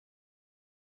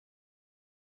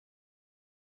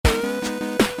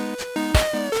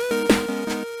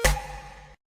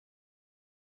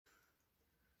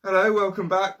Hello, welcome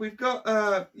back. We've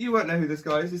got, you won't know who this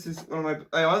guy is. This is one of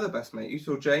my other best mate. You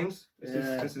saw James.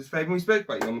 This is Fabian. We spoke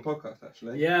about you on the podcast,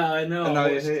 actually. Yeah, I know. And now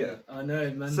you're here. I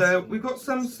know, man. So we've got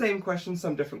some same questions,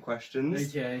 some different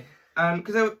questions. Okay. And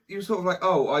because you were sort of like,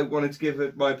 oh, I wanted to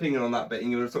give my opinion on that bit, and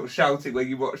you were sort of shouting when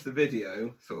you watched the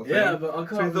video, sort of thing. Yeah, but I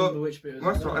can't remember which bit it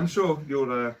was. I'm sure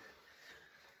you'll...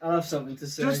 I'll have something to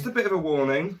say. Just a bit of a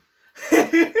warning.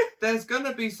 There's going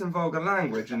to be some vulgar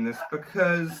language in this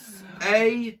because,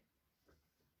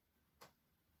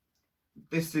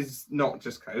 this is not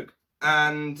just coke,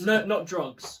 and... No, not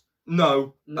drugs.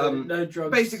 No. No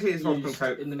drugs. Basically, it's vodka and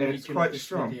coke, and it's quite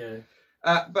strong.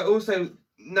 But also,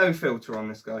 no filter on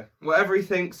this guy. Whatever he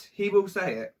thinks, he will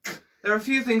say it. There are a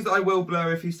few things that I will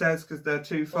blur if he says because they're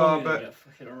too far, but... Get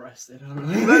fucking arrested,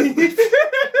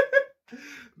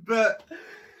 but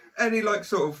any, like,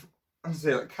 sort of, I'd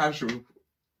say, like, casual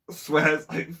swears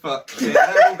like fuck shit,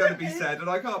 they're all going to be said, and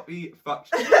I can't be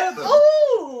fucked to hear them.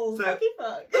 Oh, so, fucky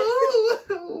fuck.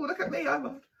 Oh, look at me, I'm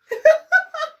on.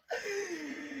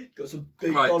 Got some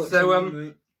big right, bollocks so,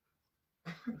 on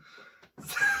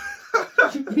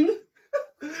you,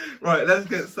 right, let's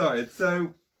get started.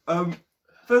 So,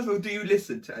 first of all, do you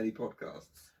listen to any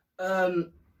podcasts? I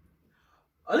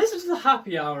listen to the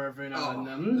Happy Hour every now and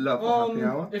then. Love the Happy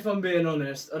Hour. If I'm being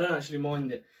honest, I don't actually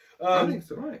mind it. I think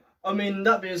it's alright. I mean,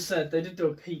 that being said, they did do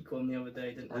a peak one the other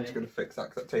day, didn't they? I'm just going to fix that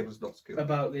because that table's not good.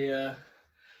 About the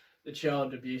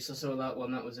child abuse. I saw that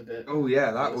one. That was a bit... Oh yeah,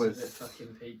 that was a bit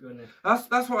fucking peak, wasn't it?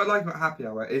 That's what I like about Happy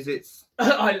Hour, is it's...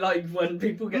 I like when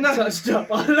people get touched up.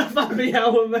 I love Happy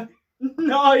Hour, mate.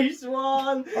 Nice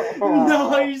one!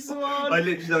 Nice one! I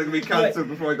literally thought it was going to be cancelled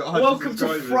before I got 100 Welcome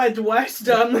subscribers. to Fred West.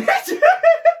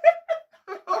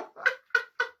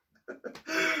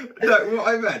 No, what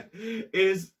I meant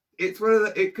is it's one of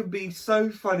the, it can be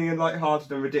so funny and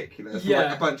lighthearted and ridiculous,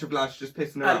 like a bunch of lads just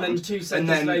pissing around, and then 2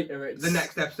 seconds later, it's the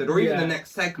next episode or even the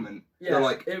next segment. Yeah, you're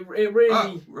like, it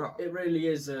really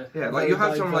is a like you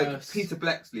have someone like Peter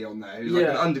Blexley on there who's like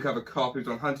an undercover cop who's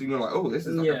on hunting. You're like, oh, this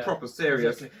is like a proper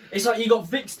serious. Exactly. It's like you got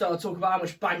Vic Star talk about how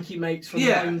much bank he makes from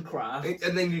Minecraft,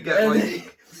 and then you get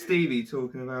like Stevie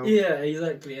talking about. Yeah,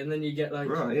 exactly, and then you get like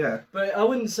But I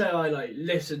wouldn't say I like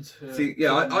listen to. See,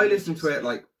 I listen to it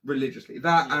like religiously.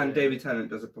 That and David Tennant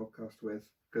does a podcast with,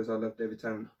 because I love David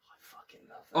Tennant. I fucking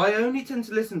love it. I only tend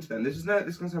to listen to them. This is going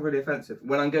to sound really offensive.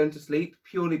 When I'm going to sleep,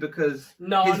 purely because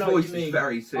his voice is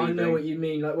very soothing. I know what you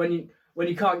mean. Like when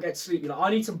you can't get sleep, you're like, I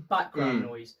need some background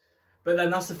noise. But then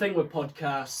that's the thing with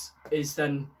podcasts is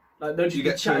then like they'll just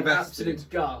be chatting absolute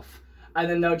guff, and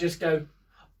then they'll just go,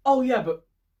 oh yeah, but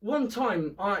one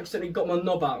time I accidentally got my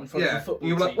knob out in front of the football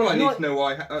you're like, team. well, I need to know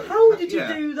why. How did you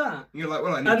do that? You're like,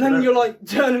 well, I need to know. And then you're like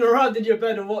turning around in your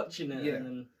bed and watching it. Yeah.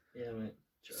 And then, mate.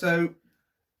 So,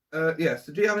 so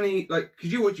do you have any, like,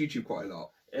 because you watch YouTube quite a lot.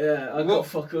 Yeah, I've got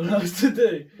fuck all else to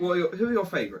do. Well, who are your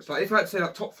favourites? Like, if I had to say,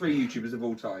 like, top 3 YouTubers of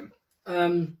all time,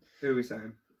 who are we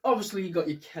saying? Obviously, you got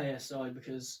your KSI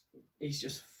because he's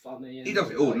just funny. And he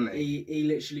does it all, doesn't he? He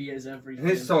literally is everything.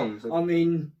 And his songs. I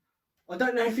mean, I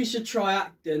don't know if he should try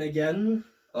acting again.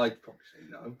 I'd probably say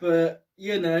no. But,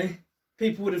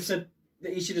 people would have said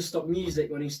that he should have stopped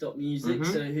music when he stopped music,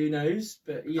 so who knows?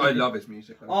 But I love his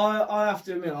music. I have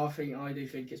to admit, I do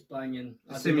think it's banging.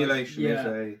 Simulation is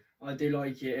a... I do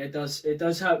like it. It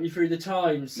does help you through the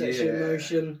time, sets you in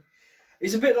motion.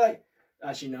 It's a bit like...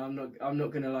 Actually, no, I'm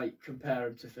not gonna like compare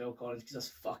him to Phil Collins because that's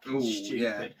fucking stupid.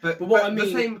 Yeah. But what I mean,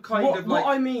 the same kind of like...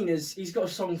 what I mean is he's got a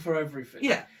song for everything.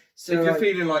 Yeah. So if you're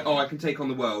feeling like, oh, I can take on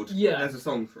the world, there's a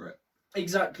song for it.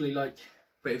 Exactly, like.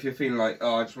 But if you're feeling like,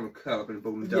 oh, I just want to curl up in a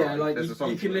ball and die, like there's a song.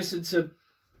 You can listen to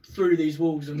Through These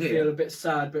Walls and feel a bit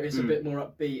sad, but it's a bit more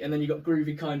upbeat. And then you got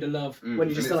Groovy Kind of Love when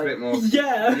you're just like, a bit more...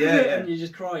 and you're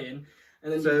just crying.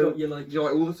 And then you've got your like... Do you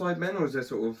like all the Sidemen, or is there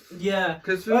sort of... Yeah.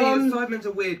 Because for me, the Sidemen's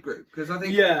a weird group, because I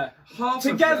think half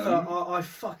together, of them... I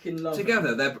fucking love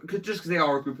together, they're just because they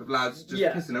are a group of lads just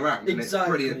pissing around, and it's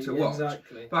brilliant to watch.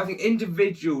 Exactly. But I think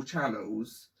individual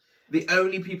channels, the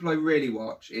only people I really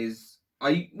watch is...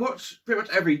 I watch pretty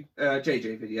much every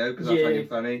JJ video, because I find him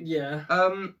funny. Yeah.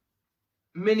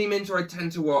 Mini Minter, I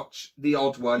tend to watch the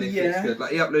odd one if it's good.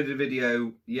 Like, he uploaded a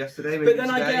video yesterday, maybe But then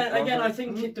today, again, I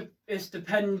think it's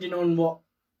depending on what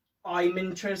I'm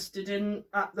interested in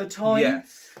at the time.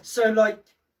 Yes. So, like,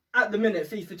 at the minute,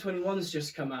 FIFA 21's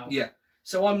just come out. Yeah.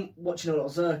 So I'm watching a lot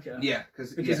of Zerka. Yeah.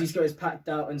 Because he's got his packed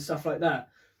out and stuff like that.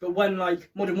 But when, like,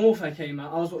 Modern Warfare came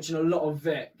out, I was watching a lot of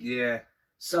Vic. Yeah.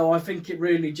 So I think it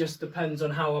really just depends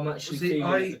on how I'm actually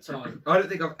feeling at the time. I don't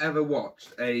think I've ever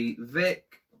watched a Vic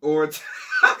or a...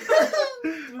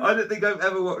 I don't think I've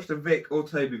ever watched a Vic or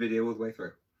Toby video all the way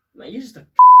through. Mate, you're just a...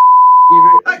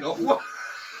 Hang on, what?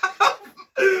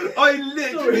 I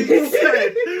literally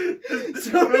said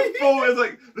before it was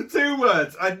like the 2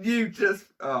 words, and you just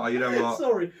you know what?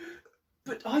 Sorry,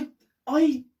 but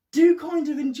I do kind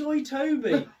of enjoy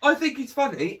Toby. I think he's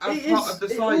funny as part of the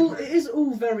Sidemen. It is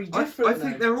all very different. I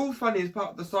think they're all funny as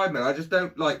part of the Sidemen. I just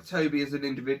don't like Toby as an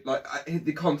individual, like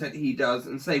the content he does,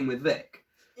 and same with Vic.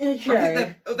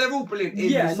 Okay. They're all brilliant in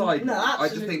the Sidemen. No, absolutely, I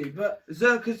just think but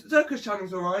Zerka's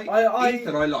channel's alright.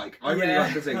 Ethan I like. I really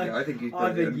like the singer. I think he's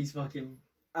brilliant. I think he's fucking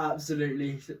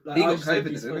absolutely... Like, he got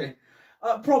COVID, didn't he?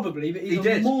 Probably, but he's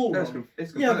a moron. No,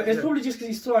 it's yeah, but it's probably just because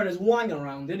he's throwing his wang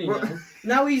around, isn't he?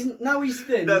 Now he's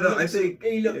thin. No, I think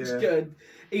he looks good.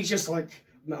 He's just like,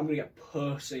 I'm gonna get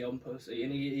pussy on pussy,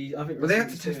 and he I think. Well, they had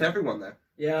to test everyone there.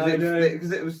 Yeah, I know.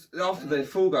 Because it was after the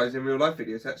Fall Guys in real life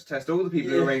videos, had to test all the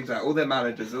people who arranged that, all their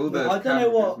managers, all the. I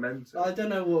don't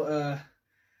know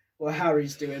what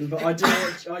Harry's doing, but I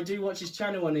do watch his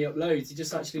channel when he uploads. He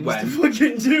just actually needs to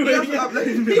fucking do it. He hasn't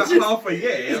uploaded in about half a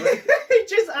year. He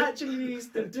just actually needs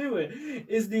to do it,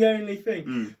 is the only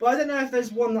thing. But I don't know if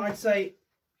there's one that I'd say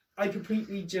I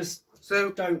completely just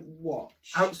don't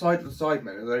watch. Outside of the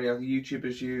Sidemen, are there any other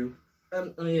YouTubers you...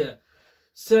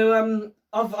 So,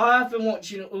 I have been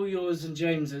watching all yours and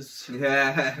James's.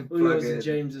 Yeah, all yours and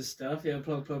James's stuff. Yeah,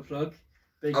 plug.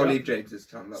 I'll leave James's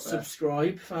channel up there.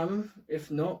 Subscribe, fam.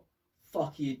 If not,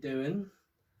 fuck you doing.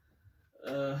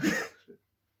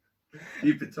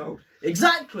 You've been told.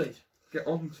 Exactly. Get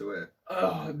on to it.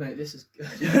 Oh, mate, this is good.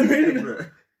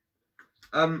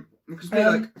 Because we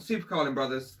like Super Carlin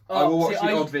Brothers. I will watch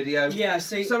the odd video. Yeah,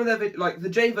 see, some of their like the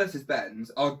Jay versus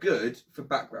Ben's are good for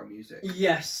background music.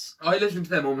 Yes, I listen to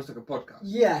them almost like a podcast.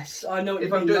 Yes, I know.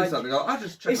 If I'm doing something, I'll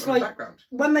just check it on the background.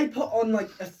 When they put on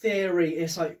like a theory,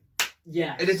 it's like,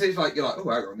 yeah, it is. It's like you're like, oh,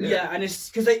 hang on, yeah, and it's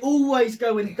because they always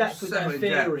go in depth with their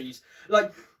theories.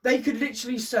 Like they could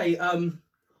literally say,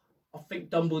 I think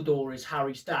Dumbledore is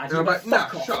Harry's dad. And I'm like, nah,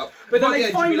 shut up. But then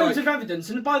they find loads of evidence,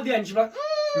 and by the end, you're like,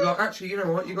 you're like, actually, you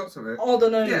know what? You got something. I don't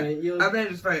know, mate. And they're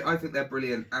just I think they're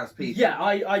brilliant as people. Yeah,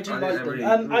 I do like them. Really,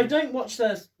 I don't watch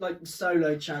their like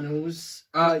solo channels.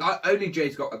 Only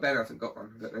Jay's got. Ben hasn't got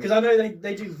one. Because I know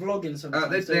they do vlogging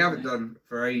sometimes. They haven't done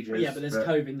for ages. Yeah, but there's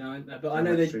COVID now, isn't there? But I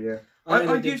know they. True, yeah.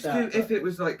 I used to, if it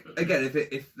was like, again,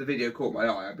 if the video caught my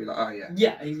eye, I'd be like, oh yeah.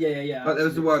 Yeah. But there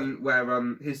was the one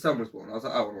where his son was born. I was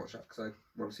like, I want to watch that because I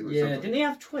want to see what his son's didn't he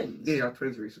have twins? Yeah, he had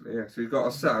twins recently, yeah. So he's got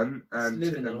a son and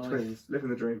twins. Living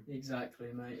the dream.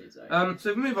 Exactly, mate, exactly.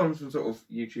 So we move on from sort of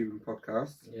YouTube and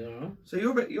podcasts. Yeah. So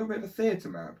you're a bit of a theatre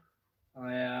man.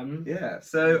 I am. Yeah,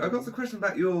 so I got the question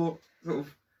about your sort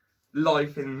of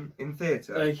life in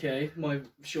theatre. Okay, my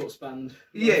short span.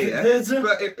 Yeah,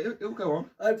 but it'll go on.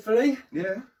 Hopefully.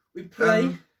 Yeah. We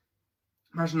play.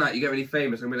 Imagine that, you get really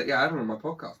famous and be like, yeah, I had him on my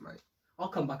podcast, mate. I'll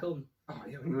come back on. Oh,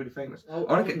 yeah, you're really famous. I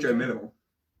want to get Joe Miller on.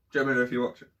 Joe Miller, if you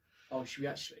watch it. Oh, should we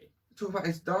actually? Talk about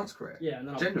his dance career. Yeah,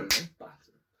 no. Genuinely.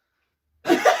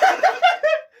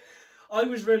 I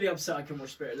was really upset I couldn't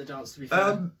watch Spirit of the Dance, to be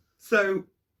fair. So,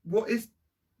 what is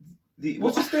the...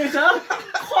 What's a theatre?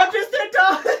 What is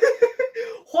theatre?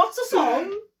 What's a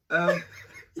song?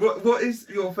 What is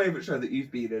your favourite show that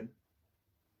you've been in?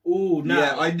 Oh, no.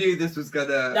 Yeah, I knew this was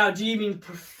gonna... Now, do you mean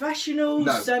professional,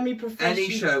 no.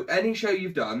 semi-professional? Any show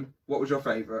you've done, what was your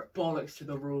favourite? Bollocks to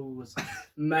the rules.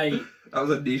 Mate. That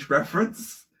was a niche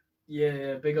reference.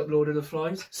 Yeah, big up Lord of the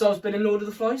Flies. So I've been in Lord of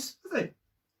the Flies. Was he?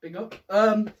 Big up.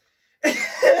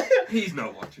 He's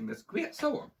not watching this. Can we get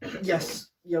someone? Yes.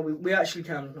 Yeah, we actually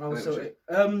can. I'll sort it.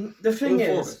 The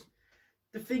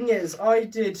thing is, I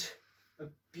did a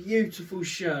beautiful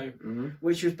show,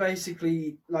 which was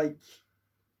basically like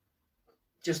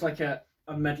just like a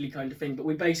medley kind of thing, but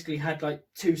we basically had like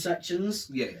 2 sections.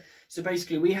 Yeah. So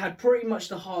basically, we had pretty much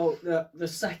the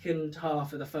second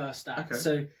half of the first act. Okay.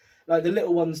 So like the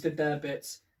little ones did their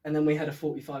bits, and then we had a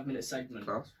 45-minute segment,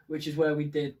 which is where we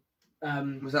did.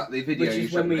 Was that the video? Which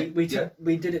is when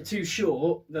we did it too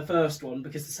short, the first one,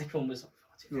 because the second one was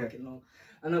too fucking long,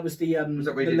 and that was the was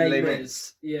that where the you did Les Les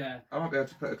Mis. Yeah. I might be able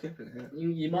to put a clip in here.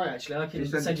 You might actually. I can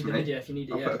send you the video if you need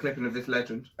it. I'll put a clip in of this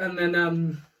legend. And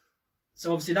then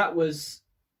so obviously that was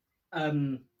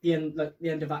the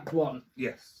end of Act 1.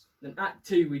 Yes. Then Act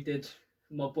 2 we did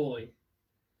My Boy.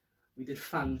 We did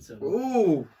Phantom.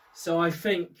 Ooh. So I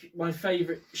think my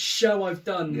favourite show I've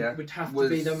done would have to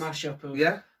be the mashup of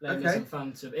Les Mis and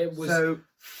Phantom. It was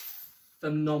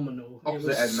phenomenal.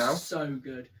 Opposite end now. So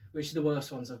good. Which are the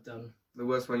worst ones I've done? The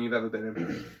worst one you've ever been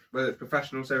in? Whether it's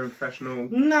professional, semi-professional...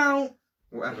 No.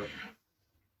 Whatever.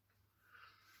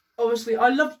 Obviously, I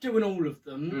loved doing all of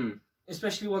them.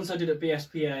 Especially once I did at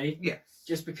BSPA. Yes.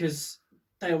 Just because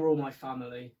they were all my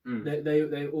family.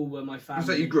 They all were my family. It's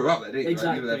like you grew up there, didn't you?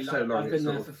 Exactly. You were there for so long. I've been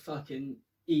there for fucking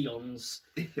eons.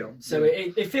 Eons. So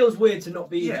it feels weird to not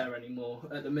be there anymore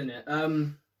at the minute.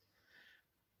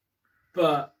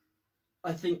 But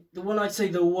I think the one I'd say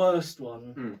the worst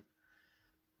one.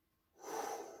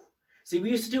 See, we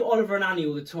used to do Oliver and Annie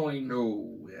all the time.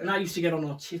 Oh, yeah. And I used to get on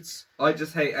our tits. I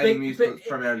just hate any music that's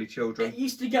primarily children. It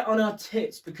used to get on our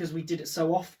tits because we did it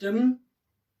so often.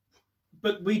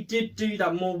 But we did do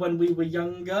that more when we were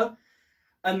younger.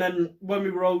 And then when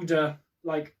we were older,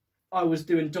 like, I was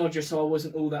doing Dodger, so I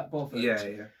wasn't all that bothered.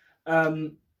 Yeah.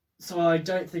 So I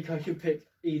don't think I could pick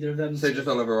either of them. So just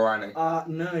Oliver or Annie?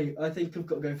 No, I think I've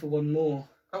got to go for one more.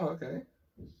 Oh, okay.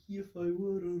 If I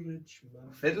were a rich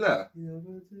man. Fiddler?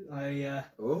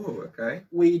 Oh, okay.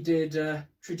 We did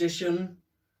Tradition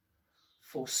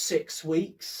for 6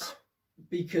 weeks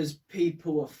because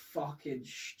people were fucking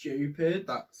stupid.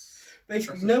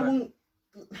 Basically, no one...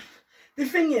 The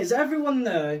thing is, everyone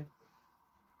there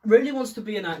really wants to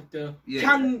be an actor,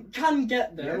 can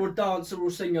get there, or a dancer, or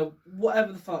a singer,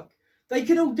 whatever the fuck. They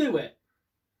can all do it.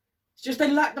 It's just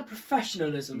they lack the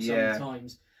professionalism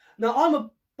sometimes. Now, I'm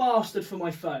a bastard for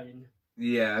my phone.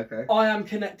 Yeah, okay. I am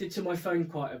connected to my phone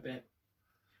quite a bit.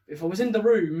 If I was in the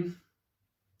room,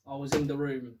 I was in the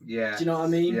room. Yeah. Do you know what I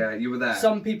mean? Yeah, you were there.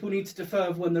 Some people need to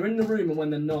defer when they're in the room and when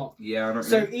they're not. Yeah, I know.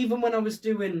 So even when I was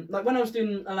doing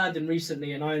Aladdin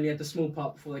recently, and I only had the small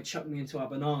part before they chucked me into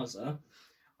Abanaza,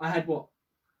 I had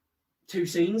 2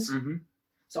 scenes. Mm-hmm.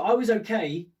 So I was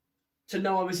okay to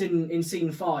know I was in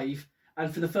scene 5,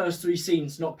 and for the first 3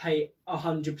 scenes not pay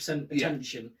 100%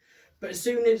 attention. Yeah. But as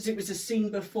soon as it was a scene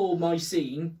before my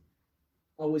scene,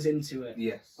 I was into it.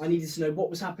 Yes. I needed to know what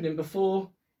was happening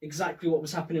before, exactly what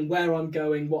was happening, where I'm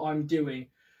going, what I'm doing.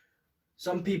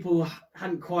 Some people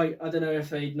hadn't quite, I don't know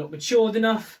if they'd not matured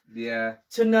enough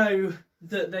to know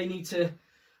that they need to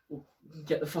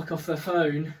get the fuck off their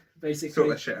phone, basically. Sort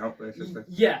that shit out, basically.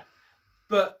 Yeah.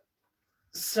 But,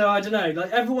 so I don't know, like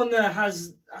everyone there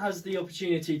has the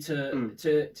opportunity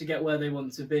to get where they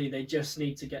want to be. They just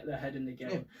need to get their head in the game.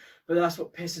 Yeah. But that's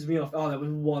what pisses me off. Oh, there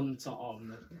was one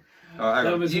time.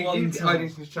 There was one time. I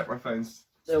need to check my phones.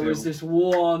 There was this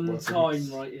one time,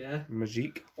 right,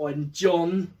 Magique. When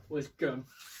John was going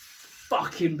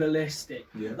fucking ballistic.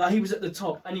 Yeah. Like, he was at the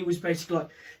top and he was basically like,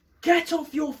 get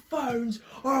off your phones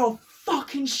or I'll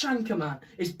fucking shank a man.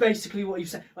 Is basically what he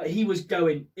said. Like, he was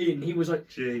going in. He was like,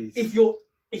 jeez. If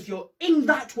you're in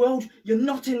that world, you're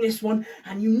not in this one,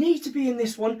 and you need to be in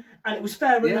this one. And it was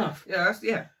fair enough.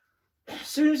 Yeah. As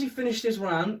soon as he finished his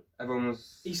rant,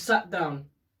 he sat down.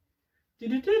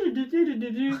 And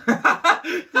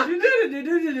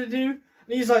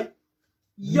he's like,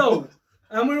 yo.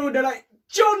 And we're all there like,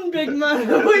 John, big man.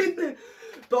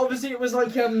 But obviously it was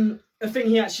like a thing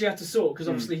he actually had to sort, because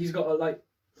obviously he's got a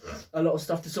lot of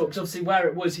stuff to sort, because obviously where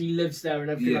it was, he lives there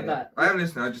and everything like that. I am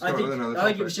listening. I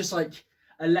think it was just like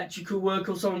electrical work,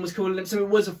 or someone was calling him. So it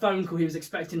was a phone call he was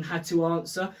expecting, had to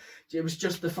answer. It was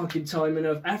just the fucking timing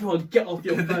of everyone get off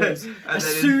your phones. As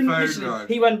soon as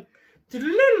he went, and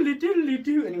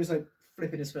he was like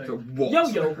flipping his phone. So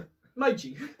yo,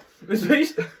 Moji.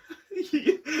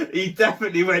 He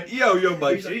definitely went, yo, Moji.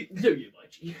 Like, yo,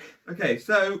 Moji. Okay,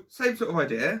 so same sort of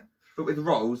idea, but with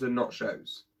roles and not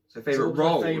shows. So favourite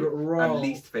role and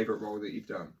least favourite role that you've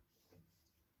done.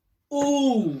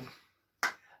 Ooh.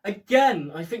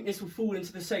 Again, I think this will fall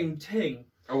into the same thing.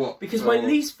 Oh, what? Because my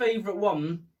least favourite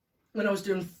one, when I was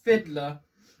doing Fiddler,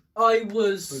 I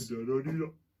was...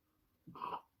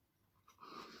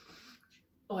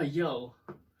 Oh, yo.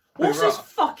 What's his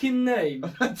fucking name?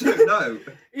 I don't know.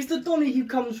 He's the Donny who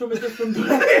comes from a different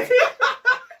place.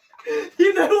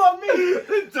 You know what I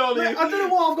mean? Donny. I don't know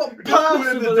what I've got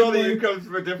personal. The Donny who comes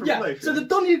from a different place. So the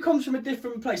Donny who comes from a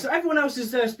different place. So everyone else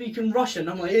is there speaking Russian.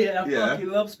 I'm like, I fucking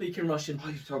love speaking Russian. Oh,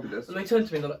 you told me this. And they turn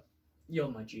to me and they're like, yo,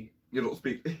 my G. You're not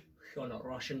speaking. You're not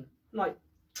Russian. Like,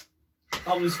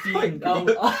 I was fuming. I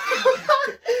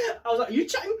was like, you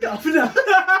chatting guff now?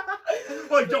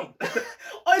 Oi, John.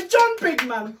 Oi, John, big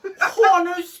man. I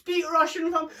don't speak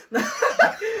Russian, fam.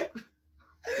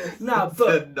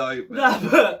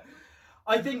 But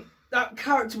I think that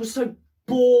character was so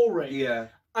boring. Yeah.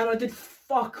 And I did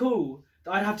fuck all.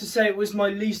 I'd have to say it was my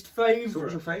least favourite. So what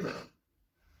was your favourite?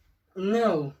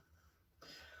 No.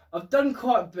 I've done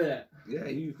quite a bit. Yeah,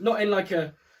 you... Not in like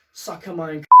a sucker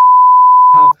my own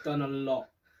I've done a lot.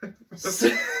 I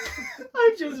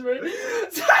just really...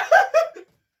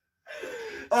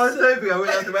 I was hoping I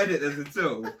wouldn't have to edit this at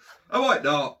all. I might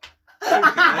not. So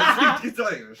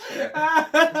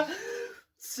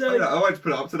I might just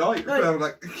put it up tonight.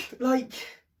 Like,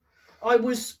 I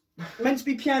was meant to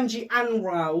be Piangi and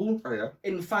Raoul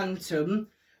in Phantom,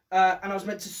 and I was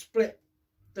meant to split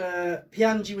the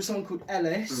Piangi with someone called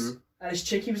Ellis. Ellis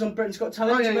Chick, he was on Britain's Got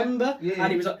Talent, remember? Yeah.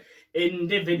 And he was like,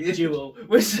 individual.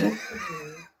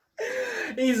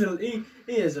 He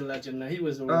is a legend now. He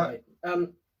was alright.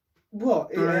 What?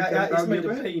 It's made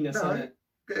a penis, isn't it?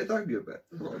 Get it down you a bit.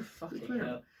 Oh, fucking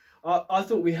hell. I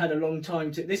thought we had a long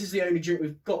time to... This is the only drink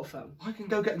we've got, fam. I can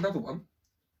go get another one.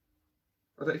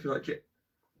 I don't know if you like gin.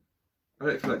 I don't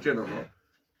know if you like gin or not.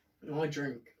 No, I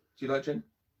drink. Do you like gin?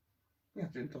 Yeah,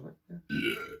 gin tonic.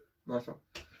 Yeah. Nice one.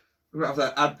 We're going to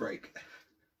have that ad break.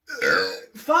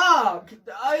 Fuck!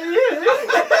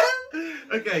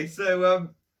 Okay, so...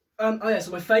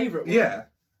 so my favourite one. Yeah.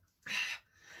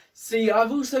 See,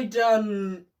 I've also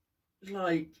done,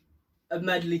 like, a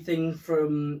medley thing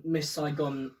from Miss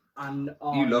Saigon, and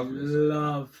I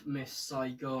love Miss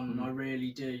Saigon. I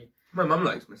really do. My mum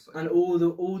likes Miss Saigon. And all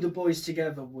the boys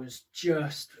together was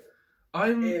just... all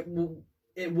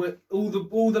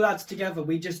the lads together,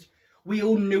 we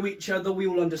all knew each other, we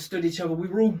all understood each other, we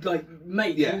were all, like,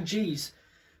 mates, all G's.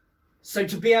 So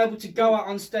to be able to go out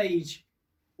on stage...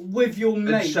 with your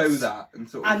mates and show that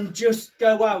and just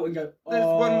go out and go there's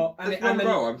one role I'm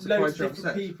loads surprised of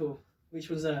different people.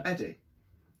 Which one's that?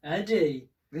 Eddie.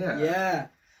 Yeah.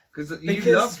 Because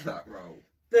you loved that role.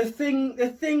 The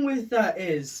thing with that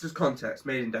is just context.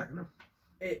 Made in Dagenham.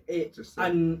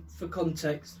 And for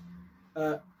context,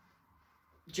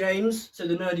 James, so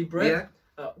the nerdy Brit.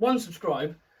 One,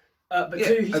 subscribe. But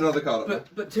two, another card.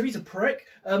 But two, he's a prick.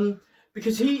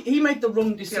 Because he made the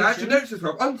wrong decision. Yeah, actually, don't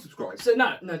subscribe. Unsubscribe. So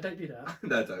no, don't do that.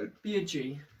 No, don't. Be a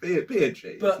G. Be a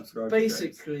G. But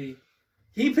basically,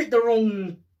 he picked the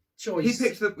wrong choice. He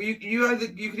picked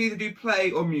you could either do play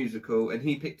or musical, and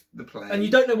he picked the play. And you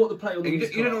don't know what the play or the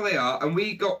musical. You don't know what they are, and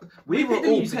we were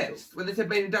all pissed when they said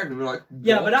Made in Dagenham. We were like, what?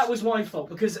 Yeah, but that was my fault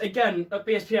because again at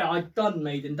BSPA I'd done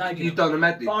Made in Dagenham. You've done a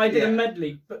medley. But I did a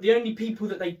medley, but the only people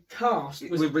that they cast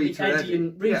was Eddie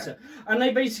and Rita, and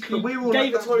they basically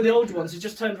gave it to one of the older ones who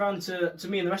just turned around to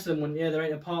me and the rest of them and went, there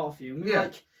ain't a part of you. And we were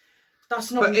like,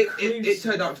 that's not. But it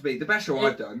turned out to be the best show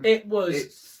I've done. It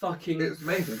was fucking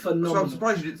amazing. Phenomenal. So I'm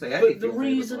surprised you didn't say Eddie. But the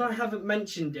reason I haven't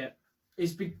mentioned it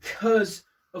is because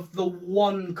of the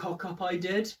one cock up I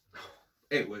did.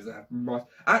 It was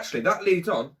actually that leads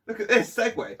on. Look at this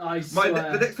segue. I swear.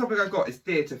 The next topic I've got is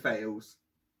theatre fails.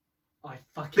 I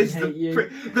fucking hate you.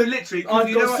 No, literally.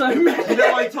 I've got so many. You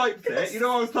know I typed it. You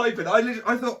know I was typing.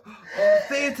 I thought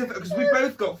theatre because we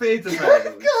both got theatre fails. I've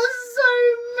got so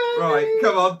many. Right,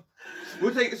 come on.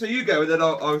 We'll take it. So you go, and then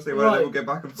I'll say then we'll get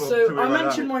back and forth. So I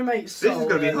mentioned my mate Sol. This is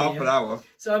going to be half an hour.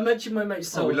 So I mentioned my mate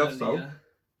Sol. We love Sol.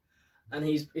 And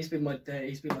he's been my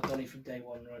Donny from day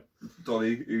one, right?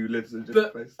 Donny, who lives in a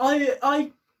different place.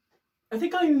 I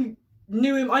think I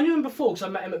knew him. I knew him before because I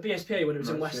met him at BSPA when it was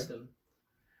in Westham. Yeah.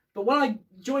 But when I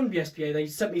joined BSPA, they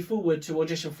sent me forward to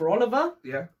audition for Oliver.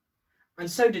 Yeah. And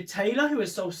so did Taylor, who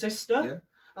is Sol's sister. Yeah.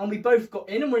 And we both got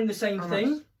in and we're in the same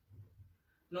thing. Nice.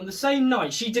 And on the same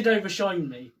night, she did overshine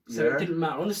me, so it didn't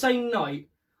matter. On the same night,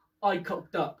 I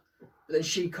cocked up, but then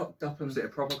she cocked up and was it a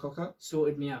proper cock up?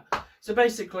 Sorted me out. So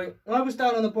basically, I was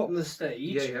down on the bottom of the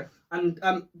stage, and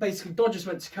basically Dodgers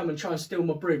meant to come and try and steal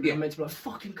my broom. Yeah. I meant to be like,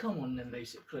 fucking come on then,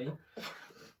 basically.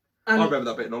 And I remember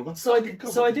that bit in Oliver. So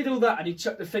I did all that, and he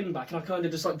chucked the thing back, and I kind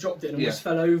of just like dropped it and almost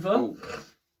fell over. Ooh.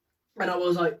 And I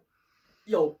was like,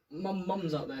 yo,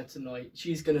 mum's out there tonight.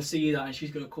 She's going to see that, and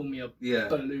she's going to call me a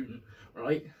balloon.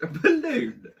 Right? A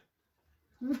balloon?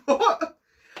 What?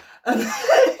 And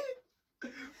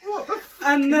what the fuck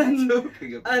are you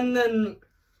talking about?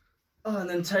 And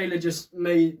then Taylor just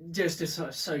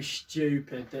so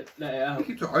stupid that let it out.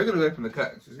 I'm going to open the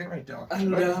curtains. It's getting very dark.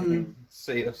 And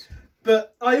see us.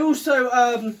 But I also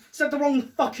said the wrong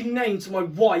fucking name to my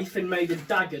wife in Made in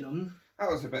Dagenham. That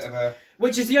was a bit of a...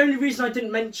 Which is the only reason I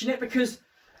didn't mention it because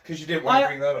you didn't want to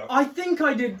bring that up. I think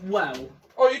I did well.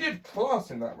 Oh, you did class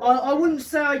in that, right? I wouldn't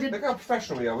say I did... Look how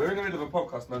professional we are. We're in the middle of a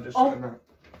podcast and I'm just showing that.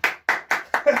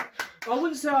 I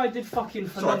wouldn't say I did fucking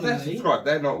phenomenally. Sorry, subscribe.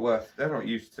 They're not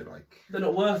used to, like... They're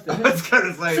not worth it. I was going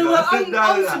to say so, that.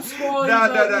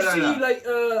 Unsubscribe. See you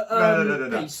later.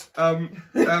 No. Peace.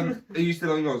 Are you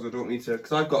still on yours or do you want me to...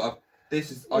 Because I've got a...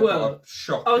 I've got a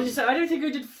shock. I was just saying, I don't think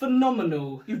I did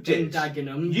phenomenal in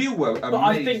Dagenham. You were amazing. But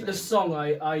I think the song,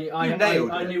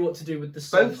 I knew what to do with the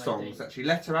song. Both songs, actually.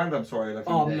 Letter and I'm Sorry I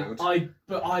Love You nailed.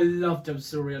 But I loved I'm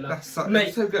Sorry I Love You.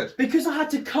 That's so good. Because I had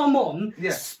to come on,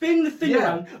 spin the thing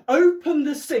around, open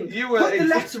the sync, put the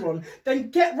letter on, then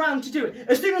get round to do it.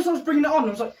 As soon as I was bringing it on,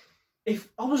 I was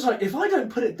like, if I don't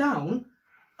put it down,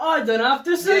 I don't have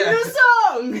to sing the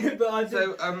song. But I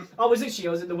was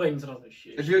in the wings and I was like,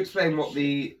 shit. If you explain what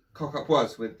the cock-up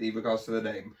was with regards to the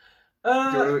name? Do you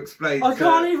want to explain? I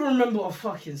can't even remember what I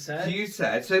fucking said. You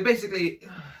said, so basically,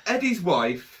 Eddie's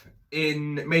wife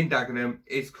in Main Dagenham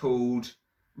is called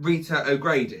Rita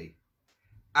O'Grady.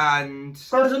 And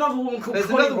there's another woman called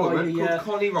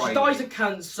Connie Riley. She dies of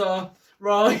cancer,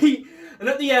 right? And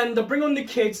at the end, I bring on the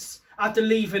kids after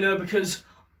leaving her because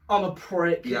I'm a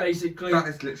prick, basically. That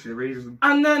is literally the reason.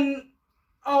 And then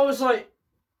I was like,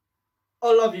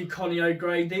 I love you, Connie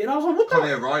O'Grady. And I was like, what the...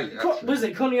 Connie O'Reilly, was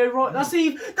it Connie O'Reilly? That's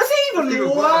even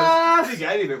worse. I didn't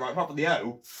get any of it right, apart from the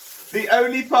O. The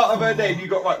only part of her name you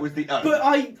got right was the O. But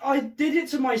I did it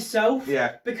to myself.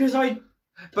 Yeah. Because I'd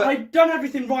done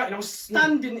everything right, and I was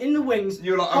standing in the wings,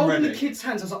 you were like, holding the kids'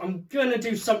 hands. I was like, I'm gonna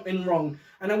do something wrong,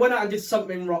 and I went out and did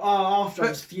something wrong. After I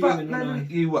was fuming.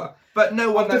 You were, but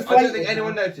no one. I don't think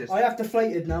anyone noticed. I have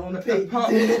deflated now on the peak.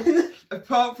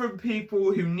 Apart from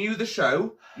people who knew the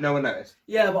show, no one noticed.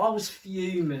 Yeah, but I was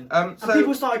fuming. And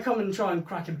people started coming and trying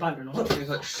cracking banter, and I was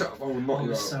like, "Shut up! I will knock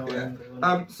you out." So angry,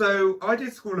 so I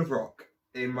did School of Rock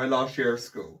in my last year of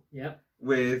school. Yeah.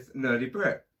 With Nerdy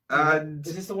Brit. And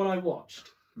is this the one I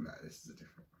watched? No, this is a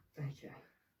different one. Okay.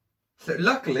 So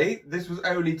luckily, this was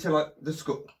only to the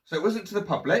school. So it wasn't to the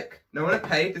public. No one had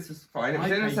paid. This was fine. It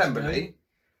was in assembly.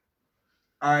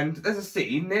 And there's a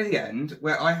scene near the end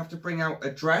where I have to bring out a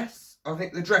dress. I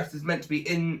think the dress is meant to be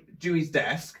in Dewey's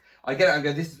desk. I get it and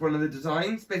go, this is one of the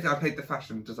designs. Basically, I played the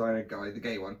fashion designer guy, the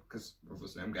gay one, because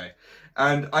obviously I'm gay.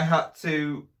 And I had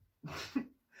to...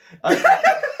 a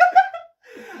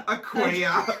queer.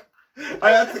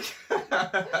 I had to...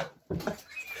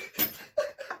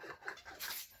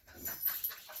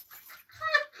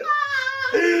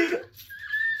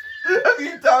 Have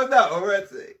you done that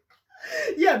already?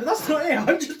 Yeah, but that's not it.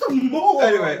 I'm just a moron.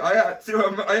 Anyway, I had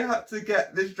to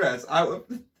get this dress out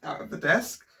of the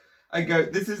desk and go,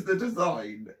 this is the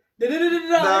design.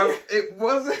 No, it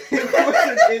wasn't in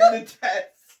the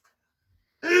test.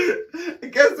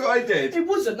 Guess what I did? It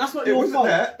wasn't. That's not your fault.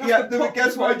 But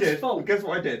guess what I did? Guess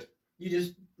what I did? You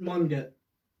just mimed it.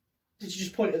 Did you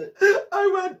just point at it? I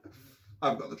went,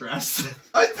 I've got the dress.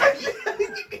 I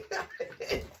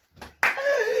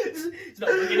it's not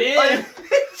looking in.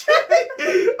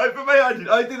 I put my hand in.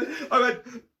 I went,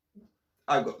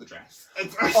 I've got the dress.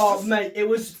 Oh, mate, it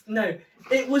was the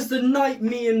night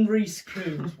me and Reese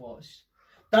Coombs watched.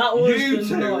 That was you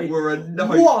the night. Were a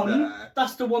nightmare. One,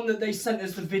 that's the one that they sent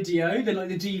us the video, then like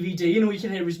the DVD, and all you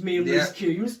can hear is me and Reese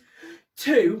Coombs.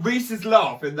 Two, Reese's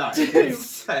laugh in that is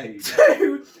insane.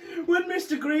 Two, when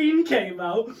Mr. Green came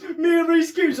out, me and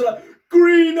Reese Coombs were like,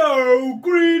 Greeno,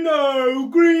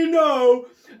 Greeno, Greeno.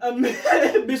 And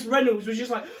Miss Reynolds was just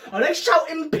like, are they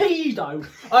shouting pedo?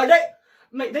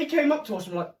 Mate, they came up to us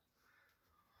and were like,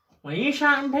 when are you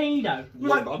shouting pedo? We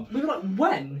were like,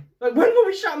 when? Like, when were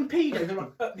we shouting pedo? They're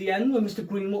like, at the end, when Mr.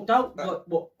 Green walked out. Like,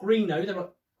 what, Greeno? They're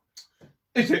like,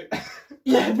 is it?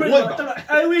 Yeah, they're like,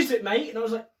 oh, is it, mate? And I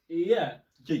was like, yeah.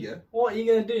 Yeah. What are you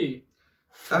going to do?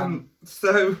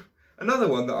 So... Another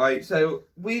one that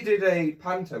we did a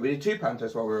panto. We did two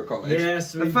pantos while we were at college.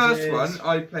 Yes, we did. The first did. one,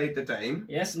 I played the dame.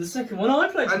 Yes, and the second one, I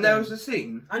played the And there was a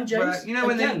scene. And James, where, you know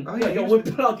when again. we're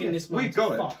plugging this one. We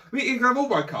got it. You can have all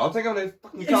my cards. I got no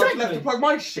fucking cards left to plug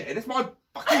my shit in. It's my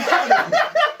fucking card.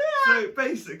 So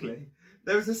basically,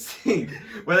 there was a scene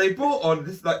where they brought on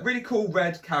this like really cool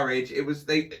red carriage.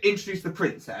 They introduced the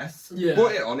princess. Yeah.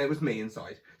 Brought it on. It was me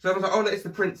inside. So I was like, oh, no, it's the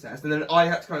princess. And then I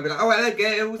had to kind of be like, oh, hello,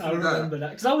 girls. I remember that.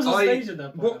 Because I was on stage at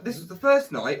that point. This was the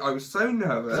first night. I was so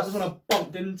nervous. That was when I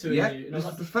bumped into you. And this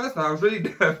was the first night. I was really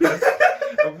nervous.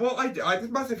 And what I did, I had this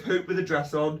massive hoop with a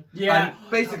dress on. Yeah. And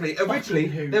basically,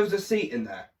 originally, there was a seat in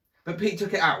there. But Pete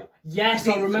took it out. Yes,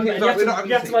 I remember. You have to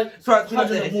like,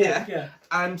 walk, yeah.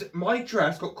 And my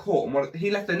dress got caught and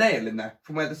he left a nail in there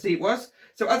from where the seat was.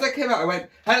 So as I came out, I went,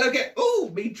 hello,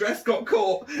 me dress got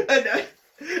caught. And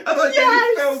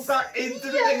I fell back into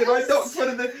the thing, and I knocked one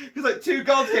of because like two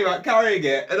guards came out carrying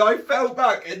it, and I fell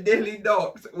back and nearly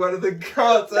knocked one of the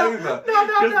guards over.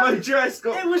 Because my dress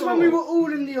got caught. It was when we were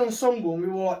all in the ensemble and we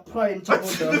were like playing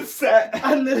together. The set.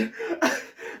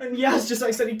 And Yaz just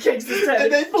like said he kicks the set.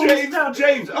 And then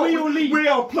James, we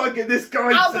are plugging this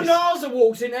guy. Albanaza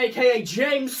walks in, aka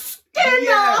James Skinner.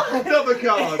 Yeah, another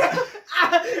card.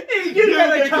 You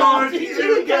get a card.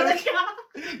 You get a card.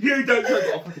 You don't go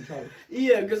off fucking child.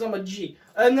 Yeah, because I'm a G.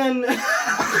 And then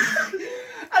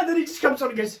he just comes on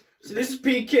and goes, so this is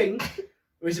P. King.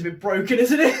 It's a bit broken,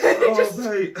 isn't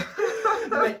it?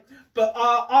 Mate. But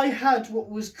I had what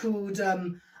was called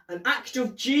an act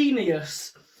of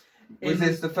genius. Was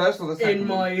this the first or the second? In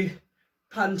my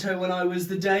panto when I was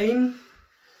the dame.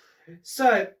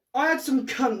 So, I had some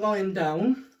cunt lying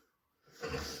down.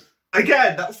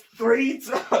 Again, that's 3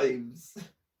 times.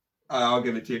 I'll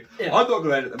give it to you. Yeah. I'm not going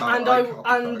to edit them out.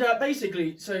 And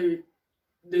basically, so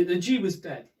the G was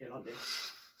dead, like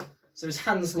this. So his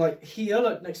hands like here,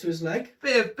 like next to his leg.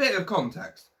 Bit of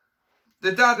context.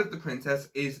 The dad of the princess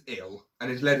is ill and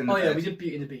is led in the bed. Oh yeah, we did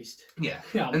Beauty and the Beast. Yeah.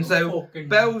 And so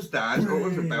Belle's dad, or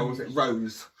was it Belle? Was it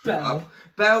Rose? Belle.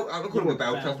 Belle. I'm calling her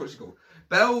Belle. That's what she's called.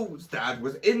 Belle's dad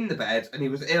was in the bed and he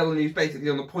was ill and he was basically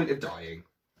on the point of dying.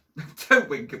 Don't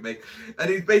wink at me. And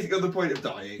he's basically on the point of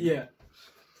dying. Yeah.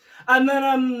 And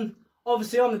then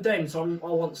obviously I'm the dame, so I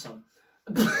want some.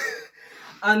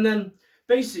 And then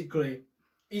basically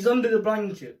he's under the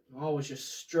blanket. I was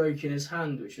just stroking his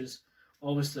hand, which was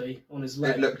obviously on his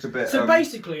leg. It looked a bit... So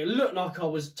basically, it looked like I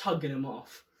was tugging him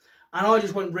off. And I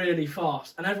just went really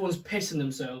fast. And everyone's pissing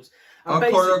themselves. And our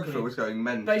choreographer was going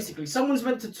mental. Basically, someone's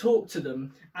meant to talk to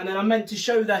them. And then I'm meant to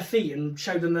show their feet and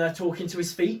show them they're talking to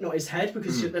his feet, not his head.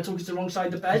 Because they're talking to the wrong side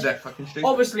of the bed. They're fucking stupid.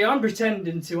 Obviously, I'm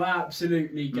pretending to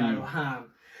absolutely go ham.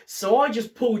 So I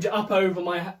just pulled it up over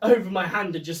my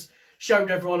hand and just...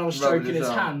 showed everyone I was stroking his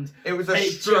hand. It was a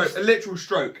literal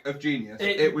stroke of genius.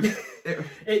 The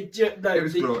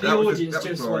audience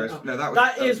just went.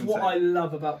 That is what I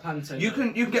love about panto. You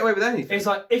can get away with anything. It's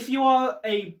like if you are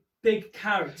a big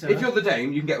character. If you're the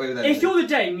dame, you can get away with anything. If you're the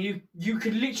dame, you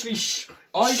could literally shoot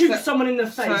someone in the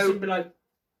face and be like.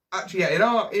 Actually,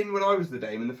 yeah. When I was the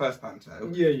dame in the first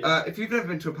panto. Yeah. If you've never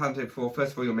been to a panto before,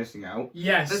 first of all, you're missing out.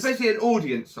 Yes. There's basically an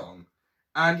audience song.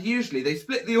 And usually they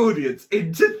split the audience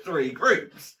into 3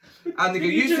 groups. And they go,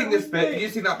 you sing this bit, you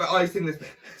sing that bit, I sing this bit.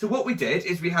 So what we did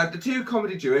is we had the 2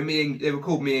 comedy duo, they were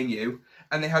called Me and You.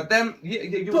 And they had them,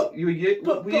 But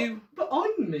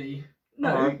I'm me. No,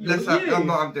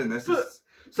 I'm doing this.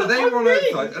 So they were on the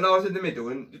other side and I was in the middle.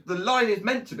 And the line is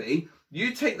meant to be,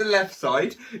 you take the left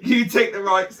side, you take the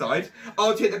right side,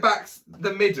 I'll take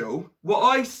the middle. What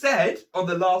I said on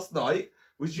the last night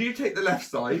was you take the left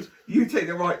side, you take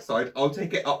the right side, I'll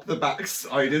take it up the back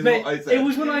side, is what I said. It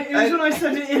was when I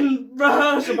said it in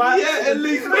rehearsal. Yeah, at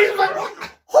least. Do you want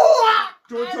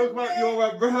to talk about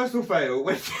your rehearsal fail?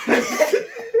 Babe.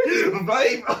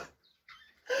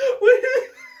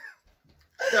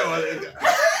 Go on.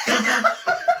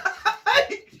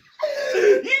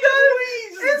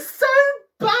 It's so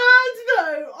bad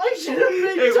though. I should have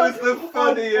been It was the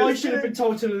funniest. I should have been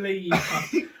told to leave.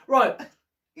 Right.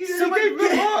 You gave me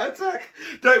a heart attack.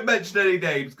 Don't mention any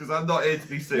names because I'm not here to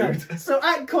be sued. No. So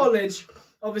at college,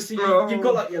 obviously you've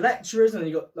got like your lecturers, and then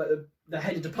you've got like the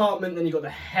head of department, then you've got the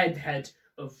head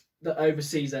of that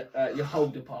oversees your whole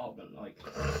department. Like,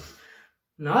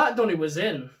 no, that Donny was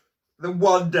in. The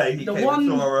one day he came and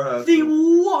saw our rehearsal. The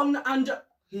one and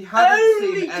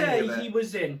only day he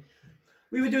was in.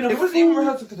 We were doing It wasn't even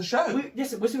rehearsal for the show.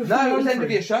 Yes, it was. No, it was end of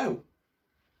year show.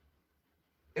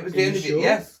 It was the end of it,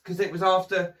 yes, because it was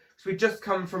after. So we'd just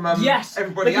come from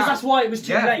everybody because that's why it was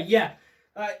too late. Yeah,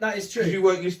 that is true. Because you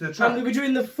weren't used to the track. And we were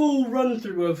doing the full run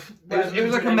through of. It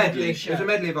was like a medley. It was a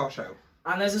medley of our show.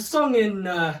 And there's a song in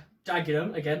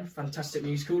Dagenham, again, fantastic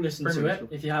musical. Listen to it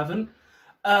if you haven't.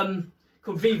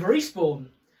 Called Viva Respawn.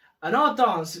 And our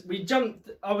dance, we jumped.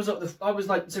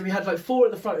 So we had like 4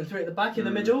 at the front and 3 at the back in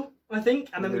the middle, I think.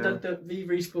 And then we did the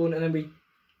Viva Respawn, and then we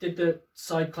did the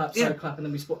side clap, and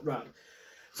then we spot round.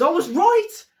 So I was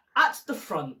right at the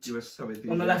front, you were so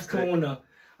on the left corner.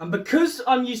 And because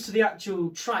I'm used to the actual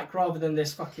track rather than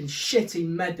this fucking shitty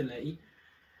medley...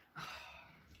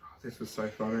 This was so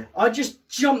funny. I just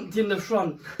jumped in the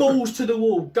front, balls to the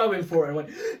wall, going for it, and went,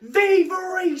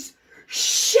 Viva Reese!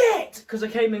 Shit! Because I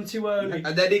came in too early.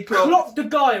 And then he clocked the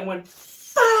guy and went,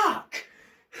 fuck!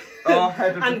 Our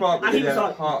head of department had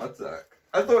a heart attack.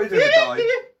 I thought he was going to die.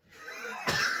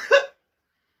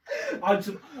 I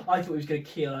thought he was going to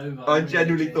keel over. I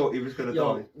genuinely thought he was going to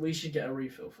die. We should get a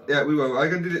refill for Yeah, we will. I'm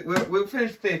going to do it. We'll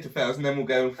finish theatre fails and then we'll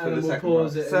go for the second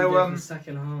half. The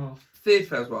second half. Theatre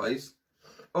fails wise,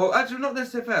 or actually not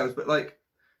necessarily fails, but like,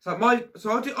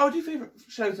 I'll do favourite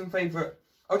shows and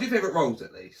I'll do favourite roles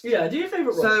at least. Yeah, do your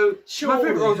favourite role. So my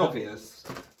favourite role's obvious.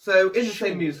 So in the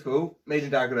same musical, Made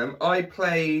in Dagenham, I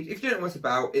played. If you don't know what it's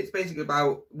about, it's basically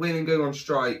about women going on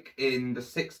strike in the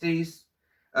 60s.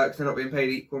 Because they're not being paid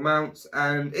equal amounts,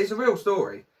 and it's a real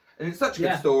story, and it's such a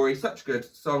good story, such good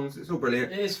songs, it's all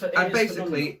brilliant. And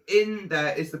basically, in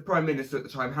there is the Prime Minister at the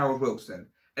time, Harold Wilson,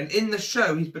 and in the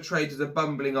show he's portrayed as a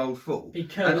bumbling old fool.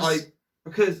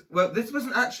 Because this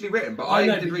wasn't actually written, but I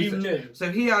did research. You knew.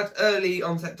 So he had early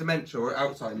onset dementia or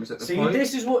Alzheimer's at the point. See,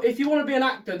 this is what, if you want to be an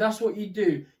actor, that's what you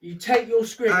do. You take your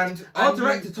script, and our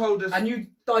director told us, and you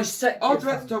dissect. Our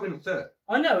director told me not to do it.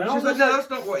 I know, and She was like, no, that's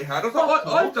not what he had. I was like,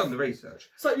 I've done the research.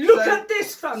 It's like, look at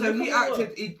this, fam. So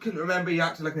he couldn't remember, he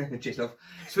acted like an idiot.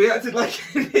 So he acted like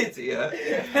an idiot.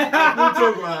 We'll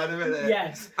talk about that in a minute.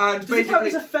 Yes. And does it count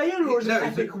as a fail or as an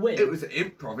epic win? It was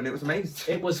improv and it was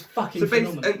amazing. It was fucking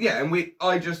phenomenal.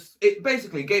 It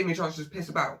basically gave me a chance to just piss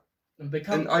about.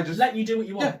 And I just let you do what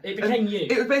you want. Yeah, it became you.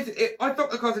 It was basically. I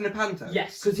felt like I was in a panto.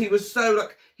 Yes. Because he was so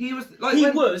like he was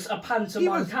a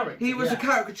pantomime character. He was a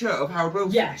caricature of Harold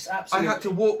Wilson. Yes, absolutely. I had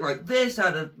to walk like this. I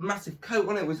had a massive coat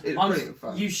on. It was brilliant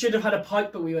fun. You should have had a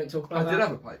pipe, but we won't talk about that. I did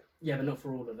have a pipe. Yeah, but not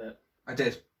for all of it. I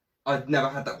did. I'd never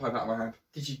had that pipe out of my hand.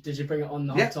 Did you bring it on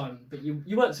the whole time? But you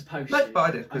weren't supposed to. But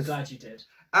I did. I'm glad you did.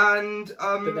 And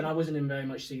but then I wasn't in very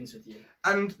much scenes with you.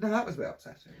 And no, that was a bit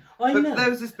upsetting. I know. There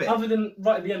was this bit. Other than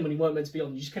right at the end when you weren't meant to be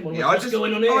on, you just came on. Yeah, what's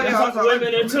going on here?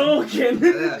 Women are talking.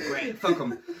 Yeah, great. Fuck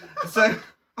them. So.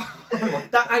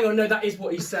 That is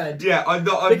what he said. Yeah, I'm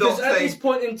not because at saying... this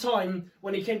point in time,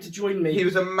 when he came to join me, he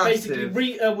was a massive... Basically,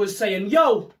 Rita was saying,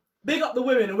 yo, big up the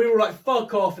women, and we were like,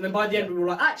 fuck off, and then by the end we were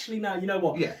like, actually, no, you know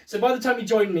what? Yeah. So by the time he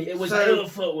joined me, it was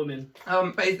fuck women.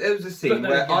 There was a scene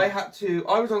where I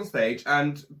was on stage,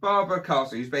 and Barbara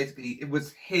Castle, who's basically, it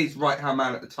was his right-hand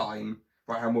man at the time,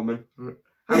 right-hand woman,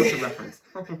 how's the reference?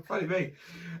 Funny me.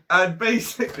 And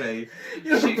basically...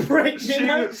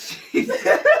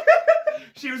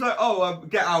 She was like, oh,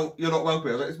 get out, you're not welcome.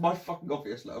 I was like, it's my fucking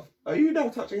obvious, love. Are you now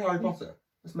touching Harry Potter?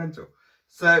 That's mental.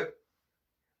 So...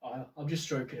 I'm just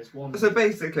stroking his one. So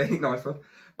basically, nice one.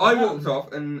 I walked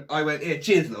off and I went, here,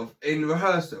 cheers, love, in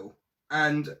rehearsal.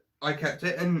 And I kept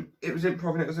it, and it was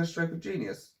improv and it was a stroke of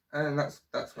genius. And that's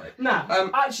great. Nah,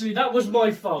 actually, that was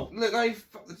my fault. Look, he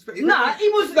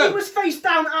was face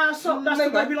down, ass up. That's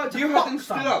the way we like to fuck. You hadn't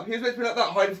stood up. He was meant to be like that,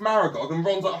 hiding from Aragog, and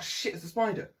Ron's like, oh shit, it's a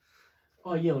spider.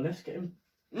 Oh yeah, well, let's get him.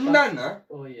 No.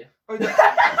 Oh yeah. Oh, no.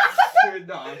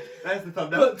 No, there's the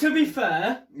thumbnail. But to be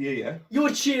fair, yeah, your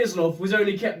cheers, love, was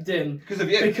only kept in because of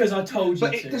you. Because I told you.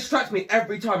 But it distracts me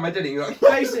every time I did it. You're like,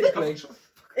 basically,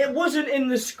 it wasn't in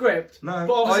the script. No,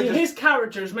 but obviously his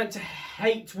character is meant to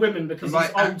hate women because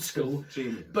he's old school.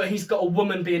 Genius. But he's got a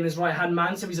woman being his right hand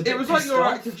man, so he's a bit. It was like your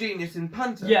active genius in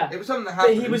Panther. Yeah, it was something that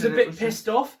happened. But he was a bit pissed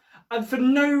off, and for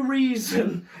no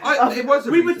reason. It was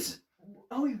a reason.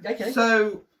 Oh, okay.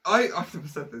 So I've never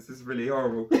said this. This is really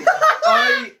horrible.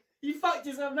 You fucked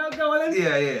yourself now, go on then.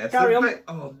 Yeah. Carry on.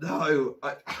 Oh no,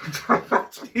 I'm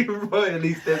actually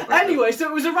royally different. Anyway, so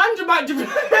it was a random act of...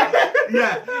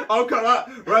 Yeah, I'll cut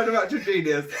that. Random act of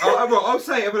genius. I'll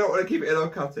say it if I don't want to keep it in, I'll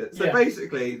cut it. So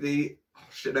basically, oh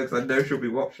shit, no, because I know she'll be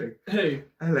watching. Who?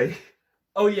 Ellie.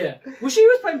 Oh yeah. Well, she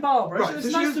was playing Barbara. Right,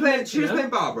 so she was playing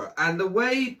Barbara, and the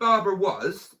way Barbara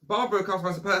Castle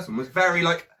as a person was very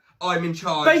like, I'm in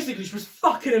charge. Basically, she was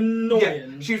fucking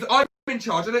annoying. Yeah, she was, I'm in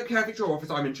charge. I don't care if it's your office,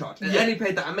 I'm in charge. And Ellie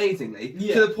played that amazingly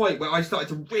to the point where I started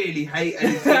to really hate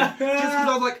anything. Just because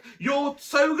I was like, you're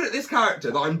so good at this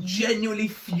character that I'm genuinely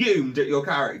fumed at your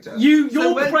character.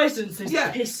 Your presence is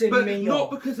pissing me off.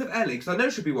 Not because of Ellie, because I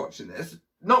know she'll be watching this.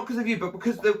 Not because of you, but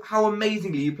because of how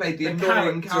amazingly you played the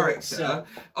annoying character.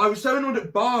 I was so annoyed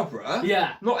at Barbara.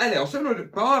 Yeah. Not Ellie, I was so annoyed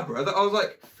at Barbara that I was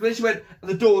like, when she went,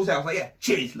 the door's out, I was like, yeah,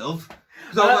 cheers, love.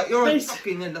 Because I was like, you're a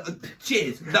fucking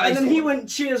cheers. Nice. And then he went,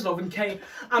 cheers, love, and came.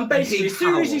 And basically, as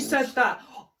soon as he said that,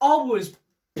 I was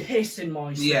pissing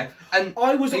myself. Yeah. And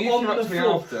I was on the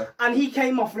floor. And he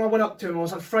came off, and I went up to him, and I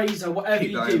was like, Fraser, whatever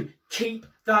you do, keep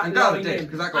that line in.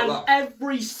 Because that got a laugh.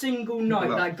 Every single night,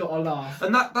 that got a laugh.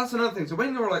 And that's another thing. So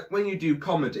when you do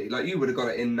comedy, like you would have got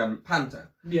it in Panther.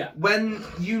 Yeah. When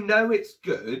you know it's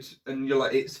good, and you're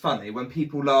like, it's funny, when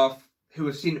people laugh, who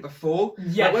have seen it before.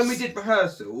 Yes. Like when we did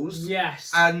rehearsals.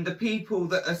 Yes. And the people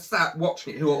that are sat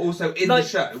watching it, who are also in the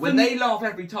show, when they laugh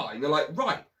every time, they're like,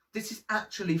 right, this is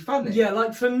actually funny. Yeah,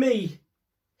 like for me,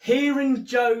 hearing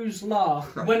Joe's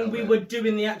laugh when we were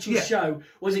doing the actual show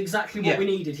was exactly what we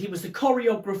needed. He was the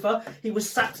choreographer. He was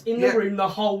sat in the room the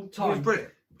whole time. He was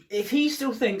brilliant. If he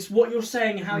still thinks what you're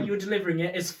saying and how you're delivering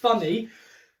it is funny,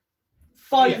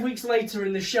 5 weeks later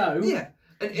in the show,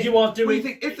 and you are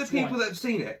doing... if the people that have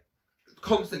seen it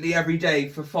constantly every day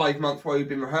for 5 months while you've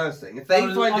been rehearsing, if they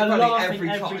find it funny every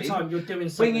time you're doing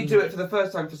something when you do it for the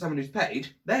first time for someone who's paid,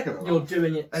 they're going to laugh. You're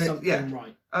doing it something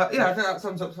right. I think that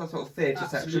sums up some sort of theatre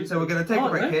section. So we're going to take a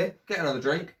break here, get another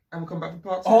drink, and we'll come back for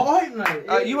part 2. Alright,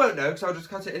 mate. You won't know because I'll just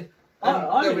cut it in.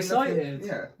 I'm excited.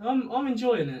 Yeah. I'm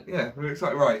enjoying it. Yeah, we're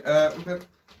excited. Right.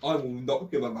 I will not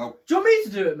give them out. Do you want me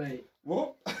to do it, mate?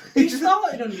 What? You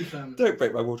started on you, fam. Don't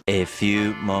break my water. A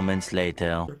few moments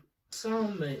later. So,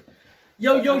 mate.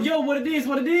 Yo, what it is,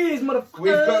 motherfucker.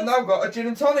 We've now got a gin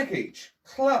and tonic each.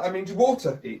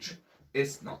 Water each.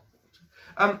 It's not.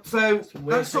 So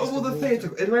that's sort of all the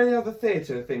theatre. Is there any other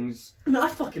theatre things? I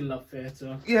fucking love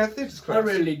theatre. Yeah, theatre's close. I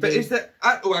really do. But is there?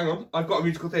 Oh, hang on. I've got a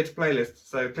musical theatre playlist.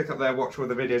 So click up there, watch all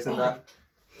the videos and that.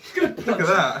 Good. Look at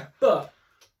that. But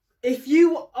if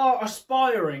you are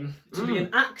aspiring to be an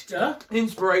actor,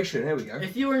 inspiration. Here we go.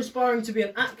 If you are aspiring to be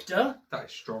an actor, that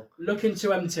is strong. Look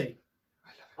into MT.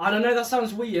 I don't know. That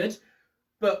sounds weird,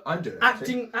 but I'm doing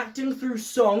acting through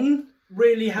song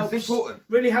really helps. It's important.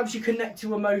 Really helps you connect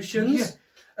to emotions. Yeah.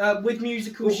 With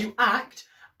musicals, you act,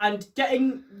 and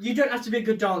you don't have to be a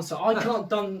good dancer. I can't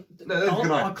dance.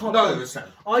 I can't dance.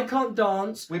 I can't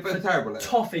dance. We're both terrible at it.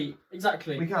 Toffee,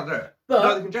 exactly. We can't do it.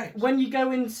 But when you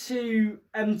go into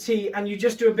MT and you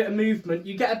just do a bit of movement,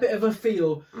 you get a bit of a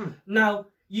feel. Now,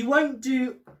 you won't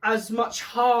do as much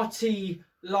hearty,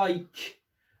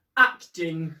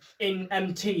 acting in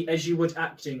MT as you would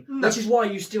acting, which is why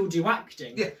you still do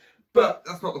acting. Yeah. But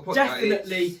that's not the point.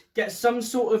 Definitely get some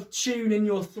sort of tune in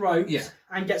your throat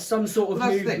and get some sort of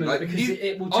movement because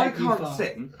it will take you far. I can't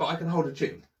sing, but I can hold a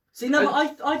tune. See, no,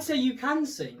 but I'd say you can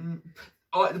sing.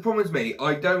 The problem is me.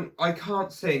 I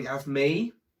can't sing as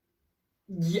me.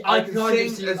 Yeah, I can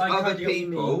sing as other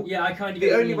people. Yeah, I kind of.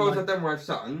 The only roles I've done where I've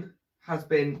sung has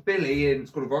been Billy in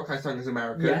School of Rock. I sang as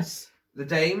American. Yes. The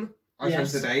Dame. I sang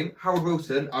as the Dame. Harold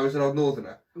Wilson. I was an Old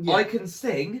Northerner. Yeah. I can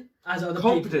sing as other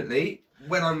confidently.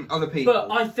 When I'm other people.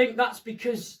 But I think that's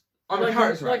because I'm a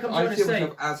character actor. I'm trying to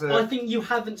say, I think you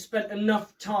haven't spent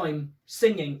enough time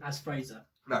singing as Fraser.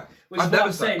 No. Which is what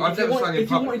I'm saying. If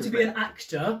you wanted to be an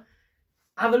actor,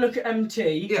 have a look at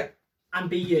MT and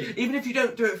be you. Even if you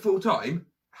don't do it full time,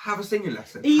 have a singing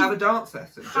lesson. Have a dance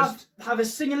lesson. Have a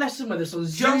singing lesson, whether it's on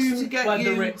Zoom,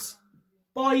 whether it's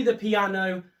by the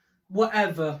piano,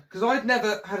 whatever. Because I'd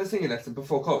never had a singing lesson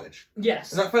before college.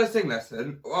 Yes. And that first singing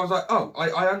lesson, I was like, oh,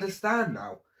 I understand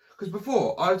now. Because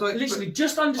before, I was like... Literally,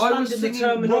 just understanding the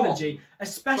terminology,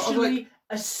 especially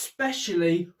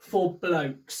for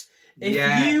blokes.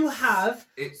 If you have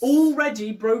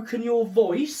already broken your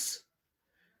voice,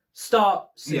 start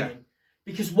singing. Yeah.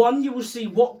 Because one, you will see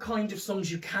what kind of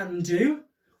songs you can do,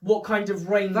 what kind of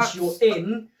range you're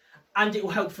in, and it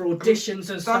will help for auditions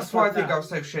and stuff like that. That's why I think I was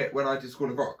so shit when I did School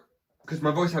of Rock. Because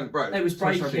my voice hadn't broke. It was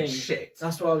breaking. So I sounded shit.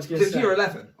 That's what I was going to say. Since you were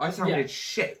 11, I sounded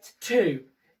shit. 2,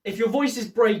 if your voice is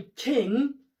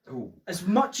breaking, as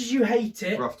much as you hate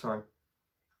it... Rough time.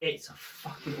 It's a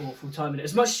fucking awful time.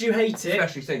 As much as you hate it...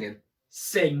 Especially singing.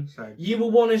 Sing. Same. You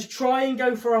will want to try and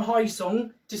go for a high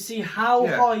song to see how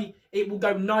high it will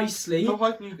go nicely. How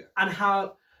high can you go? And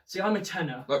how... See, I'm a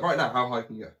tenor. Like right now, how high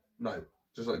can you go? No.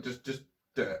 Just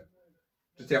do it.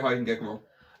 Just see how high you can go, come on.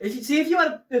 If you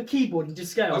had a keyboard and did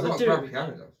scales, I'd do it.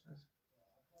 Piano does.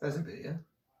 There's a video.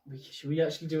 Should we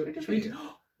actually do it?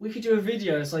 We could do a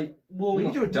video. It's like we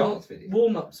could do a dance video.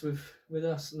 Warm-ups with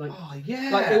us. Like, oh yeah.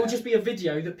 Like it will just be a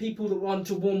video that people that want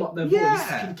to warm up their voice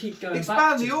can keep going Expand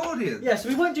back to. The audience. Yeah, so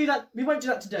we won't do that. We won't do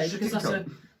that today because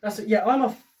that's a. Yeah, I'm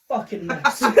a fucking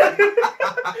mess. That's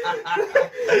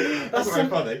very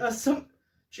funny.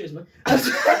 Cheers, man.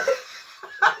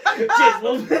 Cheers,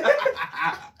 love.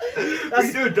 We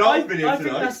can do a dance video I tonight.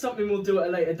 think that's something we'll do at a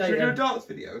later date. Should we do a dance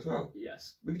video as well?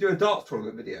 Yes. We can do a dance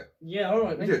tournament video. Yeah,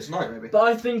 alright, mate. We can do it tonight, maybe. But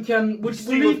I think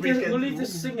we'll leave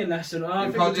this singing lesson. I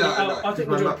think we'll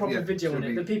do a proper video on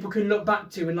it that people can look back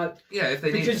to and if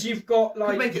they need it. Because you've got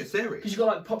make it serious. Because you've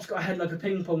got Pop's got a head like a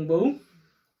ping pong ball,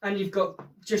 and you've got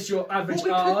just your average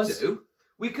R's.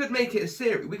 We could make it a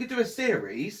series. We could do a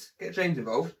series. Get James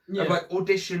involved. Of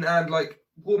audition and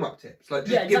warm-up tips.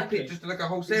 Give just a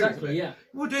whole series of it. Yeah.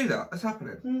 We'll do that. That's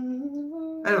happening.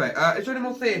 Anyway, is there any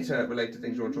more theatre-related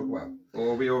things you want to talk about? Or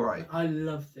are we alright? I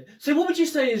love it. So what would you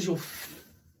say is your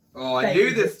I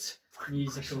knew this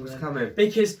musical was coming.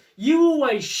 Because you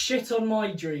always shit on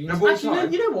my dreams.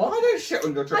 Actually, you know what? I don't shit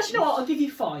on your dreams. Actually, you know what? I'll give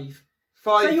you 5.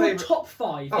 Say your top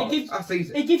 5. That's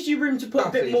easy. It gives you room to put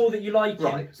a bit more that you like in.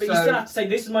 But you still have to say,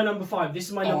 this is my number 5, this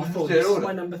is my number 4, this is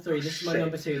my number 3, this is my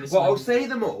number 2, I'll say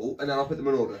them all and then I'll put them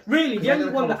in order. Really, the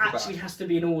only one that actually has to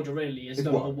be in order, really, is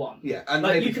number 1. Yeah.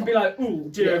 And you could be like, ooh,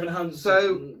 Dear Evan Hansen.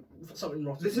 So, something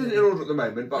rotten. This isn't in order at the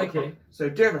moment, but okay. So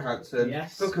Dear Evan Hansen,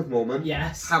 yes. Book of Mormon,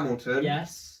 yes. Hamilton,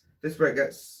 yes. This is where it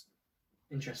gets...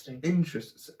 Interesting.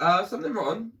 Something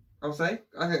wrong, I'll say.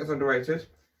 I think it's underrated.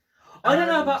 I don't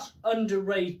know about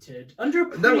underrated.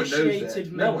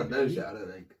 Underappreciated, no one knows it, I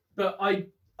don't think. But I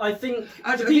think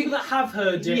the people that have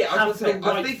heard it have the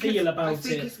right feel about it. I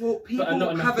think it's what people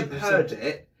haven't heard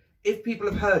it. If people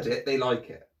have heard it, they like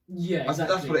it. Yeah,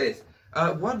 exactly. That's what it is.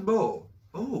 One more.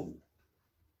 Oh.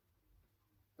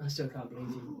 I still can't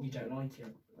believe you don't like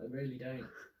it. I really don't.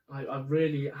 I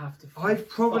really have to. I'd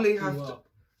probably have to.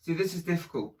 See, this is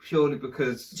difficult purely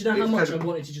because... Do you know how much I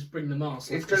wanted to just bring the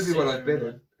mask? It's going to be one I've been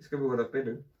in. It's going to be one I've been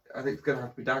in. I think it's going to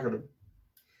have to be Dagenham.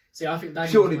 See, I think Dagenham...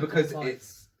 Purely because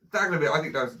it's... Dagenham, I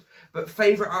think that's... But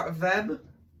favourite out of them,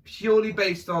 purely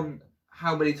based on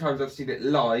how many times I've seen it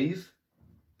live,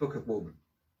 Book of Mormon.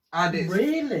 And it's...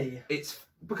 Really? It's...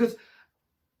 Because...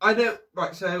 I know...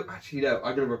 Right, so... Actually, no.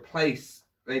 I'm going to replace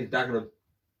Lady Dagenham.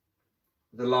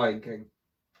 The Lion King.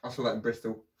 I saw that in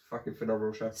Bristol. Fucking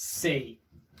phenomenal show. See.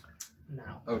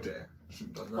 Now. Oh dear.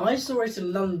 I saw it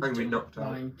in London,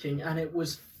 Lion King, and it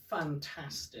was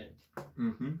fantastic.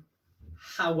 Mm-hmm.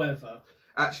 However...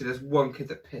 Actually, there's one kid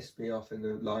that pissed me off in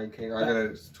the Lion King. I'm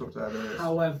going to talk to that in a minute.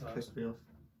 However... Pissed me off.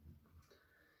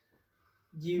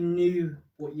 You knew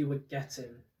what you were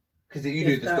getting. Because you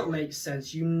knew the story. If that makes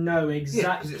sense. You know exactly...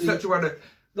 Yeah, because it's such a wonder...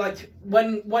 Like,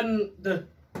 when the...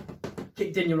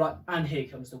 kicked in, you're like, and here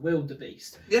comes the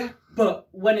wildebeest. Yeah. But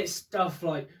when it's stuff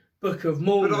like Book of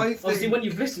Mormon, obviously think... when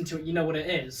you've listened to it, you know what it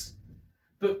is.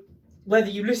 But whether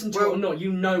you listen to it or not,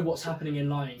 you know what's happening in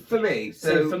Lion King. For me,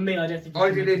 so for me, I don't think...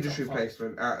 I did industry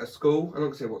placement at a school. I'm not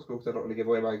going to say what school because I don't want to give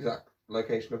away my exact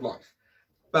location of life.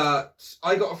 But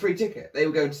I got a free ticket. They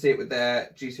were going to see it with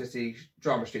their GCSE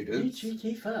drama students. You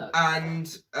cheeky fuck.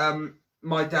 And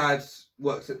my dad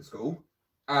works at the school,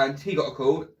 and he got a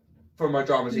call from my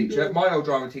drama teacher, my old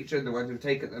drama teacher, and the ones who've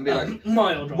taken them, be like,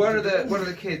 my old drama teacher. One of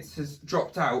the kids has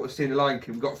dropped out of seeing the Lion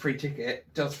King. We got a free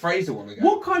ticket. Does Fraser want to go?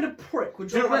 What kind of prick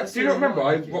would you? Do you not remember?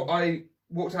 I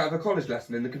walked out of a college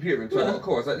lesson in the computer room, so I got a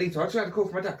call. I was like, Lita, I just had a call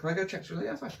from my dad. Can I go check? She was like,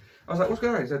 yeah, fine. I was like, what's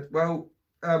going on? He said, well,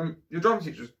 your drama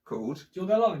teacher's called. Do you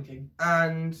want to go Lion King?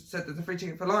 And said there's a free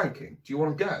ticket for Lion King. Do you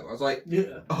want to go? I was like,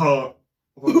 yeah.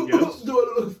 Well, yes.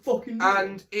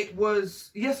 And it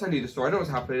was, yes, I knew the story. I know what's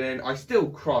happening. I still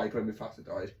cried when Mufasa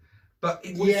died. But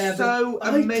it was so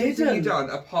amazingly done,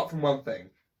 apart from one thing.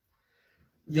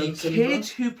 The kid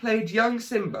who played young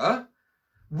Simba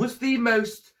was the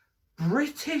most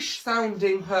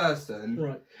British-sounding person.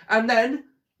 Right. And then,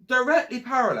 directly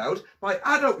paralleled by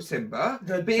adult Simba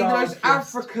being the most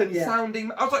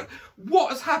African-sounding... I was like,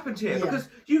 what has happened here? Yeah. Because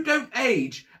you don't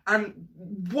age. And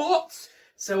what...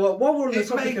 So while we're on the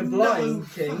topic of Lion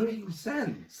King... It made no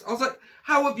sense. I was like,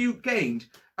 how have you gained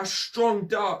a strong,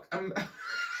 dark...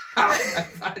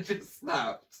 I just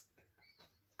snapped.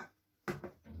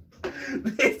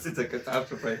 This is a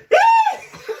catastrophe.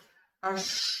 A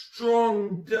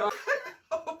strong, dark...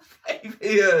 Oh,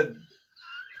 Fabian!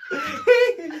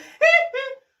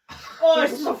 Oh,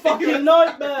 it's a fucking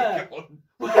nightmare!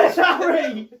 Where's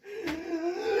Harry?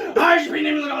 I've been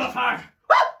in the fire.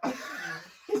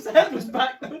 His head was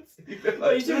backwards.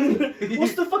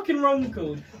 What's the fucking run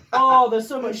called? Oh, there's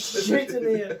so much shit in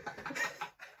here.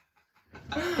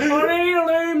 I need a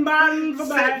loom band for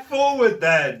Sit forward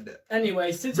then.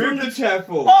 Anyway, since move the chair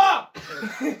forward. Oh!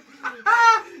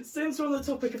 Since we're on the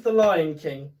topic of the Lion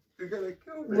King, you're gonna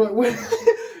kill me.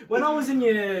 When I was in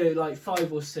year like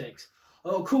 5 or 6, I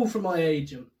got a call from my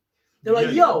agent. They're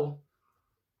like, "Yo,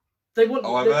 they want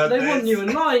they want you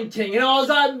in Lion King," and I was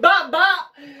like, "Bat,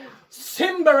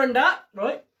 Simba and that,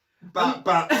 right?"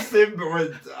 Bat, Simba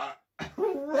and that.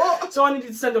 What? So I needed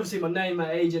to send obviously my name,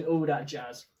 my agent, all that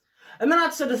jazz. And then I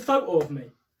had to send a photo of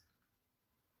me.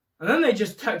 And then they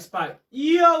just text back,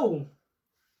 "Yo,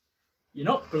 you're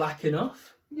not black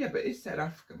enough." Yeah, but it said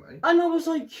Africa, mate. And I was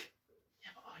like,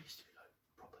 yeah, but I used to be like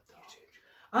proper dark.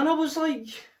 And I was like,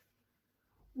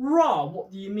 rah,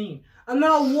 what do you mean? And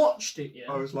then I watched it, yeah.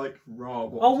 I was like, rah,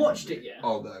 what I watched it, yeah.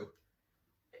 Oh, no.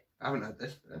 I haven't had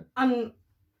this bit. And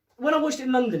when I watched it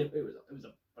in London, it was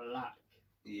a black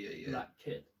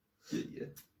kid. Yeah.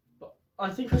 But I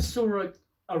think I saw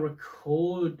a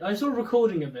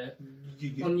recording of it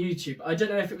on YouTube. I don't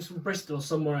know if it was from Bristol or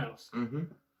somewhere else. Mm-hmm.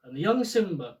 And the young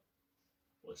Simba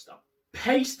was the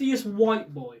pastiest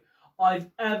white boy I've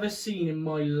ever seen in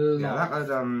my life. Yeah, that was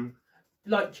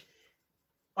like,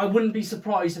 I wouldn't be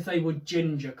surprised if they were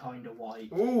ginger kind of white.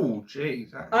 Oh,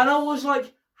 jeez. And I was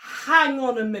like, hang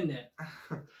on a minute.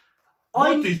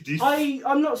 What is this?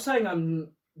 I'm not saying I'm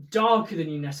darker than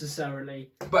you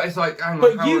necessarily. But it's like, hang on.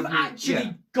 But you've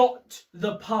actually got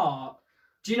the part.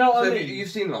 Do you know what I mean? You've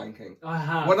seen Lion King? I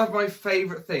have. One of my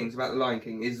favourite things about the Lion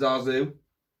King is Zazu.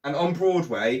 And on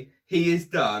Broadway, he is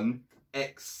done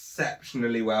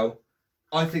exceptionally well.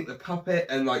 I think the puppet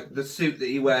and like the suit that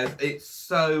he wears, it's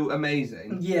so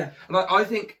amazing. Yeah. And I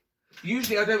think,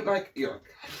 usually I don't like...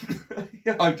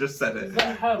 I've just said it. Is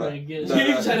that how it gets? No.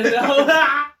 You said it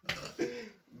now.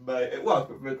 Mate, it was,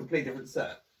 but from a completely different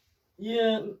set.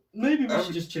 Yeah, maybe we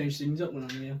should just change things up when I'm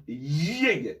here.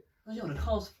 Yeah. I don't want to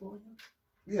cause for you.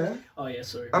 Yeah. Oh yeah,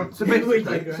 sorry. So basically,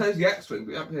 says the X-Wing,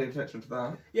 but you haven't paid attention to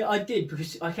that. Yeah, I did,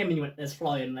 because I came in and you went, there's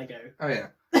flying Lego. Oh yeah.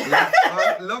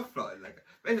 I love flying Lego.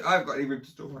 Basically, I haven't got any room to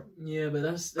store it. Yeah, but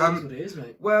that's what it is,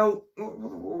 mate. Well, what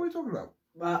are we talking about?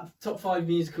 Top 5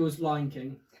 musicals, Lion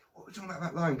King. What are we talking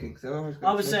about Lion King?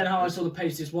 I was saying how I saw the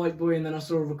Pastiest White Boy, and then I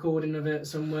saw a recording of it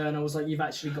somewhere, and I was like, you've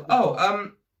actually got...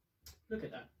 Look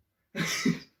at that.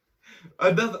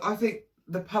 I think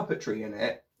the puppetry in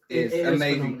it is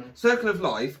amazing. Circle of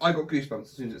Life, I got goosebumps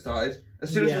as soon as it started.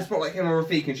 As soon as the spotlight came on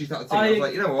Rafiki and she started singing, I was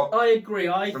like, you know what? I agree.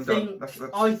 I think the...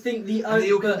 And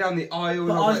they all came down the aisle.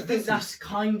 But I think that's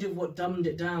kind of what dumbed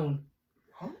it down.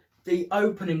 The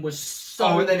opening was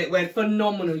so and then it went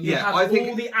phenomenal. You have all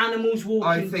the animals walking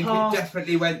past. I think it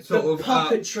definitely went sort of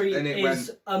puppetry and it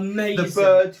is amazing. The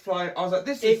birds flying. I was like,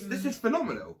 this is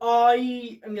phenomenal.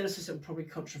 I am going to say something probably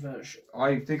controversial.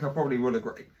 I think I probably will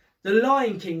agree. The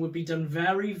Lion King would be done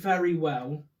very, very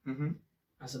well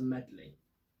as a medley.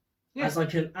 Yeah. As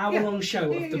like an hour-long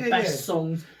show of the best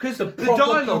songs. Because the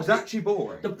dialogue's actually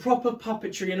boring. The proper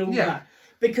puppetry and all that.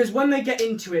 Because when they get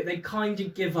into it, they kind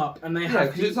of give up and they have.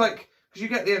 Because it's like, because you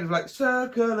get the end of like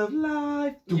Circle of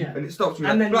Life, and it stops with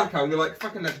and like then, blackout, and you're like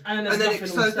fucking, and then it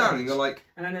slows down, and you're like,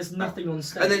 and then there's nothing on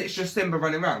stage, and then it's just Simba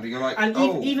running around, and you're like, and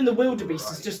even the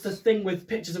wildebeest is just a thing with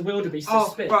pictures of wildebeest.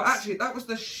 Well, actually, that was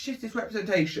the shittest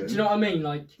representation. Do you know what I mean?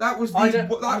 Like that was the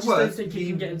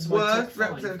worst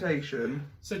representation.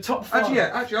 So top 5.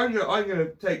 Actually, I'm gonna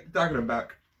take Dagenham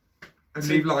back and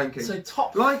leave Lion King. So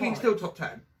top Lion 5. King's still top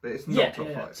 10. But it's not top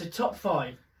 5. So top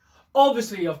 5.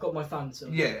 Obviously, I've got my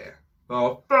Phantom. Yeah.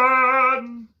 Oh,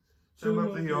 Phantom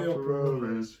of the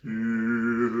Opera is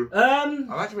here. I've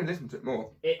actually been listening to it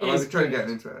more. I've been trying to get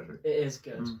into it, actually. It is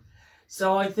good.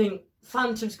 So I think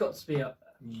Phantom's got to be up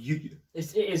there. Yeah.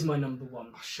 It is my number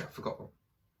 1. Oh, shit, I forgot one.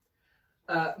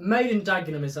 Maid and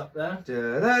Dagenham is up there.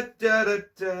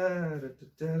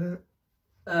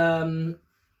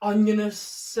 I'm going to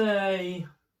say...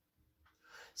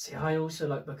 See, I also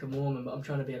like Book of Mormon, but I'm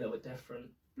trying to be a little bit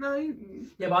different. No,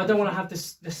 yeah, but I don't want to have the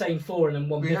same 4 and then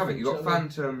one. You haven't. You got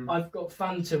Phantom. I've got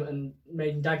Phantom and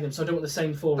Maiden Dagenham, so I don't want the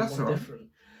same 4 and one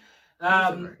different.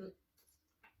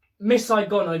 Miss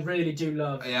Saigon, I really do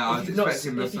love. Yeah, I was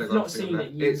expecting Miss Saigon. If you've not seen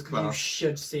it, you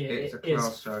should see it. It's a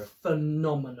class show.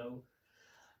 Phenomenal.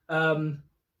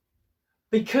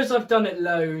 Because I've done it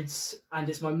loads, and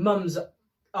it's my mum's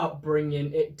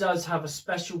upbringing, it does have a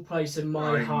special place in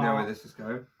my heart. I know where this is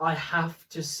going. I have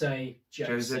to say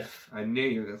Joseph. I knew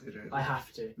you were going to say Joseph. I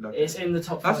have to. It's in the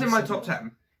top 5. That's in my top 10.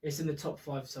 It's in the top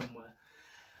 5 somewhere.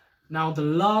 Now the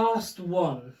last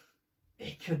one,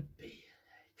 it could be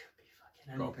fucking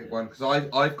anything. Got to pick one, because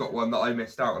I've got one that I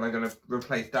missed out, and I'm going to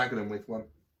replace Dagenham with one.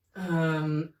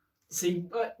 See,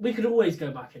 we could always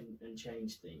go back and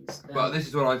change things. But this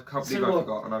is what I can't believe I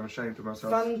forgot, and I'm ashamed of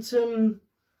myself. Phantom,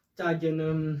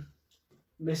 Dagenham,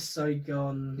 Miss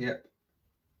Saigon. Yep.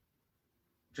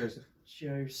 Joseph.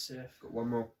 Got one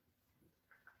more.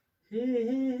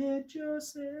 Here,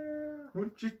 Joseph.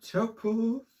 Won't you tell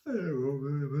poor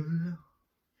Pharaoh?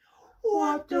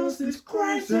 What does this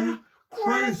crazy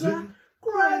bring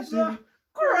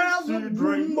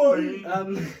me?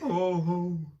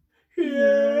 Oh.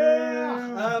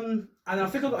 Yeah. And I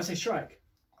think I've got to say Shrek.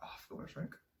 Oh, I forgot about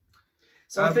Shrek.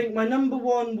 So I think my number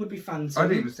 1 would be Phantom. I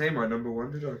didn't even say my number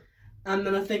 1, did I? And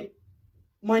then I think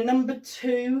my number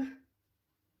 2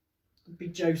 would be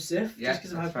Joseph, just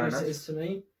because of how close it is to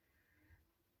me.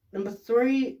 Number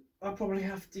 3, I'll probably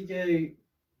have to go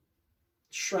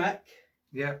Shrek.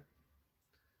 Yeah.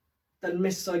 Then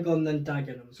Miss Saigon, then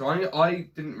Dagenham. So I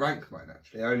didn't rank mine,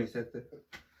 actually. I only said the...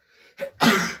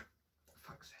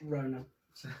 Rona.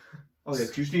 Oh yeah,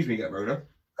 excuse me, get Rona.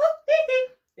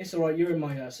 It's alright, you're in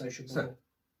my social bubble.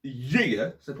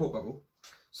 Support bubble.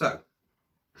 So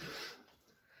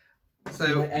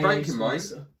ranking mine,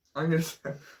 I'm going to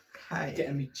say... Okay.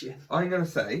 Getting me gin. I'm going to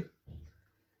say...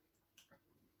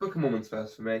 Book of Mormon's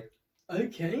first for me.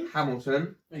 Okay.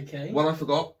 Hamilton. Okay. One I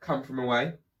forgot, Come From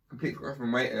Away. Completely forgot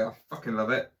From Away, I fucking love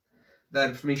it.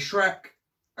 Then for me, Shrek,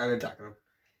 and then Dagenham.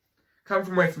 Come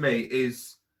From Away for me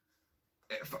is...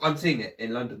 I'm seeing it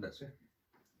in London next year.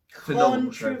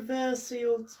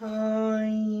 Controversial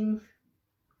time.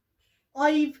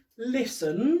 I've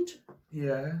listened.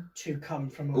 To Come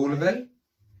From Away. All of it?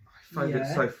 I find it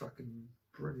so fucking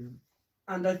brilliant.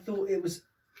 And I thought it was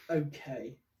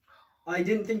okay. I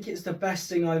didn't think it's the best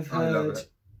thing I've heard. I love it.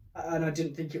 And I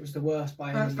didn't think it was the worst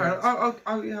by any means. That's fair.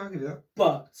 I'll give you that.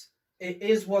 But it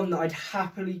is one that I'd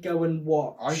happily go and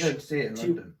watch. I'm going to see it in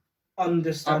London.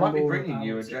 Understand. I might be bringing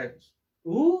you and James.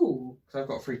 Ooh. Because I've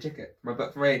got a free ticket.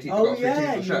 But for my 18th, I've Oh got a free ticket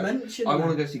yeah, for the you show. mentioned I that.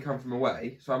 want to go see Come From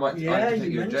Away, so I might Yeah, take you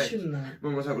you and James. mentioned that.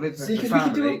 Mum was like, well, it's See, for because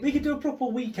family. we could do a proper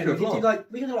weekend. Do a We could vlog.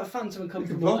 do like Phantom and Come We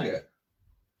From can vlog Away. it.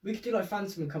 We could do like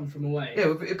Phantom and Come From Away. Yeah,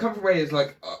 well, Come From Away is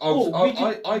like,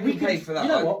 I can pay for that. You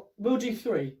know what? We'll do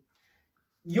 3.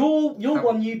 Your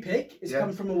one you pick is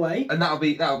Come From Away. And that'll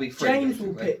be free. James basically.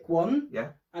 will pick one. Yeah.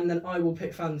 And then I will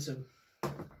pick Phantom.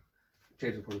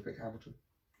 James will probably pick Hamilton.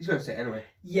 He's going to see it anyway.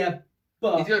 Yeah,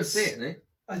 but He's going to see it, isn't he?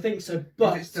 I think so.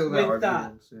 But if it's still there, with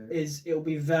that, it'll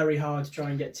be very hard to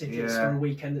try and get tickets for a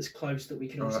weekend that's close that we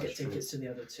can also get tickets to the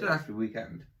other 2. It doesn't have to be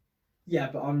weekend. Yeah,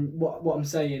 but what I'm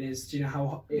saying is, do you know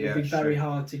how it would be very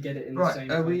hard to get it in the same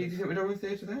do you think we're done with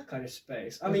theatre there? kind of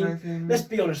space? I mean, let's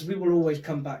be honest, we will always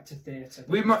come back to theatre.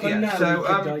 We might, yeah. Now So we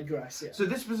could digress. Yeah. So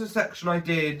this was a section I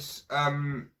did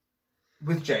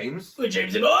with James. With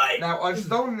James and I. Now I've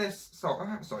stolen this song.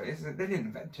 I'm sorry, they didn't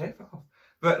invent it,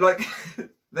 but like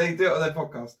they do it on their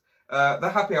podcast, the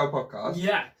Happy Hour podcast.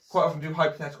 Yes. Quite often do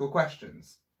hypothetical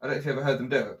questions. I don't know if you've ever heard them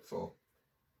do it before.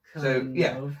 And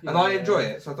I enjoy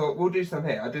it, so I thought we'll do some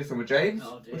here. I'll do some with James.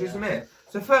 We'll do some here.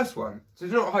 So first one. So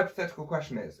do you know what a hypothetical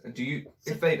question is? And do you,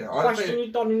 if they don't, question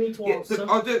you don't need to answer. So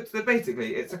I'll do it. So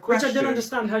basically, it's a question. Which I don't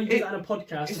understand how you do that in a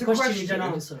podcast. It's a question you don't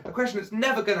answer. A question that's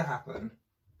never going to happen,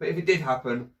 but if it did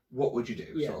happen, what would you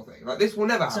do? Sort of thing. Like this will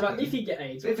never happen. So like, if you get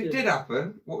AIDS, if it did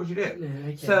happen, what would you do? Yeah,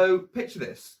 okay. So picture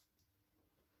this.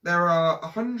 There are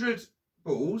 100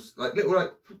 balls, like little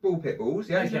ball pit balls,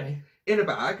 yeah, okay. in a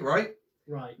bag, right?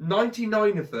 Right.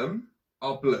 99 of them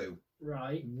are blue.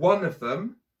 Right. 1 of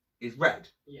them is red.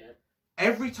 Yeah.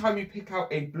 Every time you pick out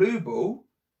a blue ball,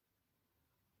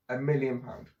 £1 million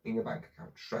in your bank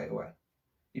account straight away.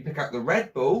 You pick out the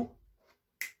red ball,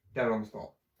 dead on the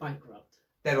spot. Bankrupt.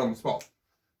 Dead on the spot.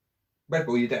 Red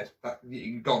ball, you're dead.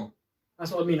 You're gone.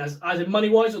 That's what I mean. As in money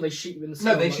wise, or they shoot you in the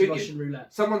skull, No, they shoot Russian you.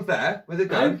 roulette. Someone's there with a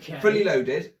gun, Okay. fully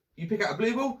loaded. You pick out a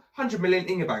blue ball, 100 million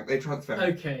in your bank. They transfer.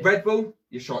 Okay. Red ball,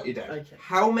 you're shot. You're dead. Okay.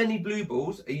 How many blue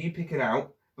balls are you picking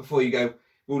out before you go?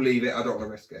 We'll leave it. I don't want to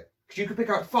risk it. Because you could pick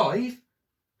out 5.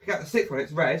 Pick out the 6th one.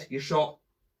 It's red. You're shot.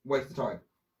 Waste of time.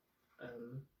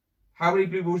 How many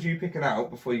blue balls are you picking out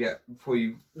before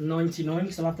you 99.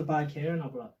 Because I'll have the bag here, and I'll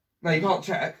be like. No, you can't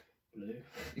check. Blue.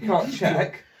 You can't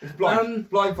check. It's blind.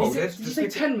 Blindfolded. Did you say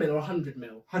 10 mil or 100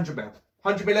 mil? 100 mil.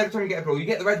 100 mil every time you get a ball. You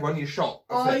get the red one, you're shot.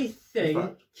 I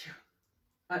think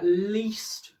at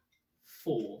least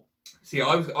 4. See,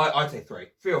 I'd say 3.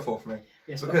 3 or 4 for me.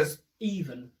 Yes, because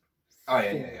even. Oh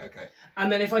yeah, okay.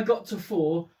 And then if I got to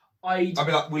 4, I'd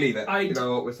be like, we'll leave it. You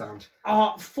know what, we're sound.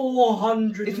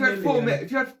 400 if you had 4 mil, if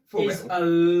you had 4 is mil, a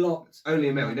lot. Only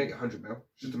a mil. You don't get 100 mil.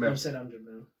 Just a mil. You said 100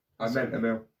 mil. I meant a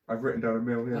mil. I've written down a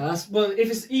mil. Yeah. Well, if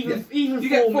it's even you 4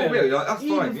 get 4 mil, mil. You're like, that's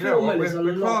fine. You know what?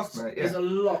 We're class, mate. Yeah. It's a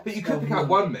lot. But you could pick out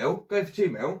 1 mil, go for 2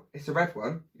 mil. It's a red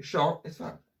one. You're shot. It's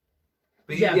fine.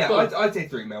 But I'd say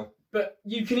 3 mil. But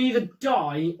you can either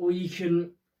die or you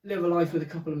can live a life with a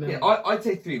couple of mil. Yeah, I'd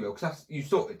say 3 mil because that's you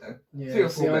sorted then. Yeah, 3 or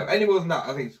 4 mil. Any more than that,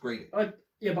 I think it's greedy. But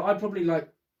I'd probably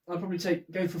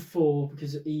go for 4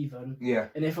 because it's even. Yeah.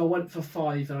 And if I went for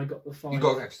 5 and I got the 5, you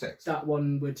got to go for 6. That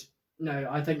one would. No,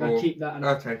 I think I'd keep that. And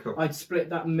okay, cool. I'd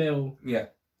split that mil. Yeah.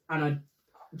 And I'd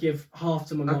give half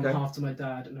to my mum, half to my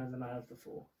dad, and then I'd have the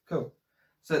 4. Cool.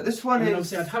 So this one is.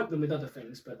 Obviously, I'd help them with other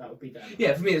things, but that would be them.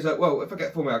 Yeah, for me, it's like, well, if I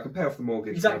get 4 mil, I can pay off the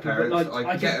mortgage. Exactly, for my parents. but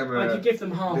I could give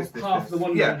them half the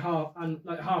 1 mil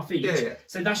and half each. Yeah.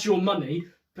 So that's your money,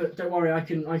 but don't worry, I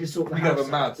can sort the house. You have a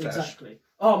mad stash. Exactly.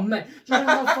 Oh mate, do you know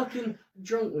how fucking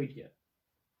drunk we'd get?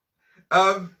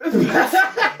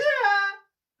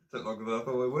 Took longer than I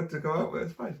thought it would to go out with.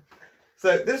 It's fine.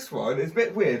 So this one is a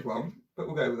bit weird one, but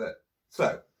we'll go with it.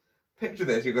 So, picture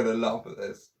this. You're gonna laugh at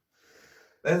this.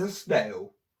 There's a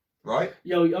snail, right?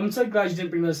 Yo, I'm so glad you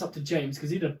didn't bring this up to James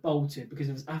because he'd have bolted because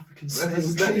of his African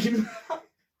snail dream.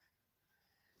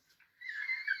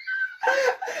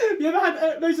 You ever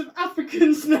had loads of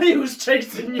African snails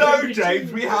chasing you? No,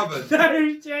 James, we haven't.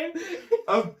 No, James.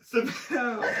 We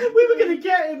were going to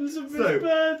get him some for his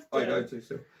birthday. I know too,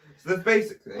 so there's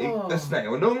basically a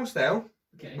snail, a normal snail,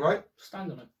 right?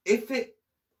 Stand on it. If it...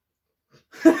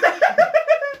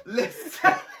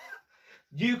 Listen,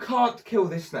 you can't kill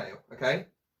this snail, okay?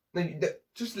 No,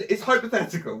 it's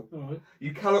hypothetical. Right.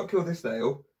 You cannot kill this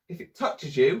snail. If it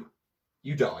touches you,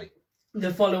 you die.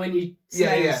 The following you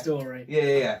snail story.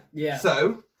 Yeah.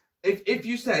 So, if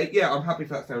you say, yeah, I'm happy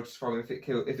for that snail to follow, if it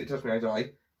touches me, I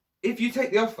die. If you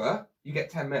take the offer, you get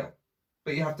 10 mil.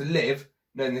 But you have to live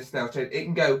knowing this snail.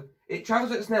 It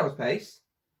travels at a snail's pace,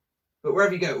 but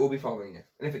wherever you go, it will be following you.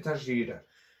 And if it touches you, you don't.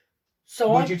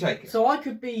 So would you take it? So I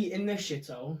could be in this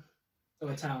shithole of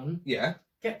a town. Yeah.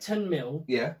 Get 10 mil.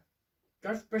 Yeah.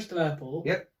 Go to Bristol Airport.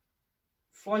 Yep.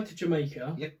 Fly to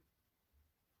Jamaica. Yep.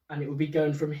 And it would be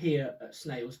going from here at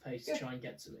snail's pace to try and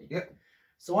get to me. Yep.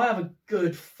 So I have a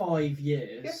good 5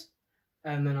 years. Yep.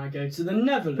 And then I go to the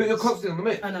Netherlands. But you're constantly on the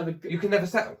move. And have a You can never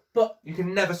settle. But you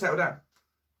can never settle down.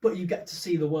 But you get to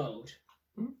see the world.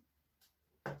 Hmm?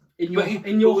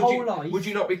 In your whole life. Would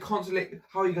you not be constantly...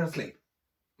 How are you going to sleep?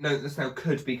 No, the snail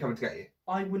could be coming to get you.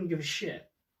 I wouldn't give a shit.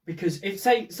 Because if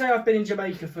say I've been in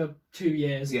Jamaica for 2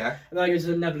 years, yeah, and then I go to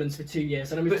the Netherlands for 2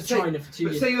 years, and I move to China for 2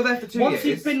 years. But say you're there for 2 years. Once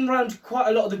you've been around quite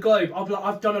a lot of the globe, I'll be like,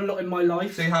 I've done a lot in my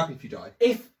life. So you're happy if you die?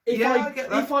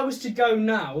 If I was to go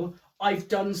now, I've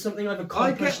done something. I've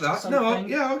accomplished. I get that. Something.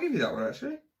 No, I'll give you that one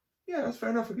actually. Yeah, that's fair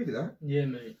enough. I'll give you that. Yeah,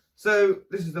 mate. So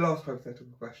this is the last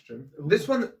hypothetical question. Ooh. This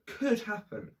one could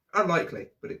happen. Unlikely,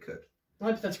 but it could.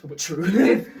 Hypothetical, but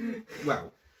true.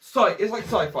 Well, it's like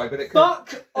sci-fi, but it could.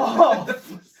 Fuck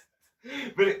off.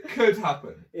 But it could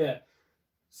happen. Yeah.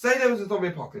 Say there was a zombie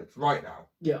apocalypse right now.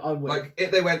 Yeah, I would. Like if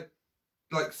they went,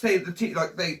 like say the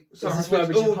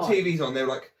all TVs on. They were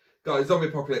like, guys, zombie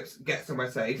apocalypse, get somewhere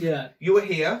safe. Yeah. You were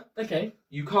here. Okay.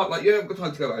 You can't you haven't got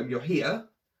time to go home. You're here.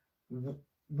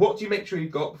 What do you make sure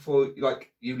you've got before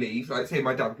you leave? Like say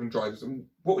my dad can drive us.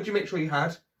 What would you make sure you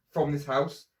had from this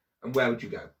house, and where would you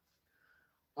go?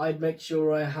 I'd make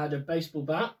sure I had a baseball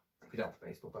bat. You'd have a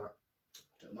baseball bat.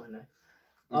 Don't mind that.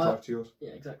 Drive to yours.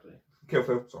 Yeah, exactly. Kill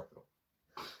Phil. Sorry, Phil.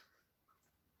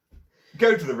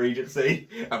 Go to the Regency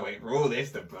and wait for all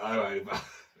this to blow over.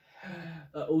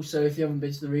 Also, if you haven't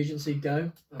been to the Regency,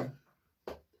 go. I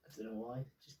don't know why.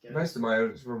 Just go. Most of my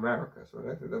owners are from America, so I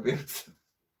don't think they'll be able to.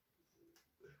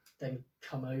 Then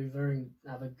come over and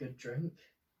have a good drink.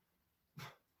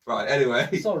 Right.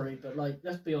 Anyway. Sorry, but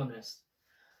let's be honest.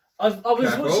 I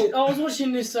was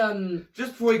watching this.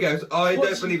 Just before he goes, I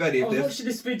don't believe any of this. I was watching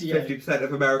this video. 50%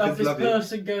 of Americans love you. Of this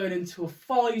person going into a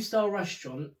 5-star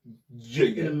restaurant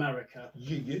in America.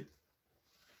 Yeah.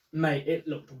 Mate, it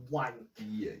looked wank.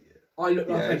 Yeah. I looked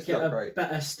like I'd get a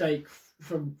better steak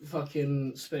from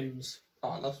fucking Spoons. Oh,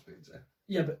 I love Spoons.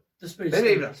 Yeah, but the Spoons. They don't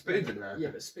even have spoons in America. Yeah,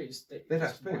 but Spoons. They don't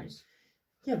have spoons. Wank.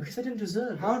 Yeah, because they didn't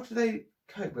deserve it. How do they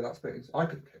cope without spoons? I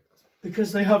couldn't cope with that.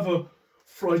 Because they have a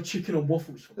fried chicken and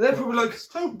waffles. They're probably like,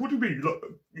 what do you mean?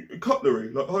 Like cutlery?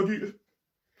 Like how do you?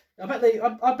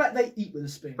 I bet they eat with a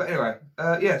spoon. But anyway,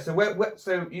 yeah. So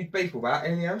so you baseball bat?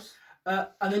 Anything else? And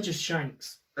then just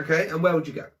shanks. Okay, and where would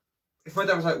you go? If my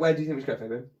dad was like, where do you think we should go,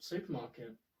 Fabian?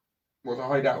 Supermarket. What, to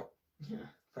hide out? Yeah.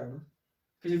 Fair enough.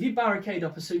 Because if you barricade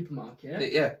up a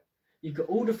supermarket, yeah, you've got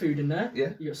all the food in there.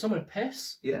 Yeah. You've got someone to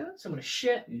piss. Yeah. Someone to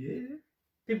shit. Yeah.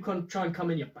 People can try and come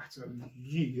in, you batter them.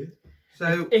 Yeah.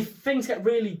 So if things get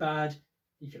really bad,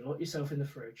 you can lock yourself in the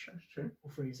fridge. That's true. Or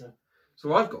freezer.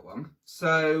 So I've got one.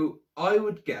 So I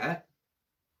would get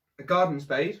a garden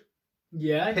spade.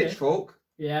 Yeah. Okay. Pitchfork.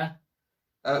 Yeah.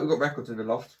 We've got records in the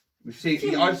loft. I've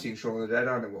seen Shaun of the Dead.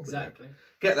 I know what exactly.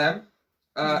 Get them.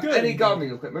 Any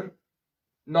gardening equipment,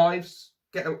 knives.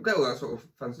 Get all that sort of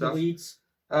fun stuff. The weeds.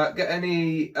 Get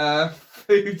any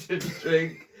food and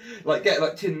drink.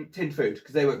 Get tinned food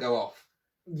because they won't go off.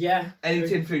 Yeah. Any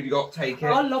tinned food you got, take it.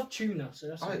 I love tuna, so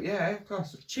that's. Yeah,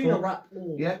 class. Tuna wrap.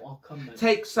 Oh, yeah. I'll come then.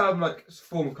 Take some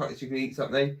form of cutlery so you can eat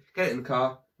something. Get it in the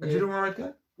car. And do you know where I'd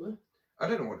go? What? I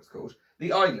don't know what it's called.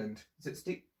 The island. Is it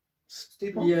Steep?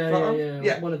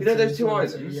 Yeah. One of the those two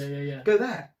islands. Yeah. Go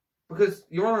there because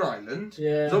you're on an island.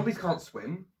 Yeah. Zombies can't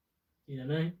swim. You don't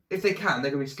know. If they can,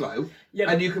 they're gonna be slow. Yeah.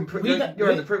 And you can.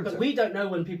 You're on the perimeter. But we don't know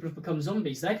when people have become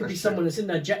zombies. There could be someone that's in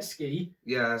their jet ski.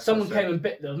 Yeah. Someone came and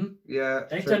bit them. Yeah.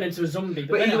 They turned into a zombie.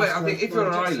 But either way, I think if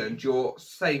you're on an island, you're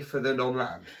safer than on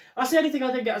land. That's the only thing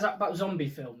I don't get about zombie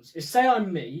films. Is say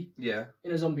I'm me. Yeah.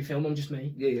 In a zombie film, I'm just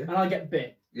me. Yeah. And I get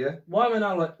bit. Yeah. Why am I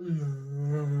now like?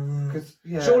 Because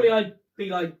surely I'd be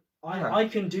like, I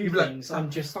can do things. I'm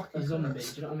just a zombie. Do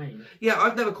you know what I mean? Yeah,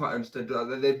 I've never quite understood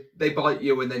that. They bite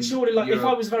you and then. Surely, if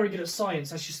I was very good at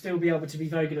science, I should still be able to be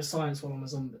very good at science while I'm a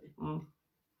zombie. Mm.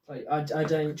 I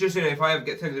don't. Just if I ever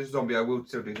get turned into a zombie, I will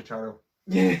still do the channel.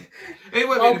 Yeah. It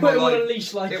won't be I'll put him on a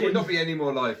leash it would not be any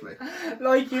more lively.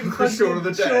 Like in Shaun of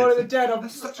the Dead. Shaun of the Dead.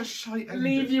 That's such a shite ending.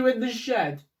 Leave you in the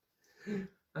shed.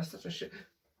 That's such a shit.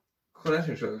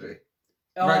 Cornetto trilogy.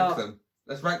 Rank them.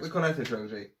 Let's rank the Cornetto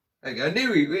trilogy. There you go.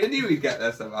 I knew we'd get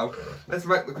there somehow. Let's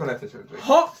rank the Cornetto trilogy.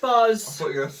 Hot Fuzz. I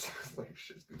thought you were going to say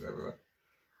shit's going everywhere.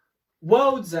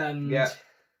 World's End. Yeah.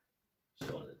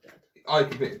 Shaun of the Dead. I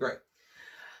completely agree.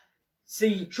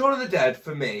 See, Shaun of the Dead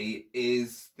for me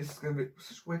this is going to be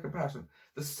such a weird comparison.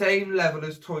 The same level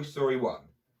as Toy Story 1,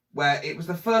 where it was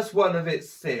the first one of its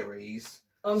series.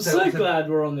 I'm so glad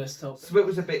we're on this topic. So it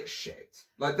was a bit shit.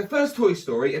 Like the first Toy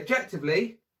Story,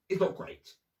 objectively, is not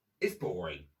great. It's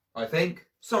boring, I think.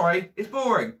 Sorry, it's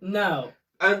boring. No.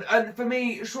 And for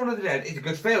me, Shaun of the Dead is a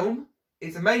good film.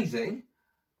 It's amazing.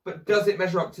 But does it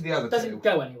measure up to the other two? Doesn't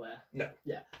go anywhere. No.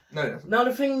 Yeah. No, it doesn't. Now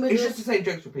the thing with it's just the same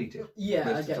jokes repeated.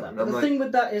 Yeah, I get that. But the thing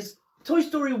with that is, Toy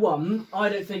Story 1, I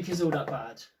don't think is all that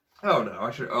bad. Oh no,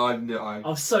 I should.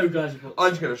 I'm so glad you brought I'm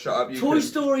just gonna shut up. Toy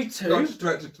Story 2. I just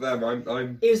directed to them.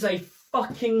 I'm. Is a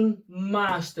fucking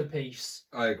masterpiece.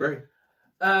 I agree.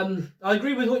 I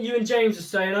agree with what you and James are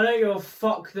saying. I don't give a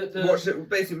fuck that the. Watched it.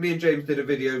 Basically, me and James did a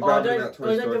video I rounding out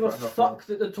Toy Story. don't give a fuck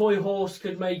that the toy horse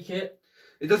could make it.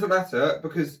 It doesn't matter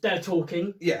because they're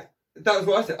talking. Yeah, that was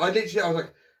what I said. I was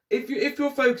like, if you're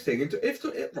focusing into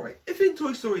if in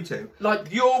Toy Story 2,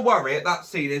 like your worry at that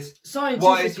scene is scientifically,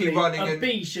 why is he running? A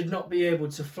bee should not be able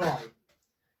to fly.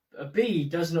 A bee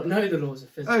does not know the laws of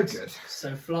physics. Oh, good.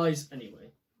 So flies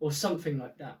anyway, or something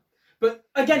like that. But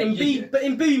again, in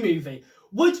Bee Movie,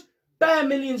 would bare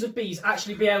millions of bees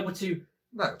actually be able to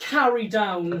carry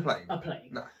down a plane?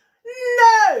 No.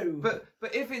 No!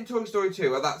 But if in Toy Story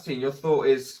 2 at that scene your thought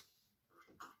is,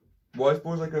 why is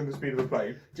boys like going the speed of a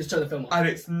plane? Just turn the film off. And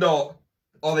it's not,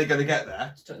 are they going to get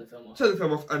there? Just turn the film off. Turn the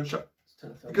film off and shut.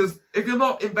 Because if you're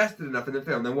not invested enough in the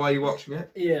film, then why are you watching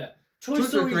it? Yeah. Toy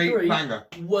Story 3 banger.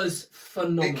 Was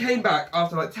phenomenal. It came back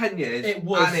after like 10 years it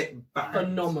was and it banged.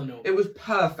 Phenomenal. It was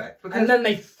perfect. And then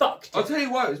they fucked it. I'll tell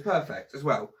you why it was perfect as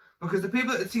well. Because the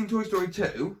people that had seen Toy Story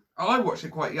 2, I watched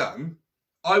it quite young,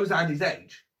 I was Andy's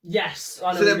age. Yes,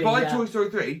 I know. So then by Toy Story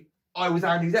 3, I was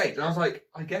Andy's age. And I was like,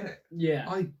 I get it. Yeah.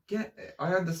 I get it.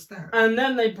 I understand. And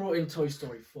then they brought in Toy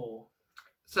Story 4.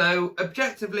 So,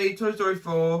 objectively, Toy Story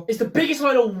 4... It's the biggest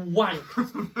load of wank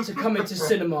to come into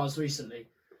cinemas recently.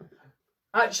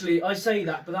 Actually, I say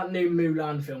that, but that new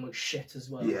Mulan film looks shit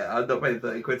as well. Yeah, I'm not paying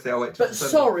 30 quid, so I'll wait. But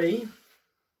sorry,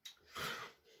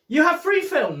 you have 3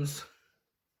 films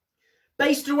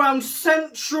based around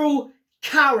central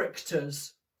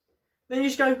characters. Then you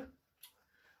just go,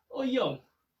 oh, yo,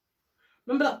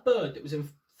 remember that bird that was in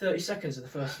 30 seconds of the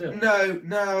first film?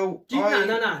 No. Do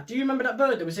you remember that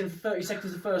bird that was in for 30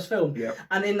 seconds of the first film? Yeah.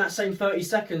 And in that same 30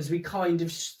 seconds, we kind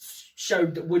of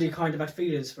showed that Woody kind of had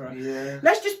feelings for her. Yeah.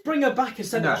 Let's just bring her back and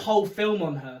send a whole film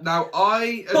on her. Now,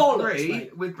 I agree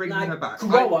with bringing her back.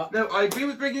 Grow up. No, I agree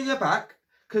with bringing her back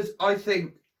because I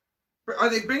think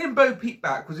bringing Bo Peep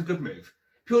back was a good move.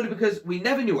 Purely because we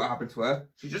never knew what happened to her.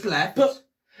 She just left. But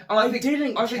I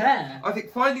didn't care. I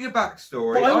think finding a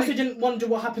backstory. But I also didn't wonder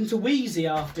what happened to Wheezy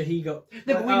after he got.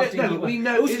 No, but we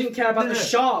know. I also didn't care about the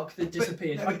shark that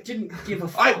disappeared. I didn't give a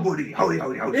fuck. I'm Woody. Howdy.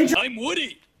 I'm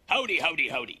Woody. Howdy.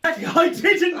 I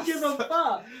didn't give a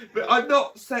fuck. But I'm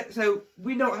not saying. So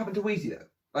we know what happened to Wheezy though.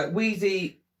 Like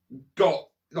Wheezy got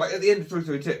at the end of Toy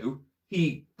Story 2,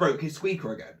 he broke his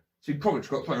squeaker again, so he probably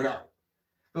just got thrown out.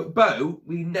 But Bo,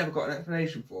 we never got an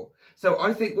explanation for. So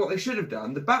I think what they should have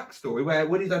done, the backstory where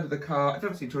Woody's under the car. If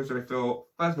you've ever seen Toy Story 4,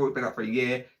 first of all, it's been out for a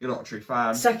year. You're not a true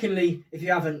fan. Secondly, if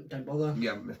you haven't, don't bother. You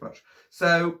haven't missed much.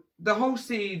 So the whole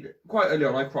scene, quite early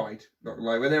on, I cried. Not gonna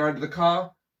lie, when they were under the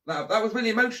car, that was really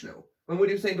emotional. When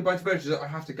Woody was saying goodbye to Bo, she's like, I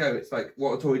have to go. It's like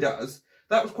what a toy does.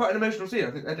 That was quite an emotional scene.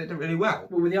 I think they did it really well.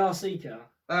 Well, with the RC car.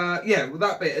 Yeah, with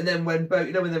that bit, and then when Bo,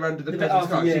 when they're under the president's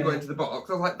car, she got into the box.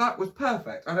 I was like, that was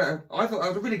perfect. I thought that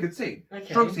was a really good scene. Okay.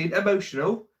 Strong scene,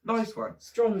 emotional, nice one.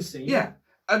 Strong scene. Yeah,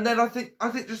 and then I think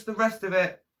just the rest of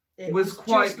it was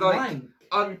quite like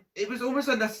it was almost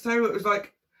unnecessary. It was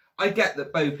like I get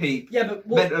that Bo Peep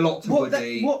meant a lot to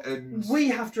Woody. And we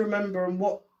have to remember, and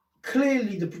what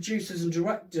clearly the producers and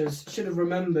directors should have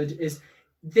remembered is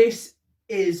this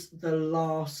is the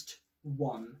last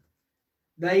one.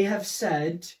 They have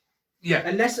said,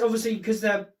 unless obviously because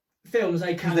they're films,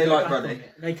 they can go back on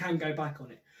it. They can go back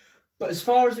on it. But as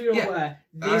far as we are aware,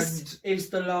 this is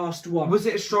the last one. Was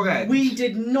it a strong end? We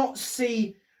did not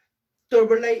see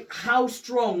how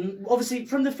strong. Obviously,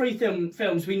 from the 3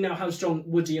 films, we know how strong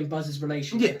Woody and Buzz's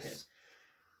relationship is.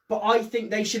 But I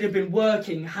think they should have been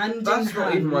working hand in hand. That's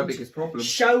not even my biggest problem.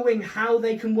 Showing how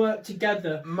they can work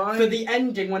together for the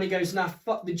ending when he goes, nah,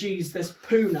 fuck the G's, there's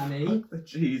poo, nanny. Fuck the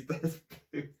G's, there's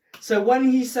poo. So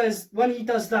when he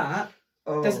does that,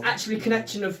 there's actually a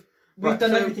connection of we've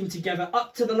done everything together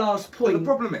up to the last point. But the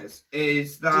problem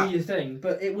is that do your thing.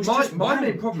 But it was my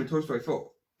main problem with Toy Story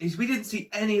 4 is we didn't see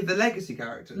any of the legacy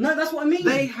characters. No, that's what I mean.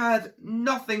 They had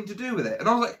nothing to do with it, and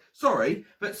I was like, sorry,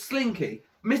 but Slinky,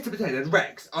 Mr. Potato, and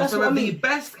Rex are some of the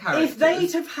best characters. If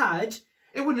they'd have had,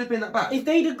 it wouldn't have been that bad. If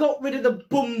they'd have got rid of the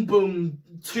boom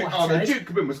Duke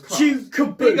Kaboom was class. Duke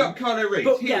Kaboom. Big up Keanu Reeves.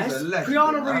 But he was a legend.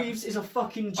 Keanu Reeves is a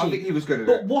fucking G. I think he was good at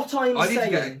it. But what I'm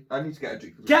saying, I need to get a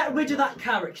Duke Kaboom. Get rid of that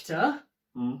character,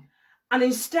 and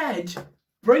instead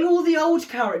bring all the old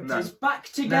characters back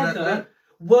together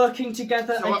working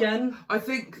together again. I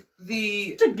think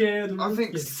Together. I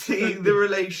think seeing the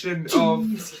relation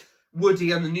of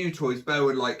Woody and the new toys, Bo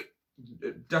and like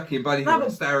Ducky and Bunny, who are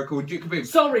hysterical, and Duke Caboon.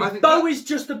 Sorry, Bo is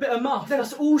just a bit of muff.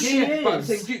 That's all she is. But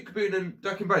saying Duke Caboon and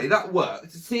Ducky and Bunny, that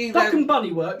worked. Seeing Duck and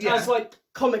Bunny worked as like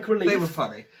comic relief. They were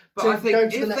funny. But I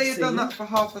think if they had done that for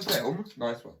half the film,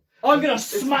 nice one. I'm gonna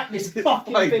smack this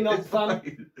fucking thing up, fam.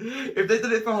 If they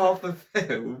did it for half the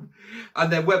film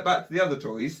and then went back to the other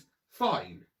toys,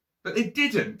 fine. But they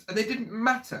didn't, and they didn't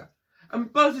matter.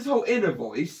 And Buzz's whole inner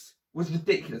voice was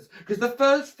ridiculous. Because the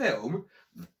first film,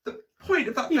 the point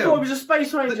of that film... He thought he was a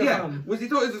Space Ranger, he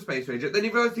thought he was a Space Ranger, then he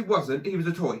realised he wasn't, he was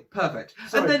a toy. Perfect.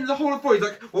 Sorry. And then the whole of the voice,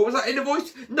 like, what was that inner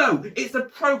voice? No, it's a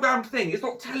programmed thing. It's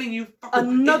not telling you...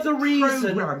 Another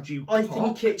reason I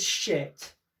think it's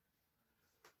shit.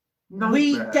 Nightmare.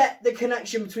 We get the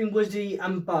connection between Woody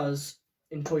and Buzz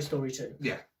in Toy Story 2.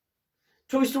 Yeah.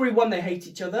 Toy Story 1, they hate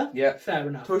each other. Yeah. Fair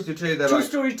enough. Toy Story 2, they're Toy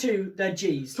Story 2, they're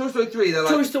G's. Toy Story 3, they're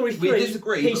like... Toy Story 3, we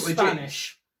disagree, he's but we're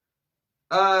Spanish.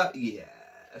 Yeah.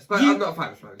 I'm not a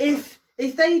fan of Spanish.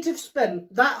 If they'd have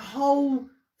spent that whole...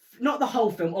 Not the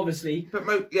whole film, obviously. But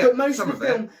most of the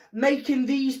film making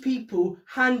these people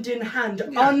hand in hand,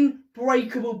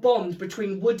 unbreakable bond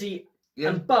between Woody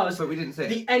and Buzz. But we didn't see it.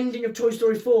 The ending of Toy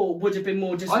Story 4 would have been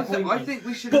more disappointing. I think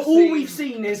we should. But all we've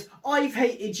seen is I've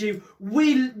hated you.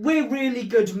 We're really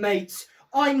good mates.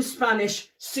 I'm Spanish.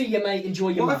 See you, mate. Enjoy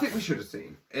your. What I think we should have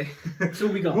seen. That's all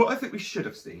we got. What I think we should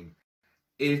have seen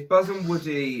is Buzz and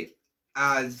Woody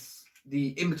as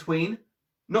the in between,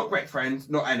 not great friends,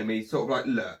 not enemies. Sort of like,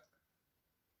 look,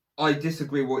 I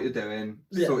disagree with what you're doing.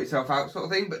 Sort yourself out, sort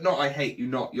of thing. But not I hate you.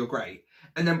 Not you're great.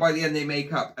 And then by the end they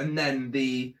make up, and then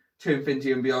the To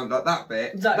Infinity and Beyond, like that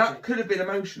bit, that could have been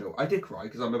emotional. I did cry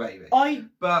because I'm a baby. I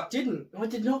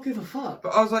did not give a fuck.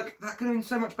 But I was like, that could have been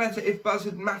so much better if Buzz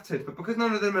had mattered. But because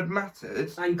none of them had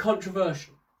mattered... And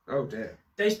controversial. Oh dear.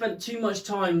 They spent too much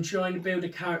time trying to build a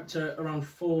character around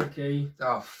Forky.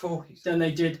 Oh, Forky. Than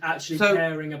they did actually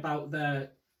caring about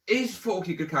their... Is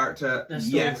Forky a good character?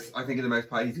 Yes, I think in the most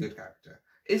part he's a good character.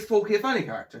 Is Forky a funny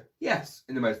character? Yes,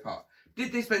 in the most part.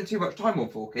 Did they spend too much time on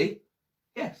Forky?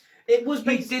 Yes. It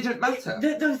didn't matter.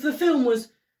 The film was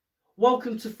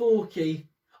Welcome to Forky.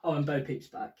 Oh, and Bo Peep's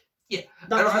back. Yeah.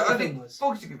 I think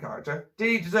Forky's a good character. Did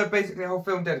he deserve basically a whole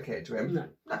film dedicated to him?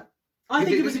 No. I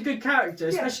think he was a good character,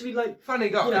 especially like funny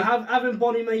guy. You know, having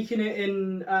Bonnie making it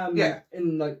in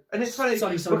like and it's funny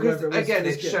because again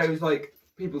it shows like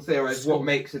people theorise what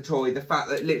makes a toy. The fact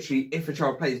that literally, if a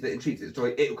child plays with it and treats it as a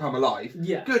toy, it will come alive.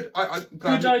 Yeah. Good.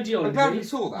 Good ideology. I'm glad we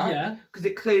saw that. Yeah. Because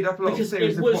it cleared up a lot of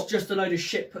theories. Because it was just a load of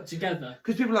shit put together.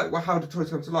 Because people are like, well, how do toys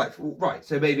come to life? Well, right.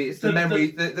 So maybe it's the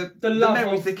memories, the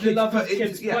memories the kids put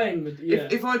into. Playing with. Yeah.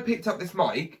 If I picked up this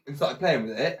mic and started playing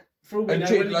with it and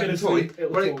treated it like a toy,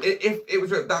 if it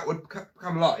was that would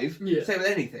come alive. Yeah. Same with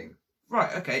anything.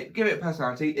 Right. Okay. Give it a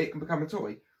personality. It can become a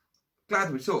toy.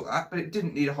 Glad we saw that, but it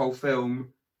didn't need a whole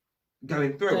film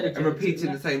going through it and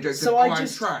repeating the same jokes. So I'm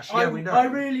trash. We know. I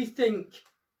really think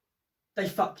they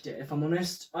fucked it, if I'm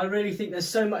honest. I really think there's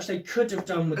so much they could have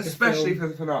done with especially for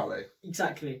the finale.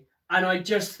 Exactly. And I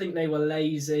just think they were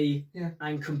lazy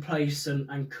and complacent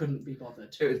and couldn't be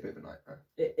bothered. It was a bit of a nightmare.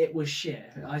 It was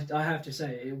shit. I have to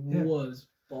say, it was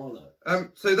bollocks.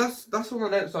 So that's all the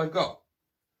notes I've got.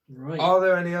 Right. Are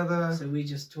there any other... So we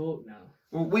just talk now.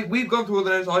 Well, we've gone through all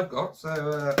the notes I've got,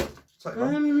 so...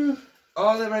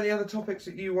 Are there any other topics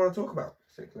that you want to talk about,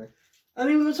 particularly? I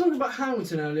mean, we were talking about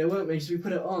Hamilton earlier, weren't we? So we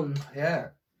put it on. Yeah.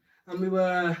 And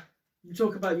we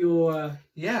talk about your...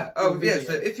 Yeah. Oh, yeah.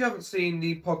 So if you haven't seen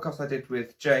the podcast I did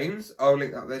with James, I'll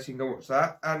link that there so you can go watch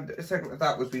that. And a segment of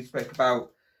that was we spoke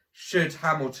about should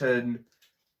Hamilton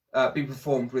be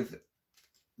performed with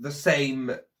the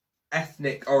same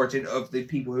ethnic origin of the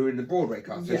people who are in the Broadway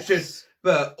cast. So should...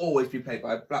 But always be played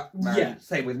by a black man. Yeah.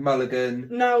 Same with Mulligan.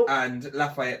 Now, and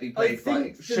Lafayette be played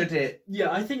by. Should it?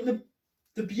 Yeah, I think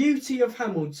the beauty of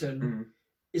Hamilton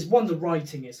is one, the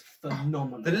writing is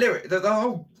phenomenal. The lyric, the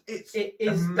whole, it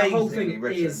is amazingly the whole thing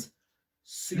written. Is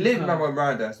super. Lin-Manuel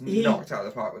Miranda has knocked out of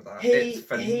the park with that. It's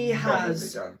phenomenally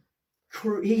done.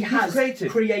 He has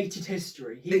created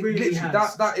history. He really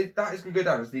has. That is going to go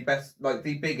down as the best, like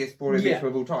the biggest Broadway musical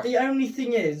of all time. The only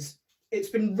thing is, it's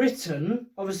been written,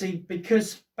 obviously,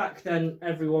 because back then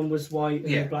everyone was white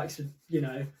and the blacks, you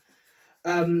know.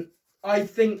 I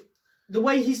think the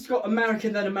way he's got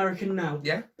American then American now,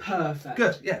 perfect.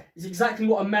 Good, yeah. It's exactly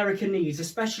what America needs,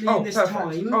 especially in this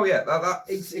time. Oh yeah, that's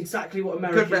it's exactly what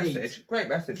America needs. Good message. Great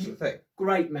message for the thing.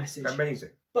 Great message. Amazing.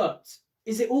 But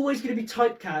is it always going to be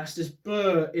typecast as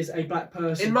Burr is a black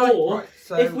person?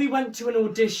 If we went to an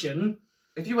audition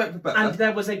If you went for Burr, and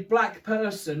there was a black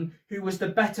person who was the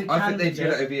better I think they'd candidate, give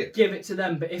it over you. give it to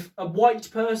them. But if a white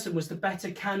person was the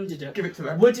better candidate, Give it to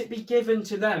them. would it be given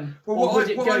to them, Well, or what would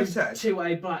I- it what go I said- to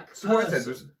a black So person? what I said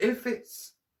was, if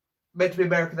it's meant to be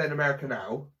America then, America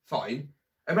now, fine.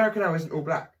 America now isn't all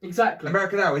black. Exactly.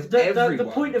 America now is The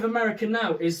point of America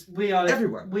now is we are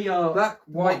everyone. We are Black,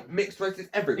 white, mixed races,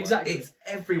 everyone. Exactly. It's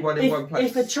everyone in one place.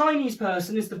 If a Chinese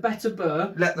person is the better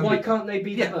Burr, Let them why be. can't they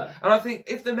be the Burr? And I think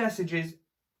if the message is,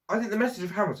 I think the message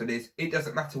of Hamilton is, it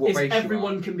doesn't matter what race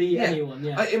everyone you are. can be anyone.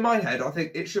 Yeah. In my head, I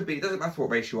think it should be, it doesn't matter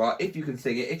what race you are. If you can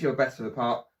sing it, if you're best for the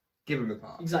part, give them the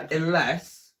part. Exactly.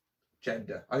 Unless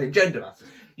gender. I think gender matters.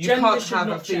 You Gender can't should have a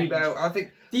not change. female. I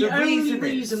think the only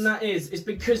reason that is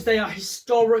because they are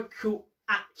historical,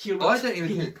 accurate I don't even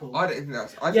people. think. I don't think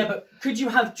that's. But could you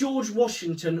have George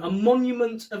Washington, a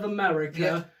monument of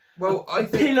America, I a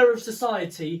think, pillar of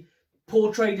society,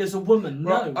 portrayed as a woman?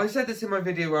 well, No. I said this in my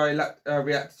video where I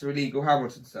reacted to illegal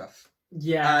Hamilton stuff,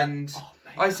 Yeah. and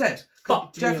mate. I said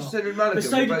Fuck Jefferson and Mulligan. But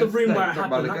so were did the both- room no, where it not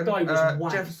happened. That Mulligan, guy was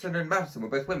wank. Jefferson and Madison were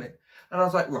both women, and I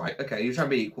was like, right, okay, you're trying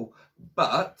to be equal,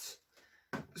 but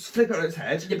flip it on its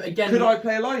head. Yeah, but again, could I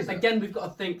play Eliza? Again, we've got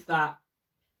to think that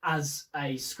as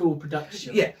a school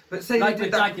production. Yeah, but say Like they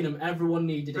with did that. Dagenham, everyone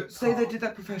needed But a say they car. did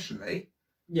that professionally.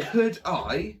 Yeah. Could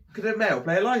a male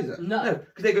play Eliza? No.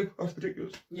 Because they go, oh, it's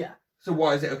ridiculous. Yeah. So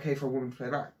why is it okay for a woman to play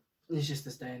a man? It's just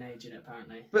this day and age, in it,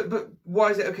 apparently. But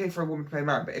why is it okay for a woman to play a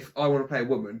man? But if I want to play a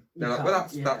woman, they're You like, well,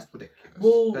 can't, that's ridiculous.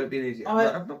 Well, Don't be an idiot.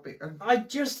 I- I'm not being. I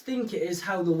just think it is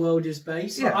how the world is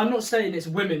based. Like, Yeah. I'm not saying it's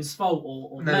women's fault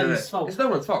or men's fault. It's no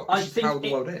one's fault. I It's just think how the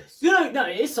it- world is. No,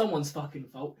 it is someone's fucking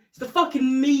fault. It's the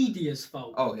fucking media's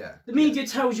fault. Oh yeah. The media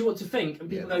tells you what to think, and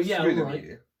people go, yeah, screw the alright.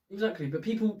 media. Exactly, but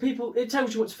people, it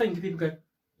tells you what to think, and people go,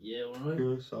 yeah, alright.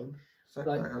 Yeah, son.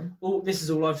 Like, well, this is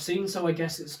all I've seen, so I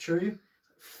guess it's true.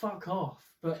 Fuck off.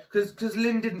 But Because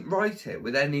Lynn didn't write it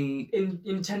with any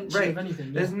intention race. of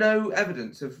anything. There's Yeah. no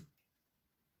evidence of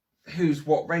who's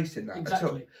what race in that at all.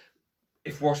 Exactly.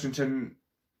 If Washington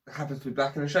happens to be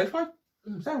black in the show, fine.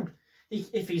 Sound.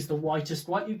 If he's the whitest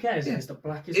white, who cares? Yeah. If he's the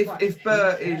blackest If black, if who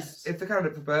Burr cares? if the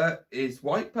candidate for Burr is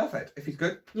white, perfect. If he's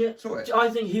good, Yeah. sort it. I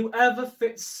think whoever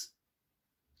fits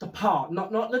the part,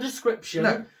 not the description,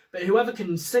 No. but whoever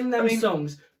can sing them I mean,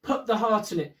 songs, put the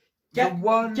heart in it, get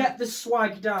the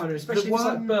swag down, and especially if it's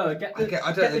like Burr, get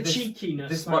the cheekiness.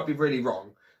 This like, might be really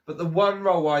wrong, but the one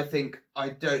role I think I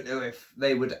don't know if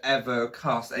they would ever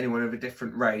cast anyone of a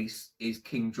different race is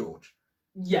King George,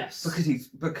 yes, because he's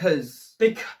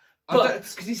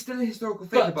still a historical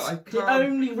figure, but I can't. the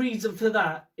only reason for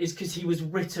that is because he was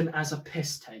written as a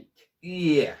piss take.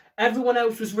 Yeah. Everyone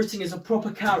else was written as a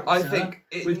proper character. I think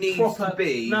it with needs proper... to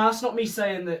be. No, that's not me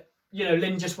saying that.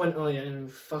 Lynn just went, oh yeah,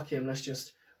 fuck him, let's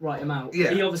just write him out.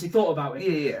 Yeah. He obviously thought about it.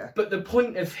 Yeah. But the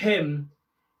point of him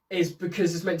is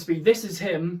because it's meant to be, this is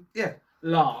him. Yeah.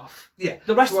 Laugh. Yeah.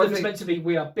 The rest So of them is meant to be,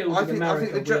 we are building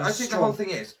America. I think the whole thing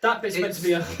is that bit's meant to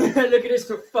be a look at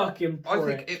this fucking. I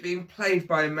think it being played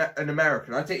by an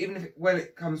American. I think even if when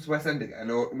it comes to West End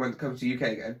again, or when it comes to UK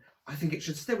again, I think it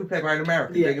should still be played by an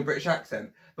American doing a British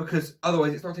accent, because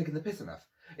otherwise it's not taking the piss enough.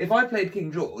 If I played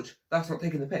King George, that's not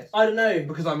taking the piss. I don't know,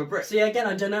 because I'm a Brit. See, again,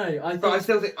 I don't know. I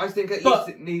think at least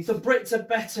it needs. The Brits are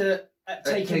better at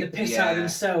taking the piss out of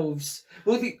themselves.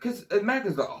 Well, because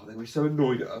Americans are like, oh, they were so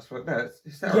annoyed at us. Like, no, it's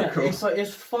hysterical. Yeah,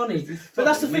 it's funny. It's but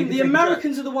that's the funny. thing. The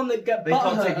Americans are the one that get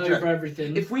butthurt over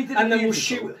everything. If we did and a then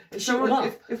musical, we'll shoot them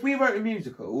up. If we wrote a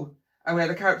musical and we had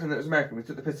a character that was American, we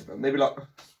took the piss of them, they'd be like,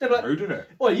 rude, isn't it?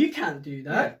 Well, you can't do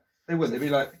that. Yeah, they wouldn't. They'd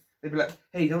be like,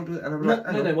 hey, don't do it. And I'm No,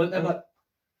 like, no, they wouldn't. They're like,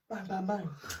 bang, bang, bang.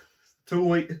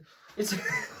 Toy. It's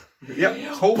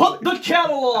Yep. Put the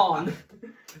kettle on.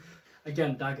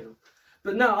 Again, Dagenham.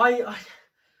 But no,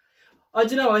 I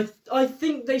don't know. I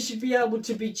think they should be able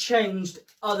to be changed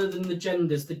other than the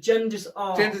genders. The genders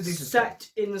are set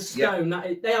in the stone.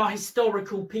 That they are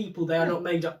historical people. They are not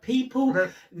made up people. No.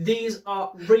 These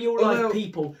are real life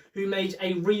people who made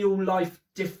a real life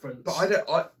difference.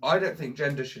 But I don't think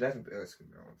gender should ever be.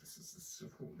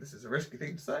 This is a risky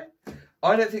thing to say.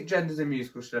 I don't think genders in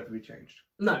musicals should ever be changed.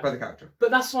 No. By the character.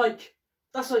 But that's like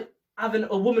having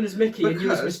a woman as Mickey and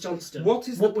you as Miss Johnston. What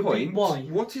is the point? Why?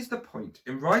 What is the point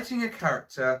in writing a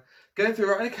character, going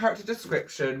through writing a character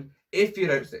description if you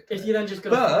don't stick to If it? you then just go.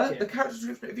 But the character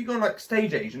description, if you go on like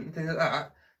Stage Agent and things like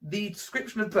that, the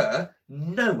description of Burr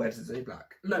nowhere does it say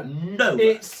black. No. Nowhere.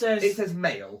 It says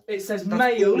male. It says That's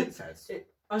male. all it says.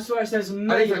 I swear it says it's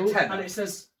male, like 10. and it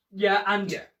says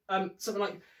something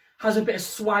like has a bit of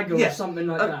swagger or something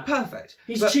like that. Perfect.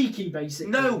 He's cheeky,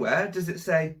 basically. Nowhere does it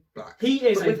say black. He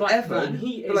is but a with black Evan, man.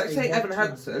 He is but like a say white Evan man.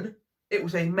 Hansen, it will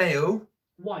say male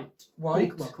white.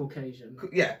 White. Caucasian.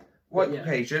 White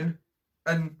Caucasian.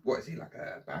 And what is he, like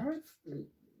a baron?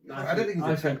 I don't think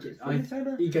he's a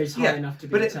tenor. He goes high enough to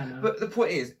be a tenor. But the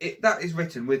point is, that is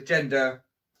written with gender,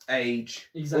 age,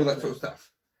 all that sort of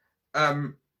stuff.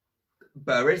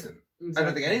 Burr isn't. Exactly. I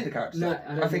don't think any of the characters are.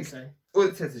 I think so. All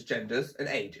it says is genders and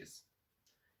ages.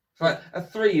 So like a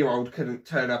 3-year-old couldn't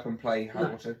turn up and play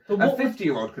Hamilton. A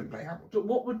 50-year-old couldn't play Hamilton. But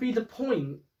what would be the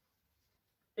point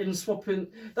in swapping?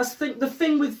 That's the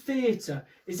thing with theatre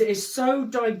is it is so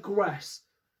digress.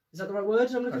 Is that the right word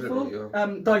I'm looking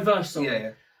for? Diverse. Sorry.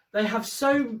 Yeah. They have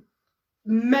so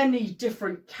many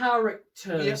different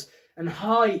characters and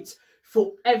height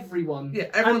for everyone. Yeah,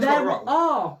 everyone's got a role. And there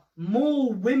are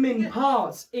more women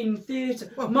parts in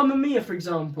theatre. Well, Mamma Mia, for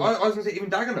example. I was going to say even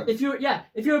Dagenham.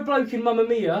 If you're a bloke in Mamma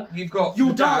Mia,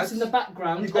 you'll dance in the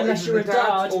background unless you're a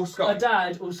dad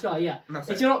or Sky. Yeah.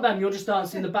 If you're not them, you'll just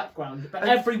dance in the background. But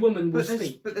every woman will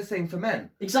speak. But the same for men.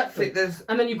 Exactly.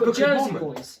 And then you've got Jersey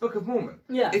Boys. Book of Mormon.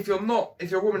 Yeah. If you're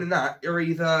a woman in that, you're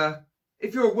either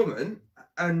if you're a woman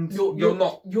and you're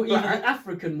not you're black, either the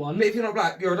African one. But if you're not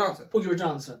black, you're a dancer. Or you're a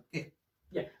dancer. Yeah.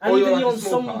 Yeah, and even the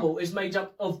ensemble is made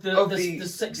up of the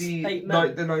 8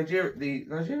 men. The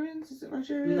Nigerians? Is it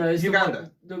Nigerian? No, it's Uganda.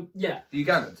 The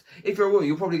Ugandans. If you're a woman,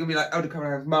 you're probably going to be like Elder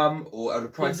Cunningham mum or Elder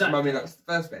Price's mum, and that's the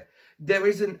first bit. There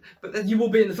isn't, but you will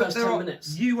be in the first 10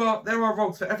 minutes. There are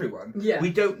roles for everyone. Yeah. We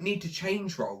don't need to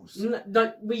change roles.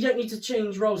 We don't need to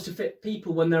change roles to fit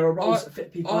people when there are roles that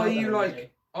fit people. Are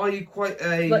you quite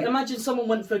a like? Imagine someone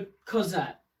went for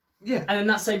Cosette. Yeah. And then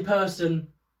that same person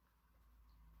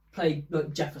played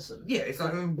like Jefferson. Yeah, it's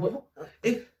like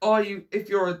if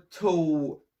you're a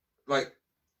tall, like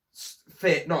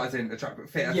fit, not as in attractive,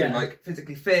 but fit as in like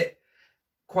physically fit,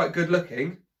 quite good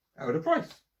looking, Elder Price.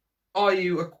 Are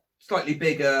you a slightly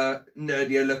bigger,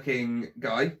 nerdier looking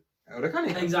guy? Elder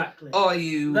Cunningham. Exactly. Are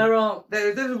you?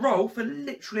 There's a role for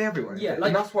literally everyone. Yeah,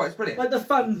 and that's why it's brilliant. Like the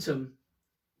Phantom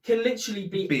can literally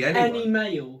be any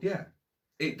male. Yeah.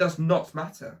 It does not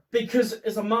matter because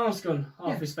there's a mask on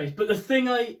half his face. But the thing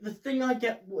I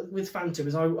get with Phantom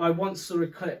is I once saw a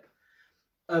clip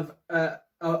of a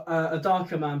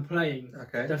darker man playing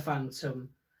the Phantom,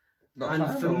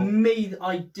 for me,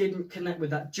 I didn't connect with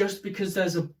that just because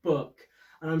there's a book,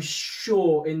 and I'm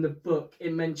sure in the book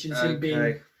it mentions him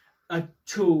being a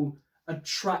tall,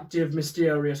 attractive,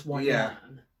 mysterious white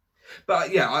man. But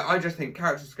I just think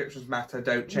character descriptions matter.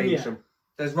 Don't change them.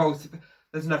 There's roles.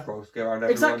 There's enough roles to go around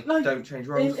everyone. Exactly. Like, don't change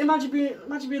roles. Imagine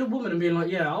being a woman and being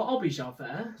like, yeah, I'll be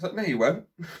Charfair. It's like, no, you won't.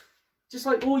 Just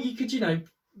like, or you could,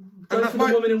 go for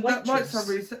the woman in waitress. That might sound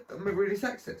really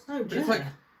sexist. No, but it's like,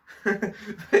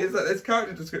 there's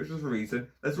character descriptions for a reason.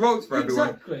 There's roles for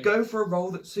everyone. Go for a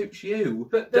role that suits you.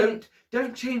 But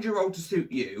don't change a role to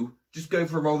suit you. Just go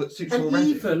for a role that suits you already.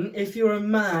 Even if you're a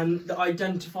man that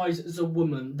identifies as a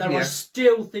woman, there are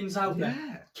still things out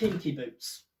there. Kinky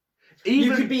boots.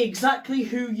 You could be exactly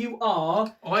who you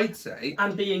are, I'd say,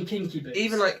 and be in kinky boots.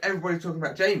 Even like everybody's talking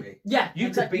about Jamie. Yeah,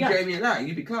 you could be Jamie in that.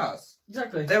 You'd be class.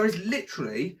 Exactly. There is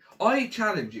literally. I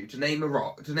challenge you to name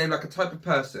like a type of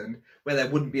person where there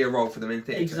wouldn't be a role for them in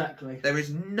theatre. Exactly. There is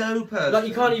no person. Like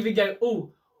you can't even go.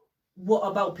 Oh, what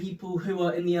about people who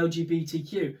are in the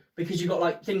LGBTQ? Because you've got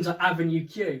like things like Avenue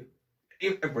Q.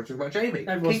 Everyone's talking about Jamie.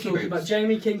 Everyone's talking about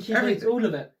Jamie, kinky boots, all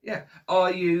of it. Yeah.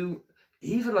 Are you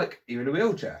even in a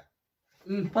wheelchair?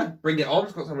 Bring It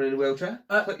On's got someone in a wheelchair.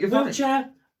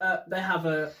 Wheelchair. They have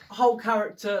a whole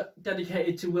character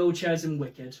dedicated to wheelchairs in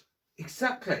Wicked.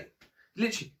 Exactly.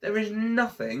 Literally, there is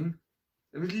nothing.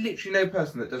 There is literally no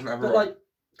person that doesn't have a role. Like,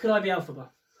 could I be Alphaba?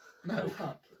 No. Oh,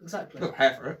 fuck. Exactly. Got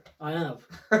hair for it. I have.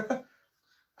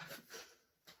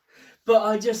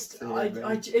 But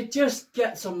it just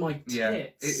gets on my tits. Yeah,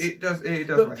 it does. It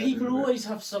does. But people always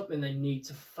have something they need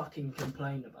to fucking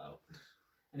complain about.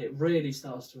 And it really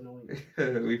starts to annoy me.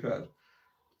 We've heard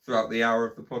throughout the hour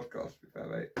of the podcast, to be fair,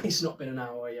 mate. It's not been an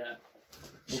hour yet.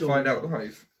 We'll find out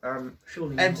live.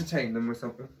 Surely entertain them with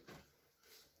something.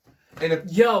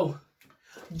 Yo,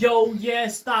 yeah,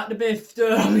 start the biff.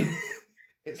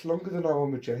 It's longer than our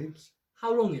one with James.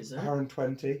 How long is it? 1 hour and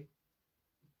 20.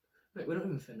 Wait, we're not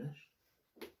even finished.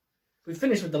 We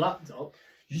finished with the laptop.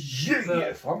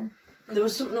 Yeah, fun. There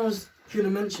was something I was going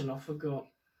to mention, I forgot.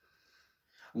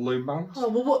 Loom bands? Oh,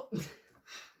 well, what?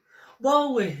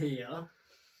 While we're here,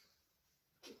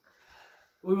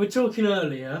 we were talking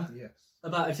earlier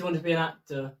about if you want to be an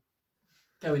actor,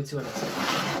 go into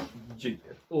editing.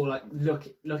 Or like look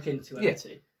into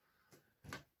editing.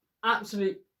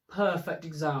 Absolute perfect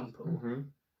example.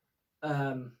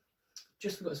 Mm-hmm.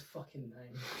 Just forgot his fucking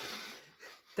name.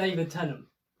 David Tennant.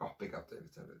 Oh, big up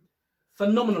David Tennant.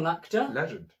 Phenomenal actor.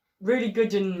 Legend. really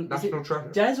good in National Treasure.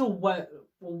 Des or where?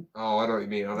 Well, I know what you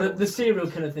mean. The serial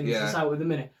killer thing that's out with a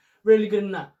minute. Really good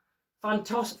in that.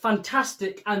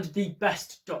 Fantastic and the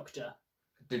best Doctor.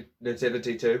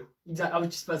 Nativity 2. Exactly. I was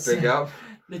just about to Big say. up.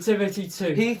 Nativity 2.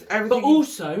 Everything. But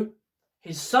also,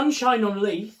 his Sunshine on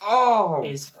Leith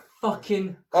is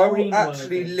fucking I cream will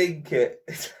actually link it.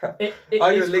 It I'm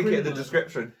going to link cream it in the worthy.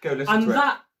 description. Go listen to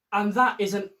it. And that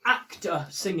is an actor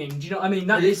singing. Do you know what I mean?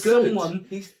 That is good. someone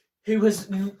who has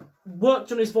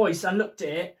worked on his voice and looked at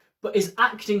it, but is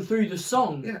acting through the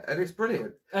song. Yeah, and it's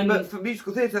brilliant. And but for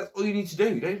musical theatre, that's all you need to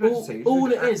do. You don't even have to sing.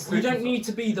 All it is, you don't need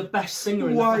to be the best singer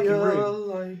in the fucking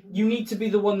room. You need to be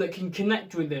the one that can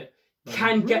connect with it,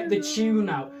 can get the tune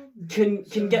out, can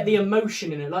get the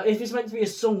emotion in it. Like if it's meant to be a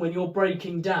song when you're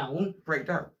breaking down,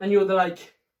 and you're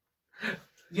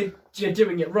you're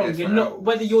doing it wrong. You're not.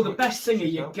 Whether you're the best singer,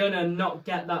 you're gonna not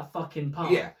get that fucking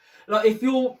part. Yeah. Like if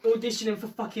you're auditioning for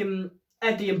fucking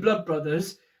Eddie and Blood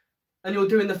Brothers, and you're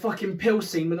doing the fucking pill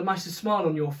scene with a massive smile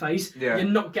on your face, you're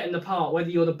not getting the part. Whether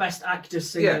you're the best actor,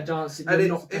 singer, dancer, you're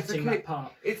not getting that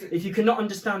part. If you cannot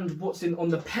understand what's on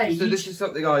the page. So this is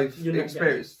something I've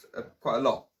experienced quite a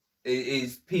lot.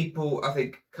 Is people, I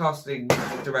think, casting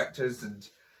directors and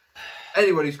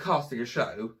anyone who's casting a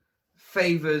show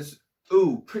favours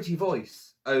pretty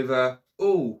voice over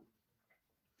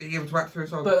being able to act through a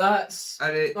song. But that's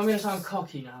I'm going to sound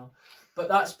cocky now. But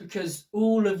that's because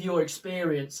all of your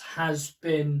experience has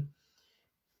been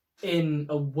in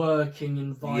a working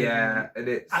environment. Yeah, and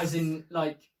it's... As in,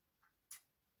 like,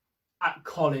 at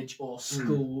college or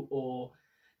school or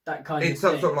that kind of thing. It's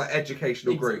some sort of, like,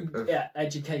 educational group.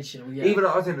 Educational, yeah. Even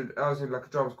I was in, like, a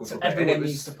drama school for a bit. Everyone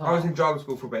needs a part. I was in drama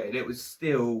school for a bit, and it was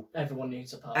still... Everyone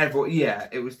needs a part.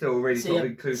 It was still really sort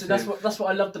of inclusive. So that's what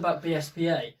I loved about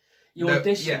BSPA. You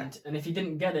auditioned, and if you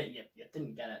didn't get it, you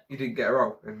didn't get it. You didn't get a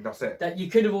role, and that's it. That you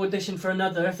could have auditioned for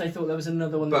another if they thought there was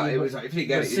another one. But it was like, if you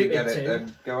didn't get it,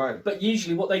 then go home. But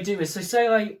usually what they do is, so say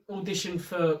I auditioned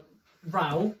for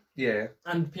Rao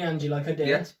and Piangi like I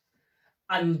did,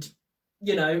 and,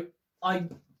 you know, I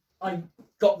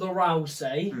got the Rao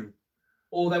say,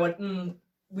 or they went,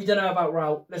 we don't know about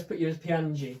Rao, let's put you as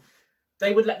Piangi.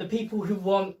 They would let the people who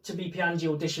want to be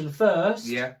Piangi audition first.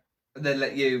 Yeah. And then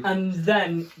let you... And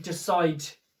then decide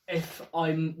if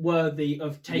I'm worthy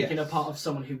of taking a part of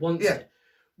someone who wants it.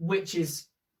 Which is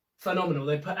phenomenal.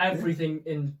 They put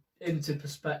everything into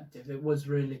perspective. It was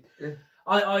really... Yeah.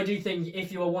 I do think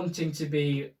if you are wanting to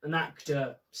be an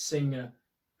actor, singer,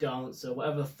 dancer,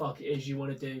 whatever the fuck it is you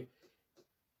want to do,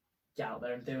 get out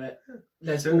there and do it.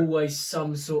 There's always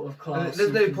some sort of class.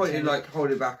 There's no point in, like,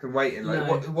 holding back and waiting. Like,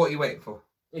 what are you waiting for?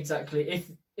 Exactly.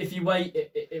 If you wait,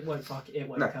 it won't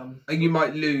come. And you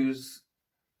might lose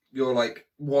your, like,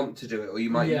 want to do it, or you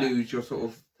might lose your sort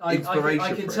of inspiration.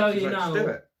 I can tell you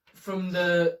now, from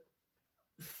the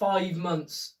 5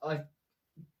 months I've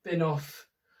been off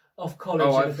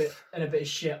college and a bit of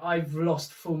shit, I've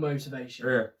lost full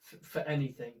motivation for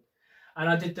anything. And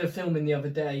I did the filming the other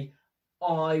day.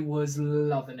 I was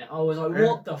loving it. I was like,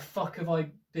 what the fuck have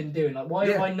I been doing? Like, why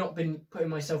have I not been putting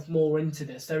myself more into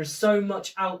this? There is so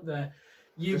much out there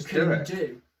you can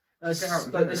do.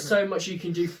 There's so much you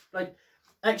can do. Like,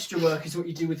 extra work is what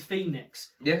you do with Phoenix.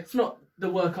 Yeah. It's not the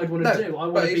work I'd want to do. I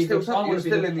want to be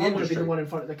the one in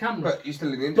front of the camera. But you're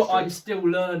still in the industry. But I'm still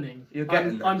learning. You're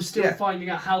getting there. I'm still finding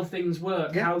out how things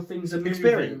work, how things are moving.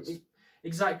 Experience.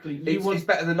 Exactly. It's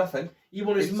better than nothing. You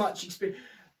want as much experience.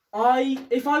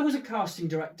 If I was a casting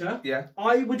director,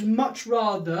 I would much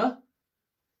rather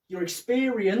your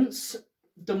experience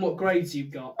than what grades you've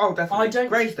got. Oh, definitely.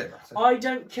 Grades don't matter. I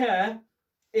don't care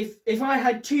if I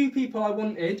had 2 people I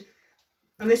wanted,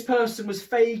 and this person was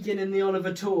Fabian in the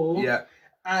Oliver Tour,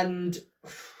 and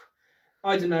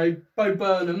I don't know, Bo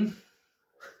Burnham,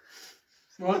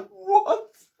 right? What?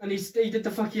 And he did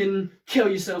the fucking Kill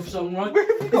Yourself song, right? Where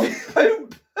have you got Bo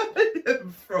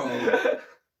Burnham from?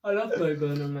 I love Bo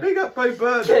Burnham, mate. Big up Bo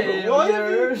Burnham.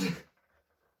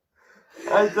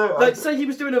 I don't. Like, say he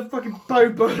was doing a fucking Bo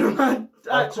Burnham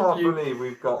I can't believe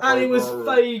we've got. And it was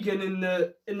Fagan in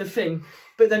the thing,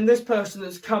 but then this person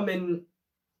that's come in,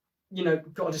 you know,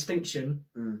 got a distinction.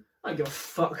 I don't give a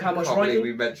fuck how much writing.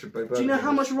 We mentioned Bo Burnham. Do you know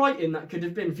how much writing that could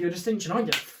have been for your distinction? I don't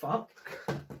give a fuck.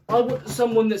 I want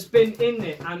someone that's been in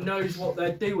it and knows what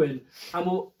they're doing and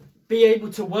will be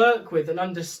able to work with and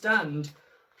understand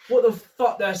what the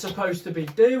fuck they're supposed to be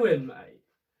doing, mate.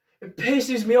 It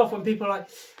pisses me off when people are like,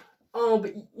 oh,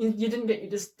 but you didn't get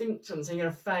your distinction, so you're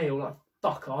going to fail. Like,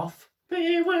 fuck off.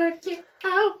 Be working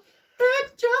out,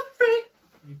 but you're free.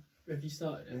 Have you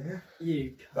started it? Yeah.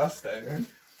 You. That's it.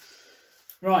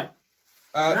 Right.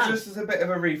 Just as a bit of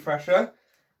a refresher,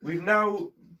 we've now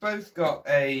both got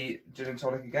a gin and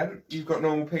tonic again. You've got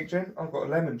normal pink gin. I've got a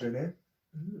lemon gin here.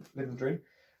 Lemon gin.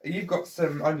 You've got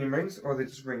some onion rings, or are they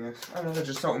just ringers? Oh no, they're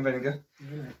just salt and vinegar.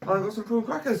 Yeah. I've got some prawn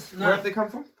crackers. No. Where have they come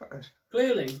from?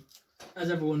 Clearly, as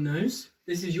everyone knows,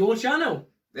 this is your channel.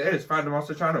 It is, Founder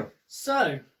Master Channel.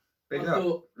 So, Big I up.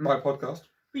 thought My podcast.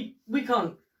 we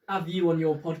can't have you on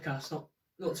your podcast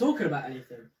not talking about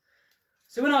anything.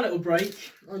 So in our little break,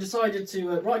 I decided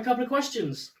to write a couple of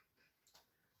questions.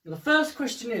 Now, the first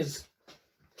question is,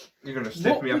 You're going to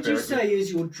stick what me up would here. you say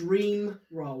is your dream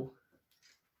role?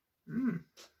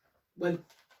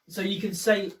 So you can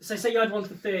say you had one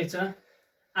for theatre,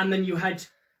 and then you had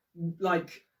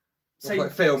like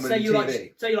film and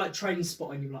TV. Say you like Train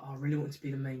Spotting, you're like, I really want to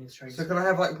be the main in Train So Spotting. can I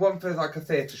have like one for like a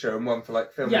theatre show and one for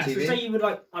like film Yeah, and TV? so say you would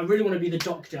like, I really want to be the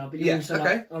Doctor, but you also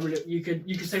like, I really, you could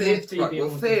say one for TV. Right, well, and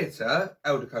one for- theatre,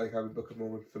 Elder Cunningham and Book of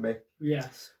Mormon for me.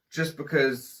 Yes. Just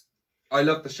because I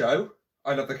love the show,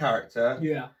 I love the character.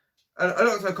 Yeah. And I'm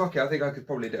not so cocky, I think I could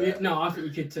probably do it. No, I think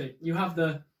you could too. You have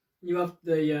the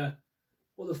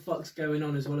what the fuck's going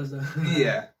on as well as the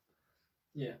Yeah.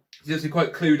 Yeah. He's obviously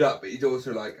quite clued up, but he's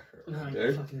also like, No,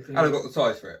 do. fucking And I've got the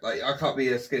size for it. Like, I can't be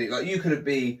a skinny. Like, you couldn't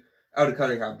be Elder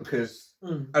Cunningham because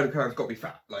Elder Cunningham's got to be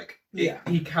fat. Like,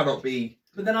 he cannot be.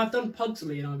 But then I've done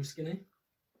Pugsley and I was skinny.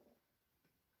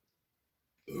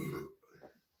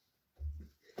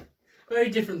 Very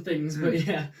different things, but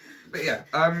yeah. But yeah,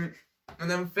 and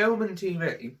then film and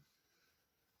TV.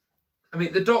 I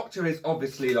mean, the Doctor is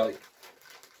obviously like,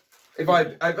 if I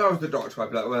was the Doctor, I'd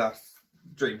be like, well, that's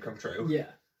dream come true. Yeah.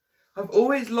 I've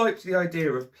always liked the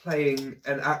idea of playing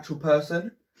an actual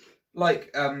person,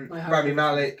 like Rami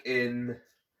Malek in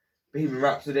Bohemian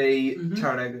Rhapsody,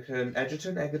 Taron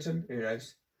Egerton, who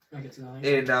knows? I get to know.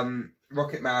 In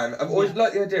Rocket Man. I've always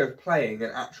liked the idea of playing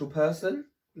an actual person.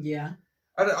 Yeah.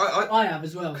 And I have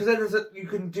as well. Because then you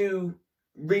can do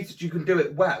research, you can do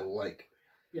it well. Like,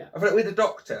 yeah. I feel like with the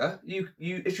Doctor,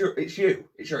 it's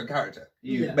your own character.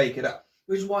 You make it up.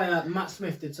 Which is why Matt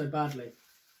Smith did so badly.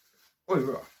 Oh,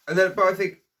 right. And then, but I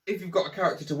think if you've got a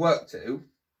character to work to,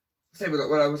 same with like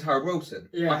when I was Harold Wilson,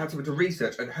 I had something to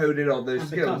research and hone in on those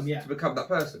skills to become that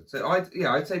person. So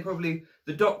I'd say probably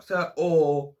the Doctor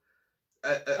or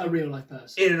a real life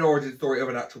person in an origin story of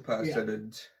an actual person. Yeah.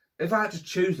 And if I had to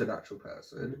choose an actual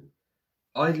person,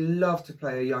 I'd love to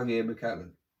play a young Ian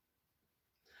McKellen.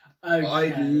 Okay.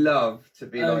 I'd love to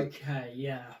be like. Okay,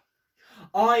 yeah.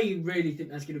 I really think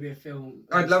there's going to be a film.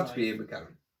 I'd love to be Ian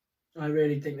McKellen. I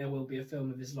really think there will be a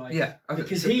film of his life. Yeah,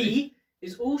 because he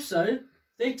is also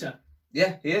theatre.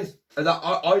 Yeah, he is. And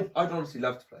I'd honestly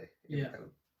love to play Ian McKellen.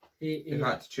 If I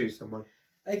had to choose someone.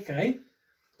 Okay.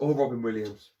 Or Robin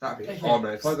Williams. That'd be. Okay. Oh no!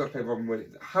 If I got to play Robin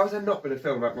Williams, how has there not been a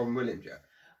film about Robin Williams yet?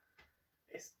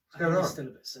 It's still a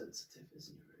bit sensitive,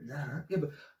 isn't it? Nah. Yeah,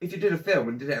 but if you did a film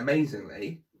and did it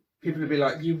amazingly, people would be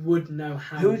like, you would know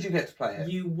how. Who would you get to play it?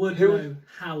 You would know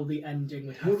how the ending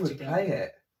would have to go. Who would play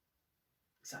it?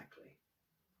 Exactly.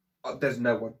 There's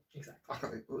no one.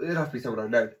 Exactly. It'd have to be someone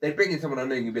unknown. They'd bring in someone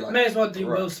unknown and you'd be like... May as well do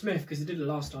Will Smith, because he did it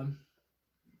last time.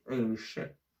 Oh,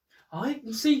 shit. I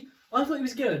thought he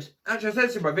was good. Actually, I said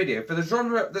this in my video, for the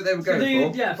genre that they were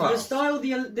going for... Yeah, for the style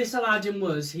this Aladdin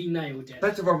was, he nailed it.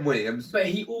 Better Robin Williams. But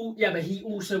he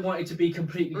also wanted to be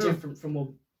completely different from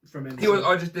him.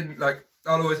 I just didn't like...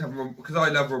 I'll always have Robin, because I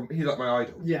love Robin. He's like my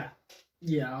idol. Yeah.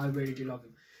 Yeah, I really do love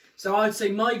him. So I'd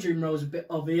say my dream role is a bit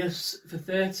obvious for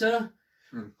theatre.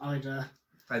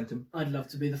 Phantom. I'd love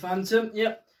to be the Phantom.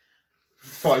 Yep.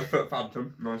 5 foot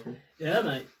Phantom. Nice one. Yeah,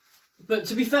 mate. But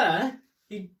to be fair,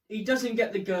 he doesn't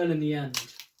get the girl in the end,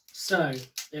 so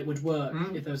it would work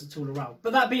if there was a tool around.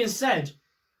 But that being said,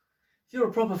 if you're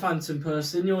a proper Phantom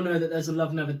person, you'll know that there's a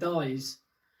Love Never Dies,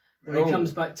 where he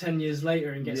comes back 10 years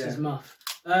later and gets his muff.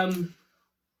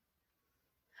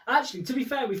 Actually, to be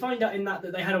fair, we find out in that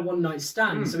they had a one-night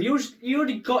stand, so he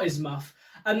already got his muff,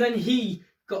 and then he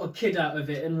got a kid out of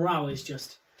it, and Rao is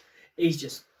he's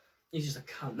just a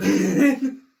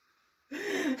cunt.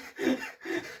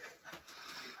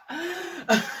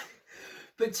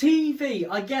 But TV,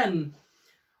 again,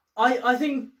 I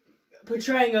think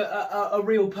portraying a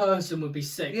real person would be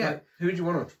sick. Yeah, like, who would you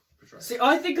want to portray? See,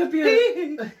 I think I'd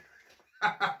be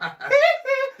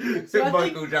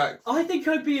Michael Jackson. I think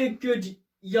I'd be a good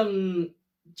young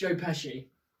Joe Pesci.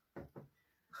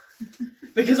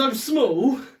 Because I'm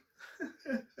small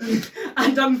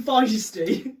and I'm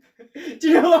feisty. Do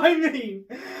you know what I mean?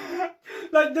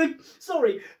 Like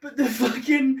the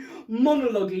fucking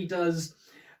monologue he does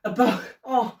about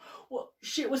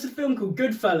what's the film called?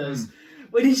 Goodfellas.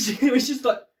 When it was just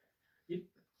like, you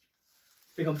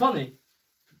think I'm funny?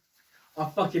 I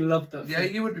fucking love that. Yeah,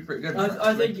 you would be pretty good.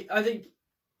 I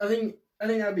think I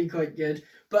think that'd be quite good.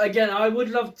 But again, I would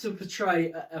love to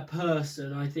portray a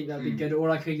person. I think that'd be good. Or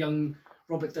like a young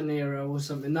Robert De Niro or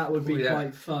something. That would be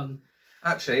quite fun.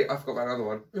 Actually, I forgot about another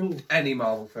one. Ooh. Any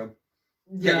Marvel film.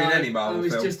 Yeah, Get me in any Marvel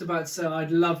film. I was just about to say,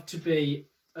 I'd love to be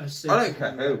a superhero. I don't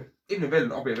care who. Even a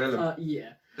villain, I'll be a villain. Yeah.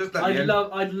 Just let me in.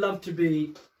 I'd love to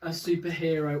be a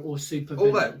superhero or super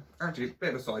villain. Although, actually, it's a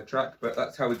bit of a sidetrack, but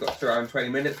that's how we got to around 20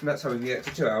 minutes, and that's how we can get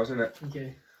to 2 hours, isn't it?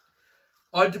 Okay.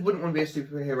 I wouldn't want to be a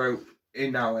superhero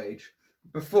in our age.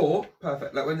 Before,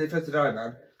 perfect. Like when they first did Iron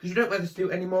Man, because you don't wear the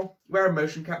suit anymore. You wear a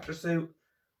motion capture suit,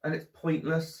 and it's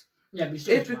pointless. Yeah, but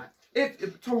you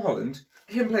if Tom Holland,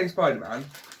 him playing Spider-Man,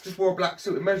 just wore a black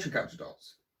suit with motion capture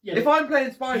dots. Yeah, if I'm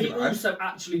playing Spider-Man, he also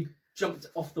actually jumped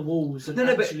off the walls. And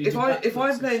but if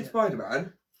I'm playing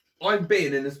Spider-Man, I'm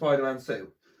being in the Spider-Man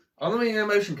suit. I'm not in a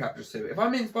motion capture suit. If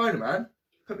I'm in Spider-Man,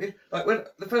 put me like when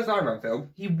the first Iron Man film,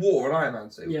 he wore an Iron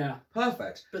Man suit. Yeah,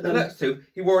 perfect. But the next two,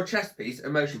 he wore a chest piece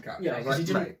and motion capture. Yeah, I was like, he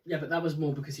didn't. mate. Yeah, but that was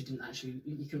more because he didn't actually.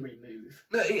 He couldn't really move.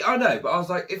 No, I know, but I was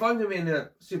like, if I'm going to be in a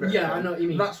superhero film, I know what you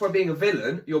mean. That's why being a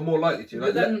villain, you're more likely to.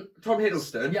 Like, but then Tom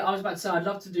Hiddleston. Yeah, I was about to say I'd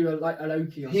love to do a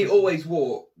Loki. He always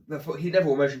wore. He never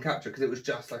wore motion capture because it was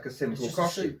just like a simple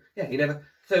costume. Yeah, he never.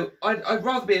 So I'd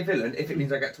rather be a villain if it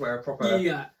means I get to wear a proper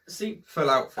full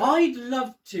outfit. I'd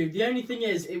love to. The only thing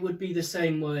is, it would be the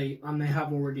same way, and they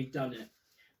have already done it.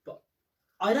 But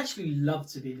I'd actually love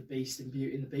to be the Beast in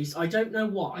Beauty and the Beast. I don't know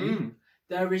why.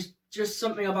 There is just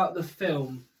something about the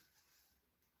film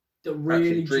that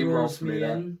really draws me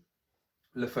in.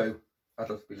 LeFou. I'd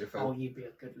love to be LeFou. Oh, you'd be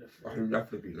a good LeFou. I'd love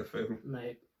to be LeFou.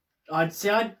 Mate. I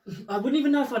wouldn't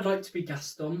even know if I'd like to be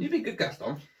Gaston. You'd be good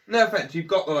Gaston. No offense, you've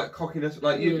got the cockiness,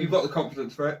 you've got the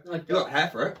confidence for it. You've got the hair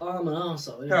for it. I'm an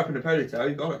arsehole. Hair up in a ponytail,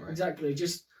 you got it, mate. Exactly.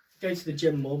 Just go to the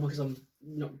gym more because I'm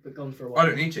not gone for a while. I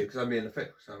don't need to because I'm being a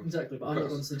fit. So exactly, but I'm not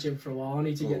gone to the gym for a while. I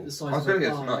need to get the size. I was going to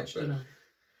get tonight, but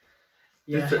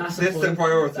yeah, that's the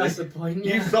priority. That's the point.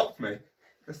 Yeah. You stopped me.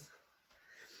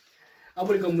 I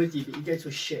would have gone with you, but you go to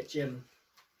a shit gym,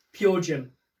 pure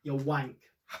gym. You're wank.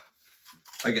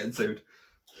 I'm getting sued.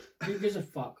 Who gives a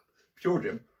fuck? Pure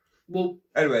gym. Well,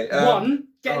 anyway,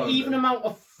 get an even amount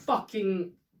of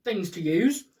fucking things to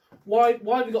use. Why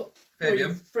have we got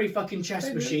three fucking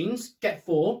chest machines? Get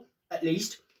 4 at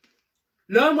least.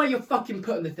 Learn where you're fucking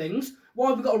putting the things. Why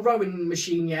have we got a rowing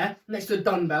machine? Yeah, next to the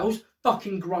dumbbells.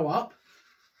 Fucking grow up.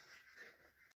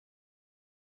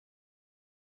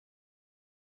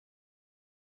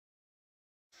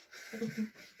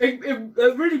 It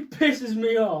really pisses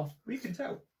me off. You can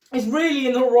tell. It's really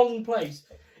in the wrong place.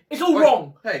 It's all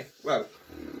wrong. Hey, well,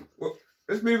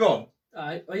 let's move on.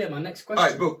 Alright, oh yeah, my next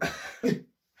question. Alright, but...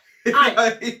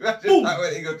 Imagine that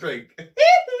winning a drink.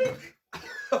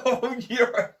 Oh, you're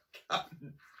a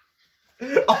cunt.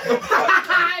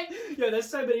 Yeah, there's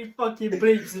so many fucking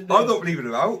bleeps in this. I'm not leaving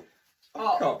them out.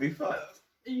 Can't be fun.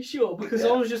 Are you sure? Because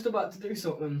I was just about to do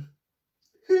something.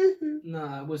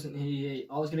 Nah, it wasn't he.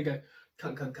 I was going to go,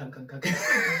 cunt.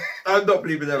 I'm not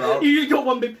bleeping them out. You just got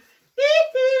one big...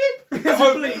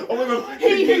 Oh my god.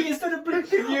 He instead of bleep.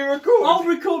 Can you record? I'll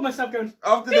record myself going...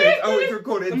 After this, it's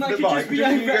recorded into the mic. Just be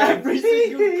over every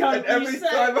single cunt and every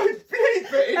time I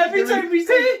bleep it, every time we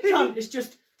say cunt, it's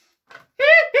just...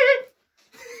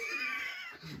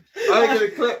 I'm going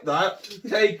to clip that,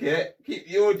 take it, keep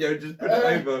the audio, just put it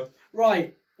over.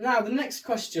 Right. Now, the next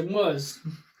question was...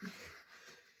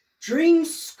 Dream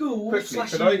school /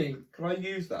 uni. Can I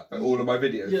use that for all of my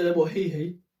videos? Yeah, what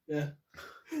he. Yeah.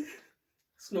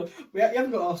 It's not. You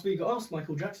haven't got to ask me. You got to ask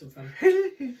Michael Jackson, fam.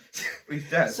 He's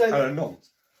dead. So, and I'm not.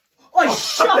 Oh,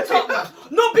 shut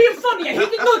up! Not being funny. He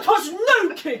did not touch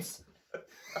no kids.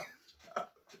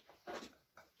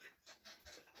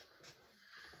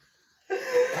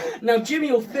 Now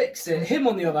Jimmy will fix it. Him,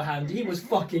 on the other hand, he was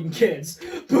fucking kids.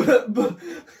 But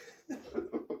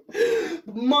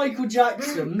Michael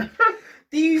Jackson,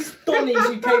 these Donnies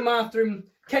who came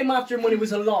after him when he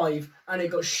was alive, and it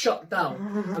got shut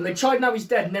down. And they tried now he's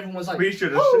dead, and everyone was like,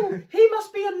 "Oh, he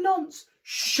must be a nonce."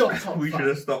 Shut up. We should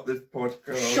have stopped this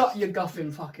podcast. Shut your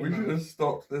guffin fucking mouth. We should have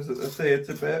stopped this at the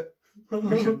theatre bit.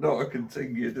 We should not have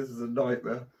continued. This is a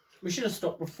nightmare. We should have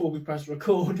stopped before we pressed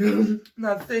record. No,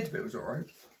 the theatre bit was alright.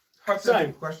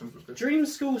 So, questions was good. Dream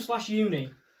school /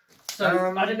 uni.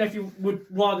 So, I don't know if you would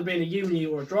rather be in a uni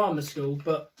or a drama school,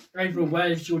 but overall,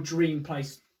 where's your dream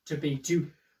place to be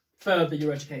to further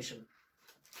your education?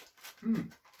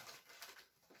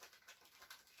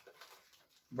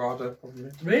 RADA, probably.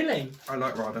 Really? I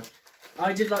like RADA.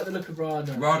 I did like the look of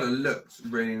RADA. RADA looks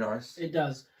really nice. It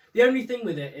does. The only thing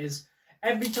with it is,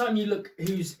 every time you look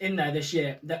who's in there this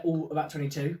year, they're all about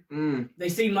 22. They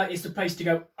seem like it's the place to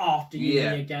go after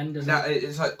uni again, doesn't it?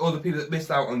 It's like all the people that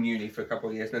missed out on uni for a couple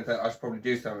of years and then I should probably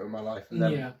do something with my life and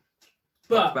then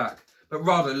back. But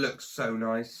rather looks so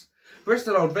nice.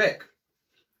 Bristol Old Vic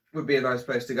would be a nice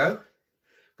place to go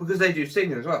because they do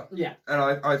singing as well. Yeah. And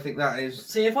I think that is...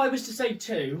 See, if I was to say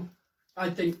two, I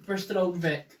think Bristol Old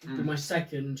Vic would be my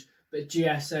second, but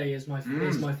GSA is my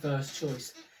first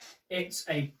choice. It's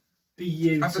a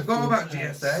beautiful I forgot about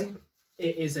place. GSA.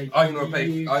 It is a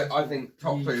I think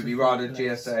top three would be rather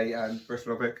place. GSA and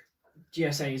Bristol Old Vic.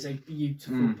 GSA is a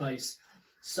beautiful place.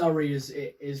 Surrey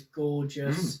is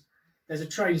gorgeous. There's a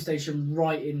train station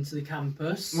right into the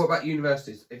campus. What about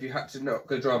universities? If you had to not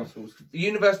go drama schools, the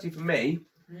university for me,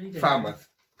 Falmouth,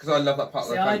 because I love that part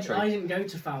of the country. I didn't go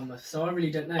to Falmouth, so I really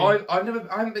don't know. I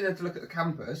haven't been there to look at the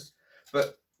campus,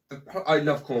 but I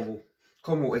love Cornwall.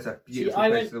 Cornwall is a beautiful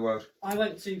place of the world. I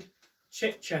went to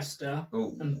Chichester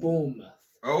and Bournemouth.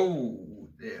 Oh,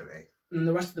 dearie. And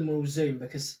the rest of them were all Zoom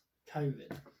because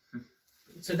COVID.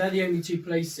 So they're the only two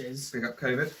places. Big up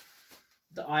COVID.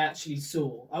 That I actually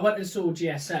saw. I went and saw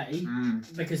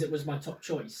GSA because it was my top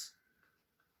choice.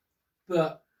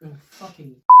 But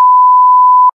fucking.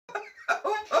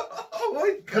 Oh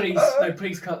my God.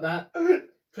 Please cut that.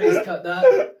 Please cut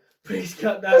that. Please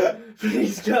cut that.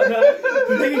 Please cut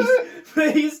that.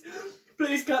 Please cut that.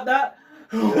 Please cut that.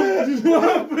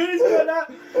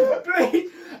 Please.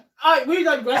 Alright, we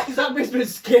digress because that bit's been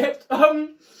skipped.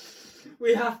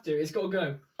 We have to. It's got to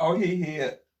go. Oh, he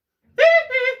hear.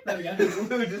 There we go.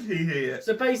 Who does he hear?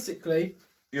 So basically,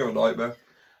 you're a nightmare.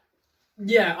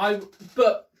 Yeah, I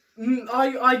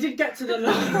did get to the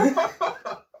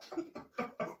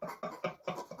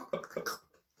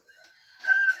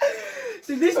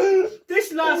So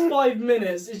this last 5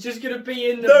 minutes is just gonna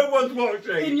be in the, no one's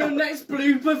watching. In your next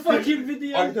blooper fucking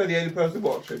video. I'm the only person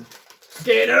watching.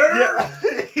 Skinner. Yeah,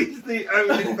 he's the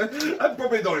only person. I'm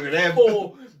probably not even him.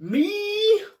 For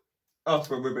me. Us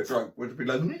when we're a bit drunk, would be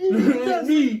like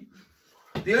Me.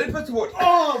 The only person watching.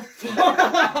 Oh.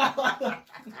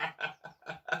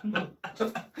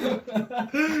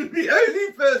 The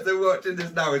only person watching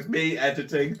this now is me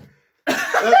editing.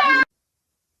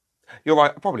 You're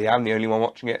right. I probably am the only one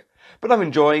watching it, but I'm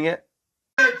enjoying it.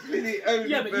 Actually, the only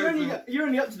but you're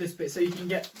only up to this bit, so you can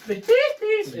get the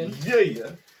in.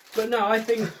 Yeah. But no, I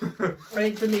think for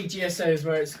me, GSO is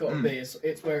where it's got to be.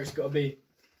 It's where it's got to be.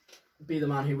 Be the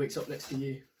man who wakes up next to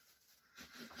you.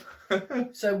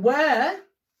 So where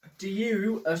do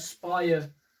you aspire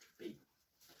to be?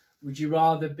 Would you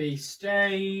rather be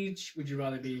stage? Would you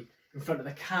rather be in front of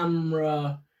the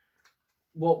camera?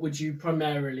 What would you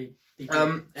primarily be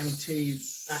doing? MT,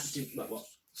 acting, what?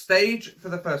 Stage for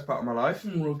the first part of my life.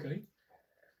 Okay.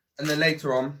 And then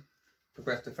later on,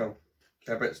 progress to film.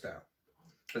 They're a bit stale.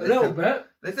 A little bit.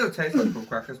 They still taste like full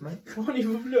crackers, mate. Can't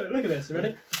even look at this,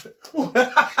 ready? Look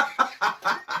at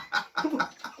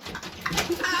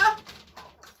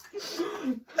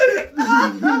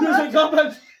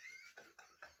this.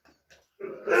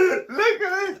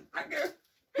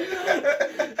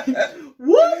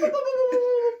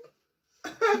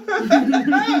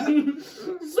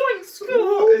 Zoink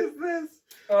school. What is this?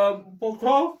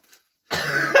 Podcast.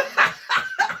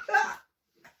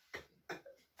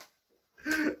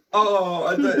 Oh,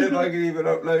 I don't know if I can even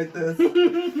upload this.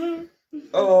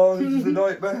 Oh, this is a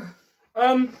nightmare.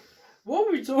 What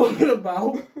were we talking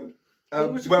about?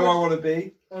 Where I want to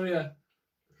be. Oh yeah.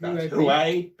 That's who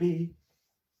I'd be.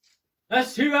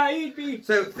 That's who I'd be.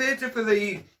 So theatre for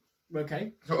the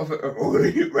okay. Sort of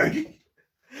ready.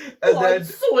 And then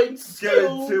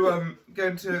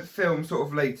going to film sort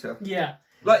of later. Yeah.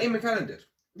 Like Ian McKellen did.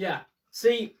 Yeah.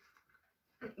 See,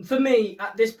 for me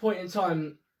at this point in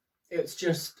time, it's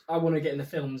just I want to get in the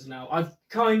films now. I've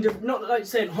kind of not like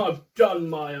saying I've done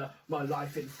my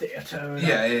life in theatre.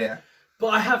 Yeah. But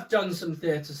I have done some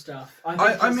theatre stuff.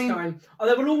 I mean, time.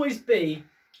 There will always be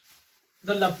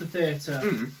the love for theatre,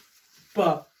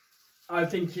 but I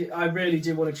think I really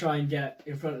do want to try and get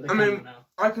in front of the camera now.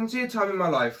 I can see a time in my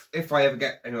life, if I ever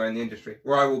get anywhere in the industry,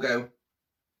 where I will go,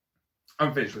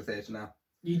 I'm finished with theatre now.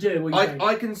 You do?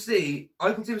 I can see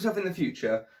myself in the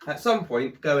future, at some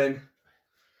point, going,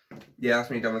 yeah, that's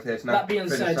me done with theatre now. That being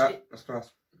said, that's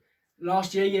class.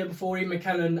 Last year before, Ian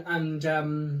McKellen and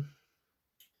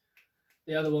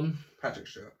the other one. Patrick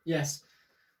Stewart. Yes.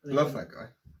 Love that guy.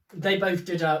 They both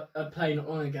did a play not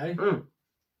long ago.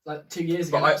 Like 2 years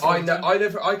ago. But I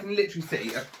can literally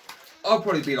see, I'll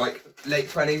probably be like late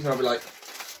 20s and I'll be like,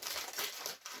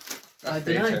 I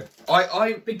don't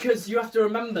know. Because you have to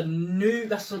remember,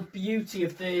 that's the beauty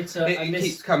of theatre. It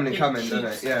keeps coming and coming, doesn't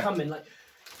it? Yeah. Coming. Like,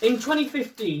 in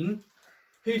 2015,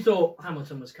 Who thought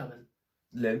Hamilton was coming?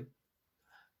 Lynn.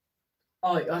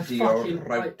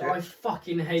 I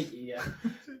fucking hate you, yeah.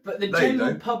 But the No, you general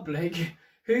don't. public,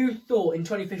 who thought in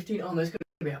 2015, there's going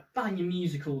to be a banging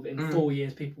musical that in 4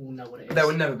 years people will know what it is. There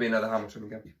will never be another Hamilton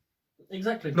again.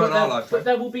 Exactly. Not in our lifetime. But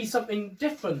there will be something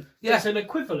different. Yeah. That's an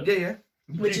equivalent. Yeah.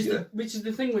 Which is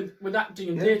the thing with acting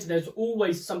and theatre. There's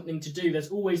always something to do. There's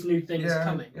always new things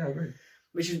coming. Yeah, I agree.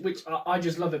 Which I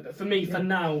just love it. But for me, for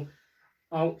now,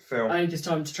 I think it's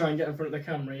time to try and get in front of the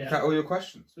camera. Yeah. Is that all your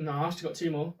questions? No, I still got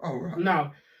 2 more. Oh right.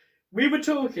 Now, we were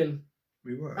talking.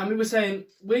 We were. And we were saying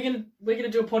we're gonna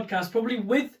do a podcast probably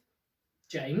with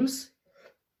James.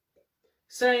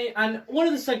 And one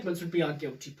of the segments would be our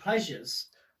guilty pleasures.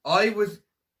 I was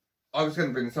going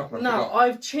to bring this up. And I Now, forgot.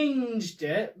 I've changed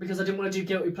it because I didn't want to do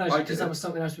guilty pleasure because that was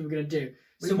something else we were going to do.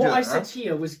 So what I said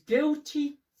here was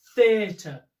guilty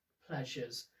theatre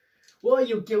pleasures. What are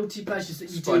your guilty pleasures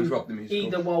that you SpongeBob do the musical.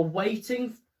 either while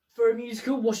waiting for a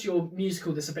musical? What's your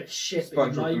musical that's a bit shit but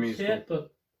you SpongeBob like the musical. it?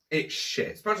 But It's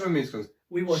shit. SpongeBob the musical.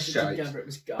 we watched Shite. it together. It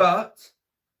was gut. But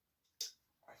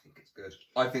I think it's good.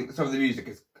 I think some of the music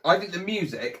is. I think the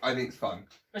music. I think it's fun.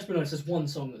 Let's be honest. There's one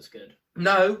song that's good.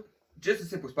 No, just a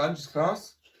simple sponge is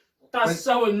class. That's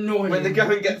so annoying. When the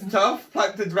going gets tough,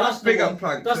 Plankton's rap. the Big one. up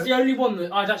Plankton. That's the only one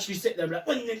that I'd actually sit there and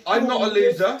be like, I'm not a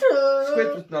loser.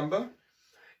 Squidward's number.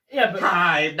 Yeah, but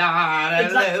I'm not a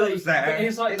exactly. loser. But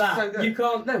it's like that. So good. You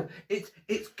can't. No, it's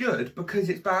good because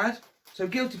it's bad. So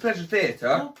guilty pleasure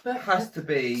theatre has to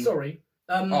be. Sorry.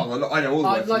 I know all the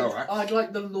words to Lorax. I'd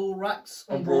like the Lorax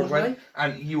on Broadway.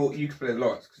 And you can play the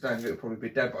Lorax because Dan will probably be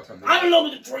dead by the time. I'm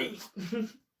along with the trees.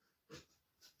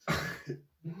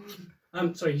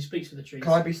 Sorry, he speaks for the trees.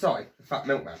 Can I be Si, the fat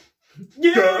milkman?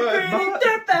 You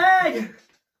dirtbag!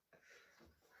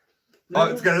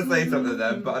 I was going to say something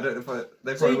then, but I don't know if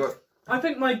they probably won't. I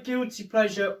think my guilty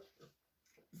pleasure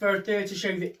for a theatre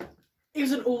show that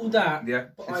isn't all that, Yeah,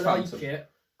 but it's I fun, like so. it.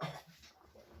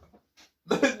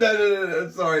 No,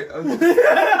 sorry.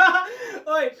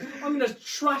 Right, I'm going to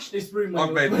trash this room when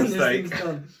I've made a when this mistake. thing's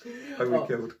done. I've been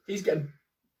killed. He's getting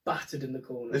battered in the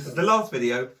corner. This is the last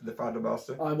video for the Founder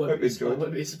Master. I Hope won't you be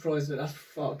enjoyed. surprised that that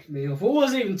fucked me off. What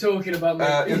was I even talking about,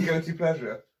 mate? Your guilty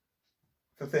pleasure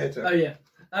for theatre. Oh yeah.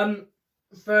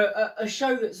 For a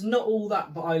show that's not all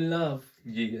that, but I love.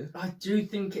 Yeah. I do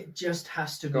think it just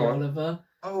has to be Go on. Oliver.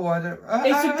 Oh, I don't.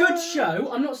 It's a good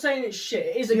show. I'm not saying it's shit.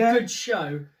 It is a good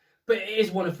show, but it is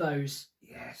one of those.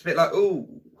 Yeah, it's a bit like ooh,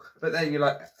 but then you're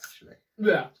like actually.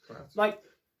 Yeah. Like,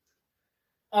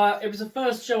 it was the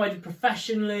first show I did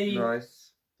professionally.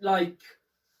 Nice. Like,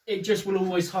 it just will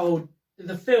always hold.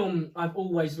 The film I've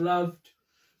always loved.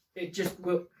 It just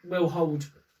will hold.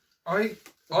 I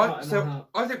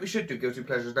think we should do guilty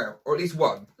pleasures now, or at least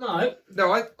one. No,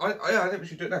 I think we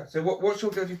should do it now. So what's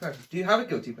your guilty pleasure? Do you have a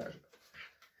guilty pleasure?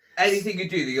 Anything you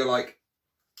do that you're like,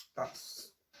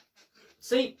 that's.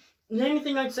 See, the only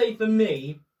thing I'd say for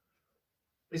me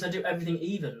is I do everything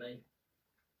evenly.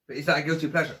 But is that a guilty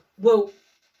pleasure? Well,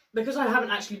 because I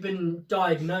haven't actually been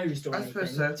diagnosed or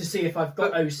anything to see if I've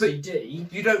got OCD.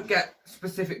 But you don't get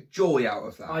specific joy out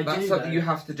of that. That's something you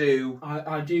have to do.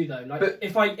 I do though. Like, but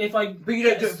if I. But you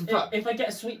don't do it for fun. If I get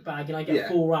a sweet bag and I get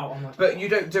 4 out, I'm like. But you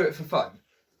don't do it for fun.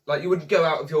 Like, you wouldn't go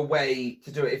out of your way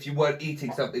to do it if you weren't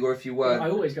eating something or if you weren't. I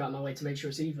always go out of my way to make sure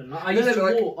it's even. Like,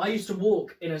 I used to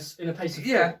walk in a pace of.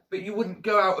 Yeah, but you wouldn't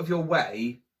go out of your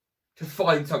way to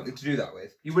find something to do that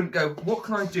with. You wouldn't go, what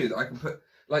can I do that I can put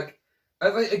like.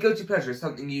 A guilty pleasure is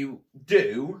something you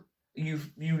do, you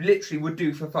literally would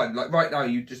do for fun. Like right now,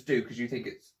 you just do because you think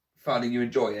it's fun and you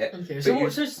enjoy it. Okay,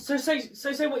 so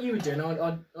say what you were doing.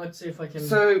 I'd see if I can.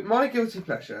 So my guilty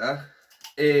pleasure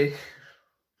is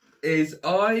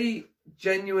I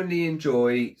genuinely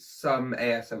enjoy some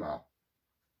ASMR.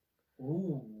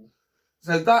 Ooh.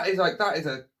 So that is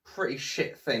a pretty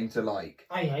shit thing to like.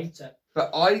 I hate it.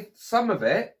 But some of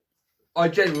it, I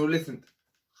genuinely listen.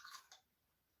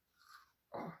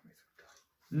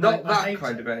 Not that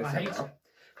kind of ASMR.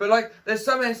 But like, there's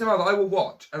some ASMR that I will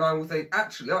watch and I will think,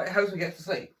 actually, like, it helps me get to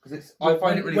sleep because I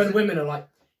find it really. When women are like,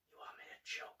 "You want me to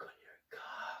choke on your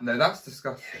cock?" No, that's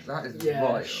disgusting. That is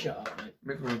vile. Shut up,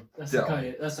 mate. That's the kind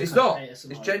of it's not.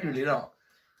 ASMR. It's genuinely not.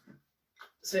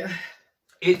 So,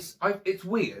 it's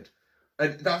weird,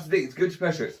 and that's the thing. It's guilty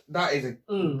pleasure. That is a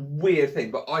weird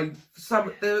thing. But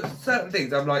there are certain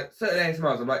things I'm like, certain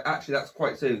ASMRs I'm like, actually, that's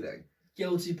quite soothing.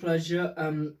 Guilty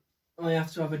pleasure. I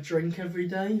have to have a drink every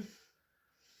day.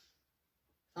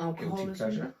 Alcoholism. Guilty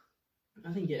pleasure.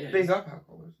 I think it is. Big up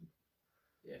alcoholism.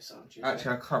 Yes, aren't you?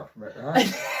 Actually, I can't promote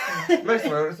that. Most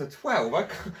of my owners are 12. I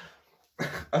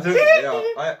don't know what they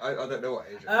are. I don't know what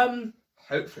age.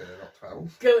 Hopefully they're not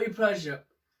 12. Guilty pleasure.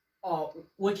 Oh,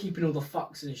 we're keeping all the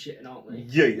fucks and shit, aren't we?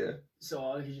 Yeah.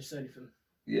 So I can just say anything.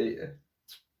 Yeah.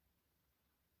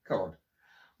 Come on.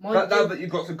 Now that you've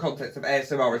got some context of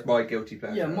ASMR is my guilty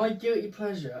pleasure. Yeah, my guilty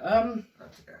pleasure. I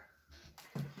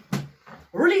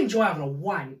really enjoy having a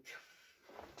wank.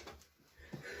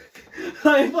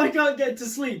 Like, if I can't get to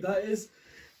sleep, that is...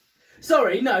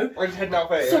 Sorry, no. I'm just heading out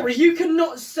there. Sorry, you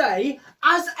cannot say,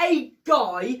 as a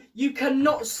guy, you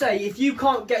cannot say if you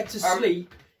can't get to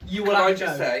sleep, you will have to go. Can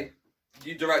I just say,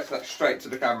 you directed that straight to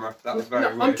the camera. That was very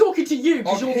weird. I'm talking to you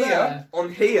because you're there.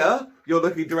 On here, you're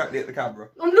looking directly at the camera.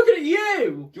 I'm looking at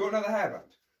you. Do you want another hairband?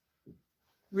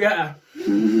 Yeah. Not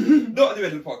in the middle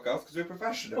of the podcast because we're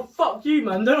professional. Well, fuck you,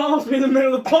 man. Don't ask me in the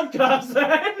middle of the podcast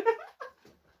then.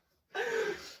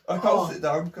 I can't sit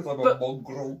down because I'm a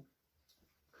mongrel.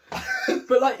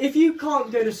 But, like, if you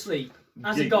can't go to sleep,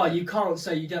 as a guy, you can't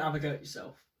say you don't have a go at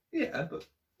yourself. Yeah, but...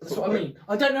 That's what I mean.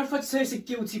 I don't know if I'd say it's a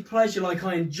guilty pleasure, like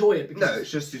I enjoy it. Because... No, it's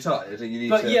just you're tired and you need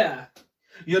to... But yeah.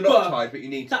 You're not tired, but you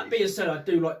need to... That being said, I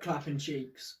do like clapping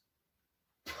cheeks.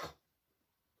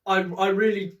 I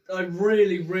really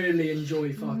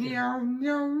enjoy fucking...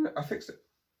 Meow. I fixed it.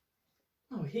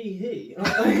 Oh, he.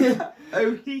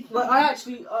 Oh, he. Like, I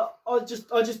actually, I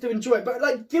just do enjoy it. But,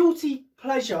 like, guilty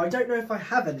pleasure, I don't know if I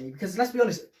have any. Because, let's be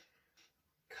honest...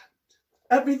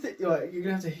 Everything, like, you're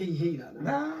gonna have to he that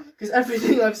now. Because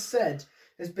everything I've said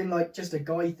has been like just a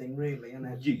guy thing, really, isn't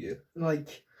it? Yeah.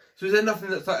 Like. So is there nothing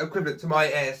that's like equivalent to my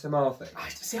ASMR thing?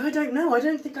 I don't know. I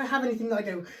don't think I have anything that I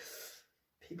go.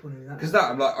 People know that. Because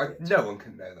that I'm like, no one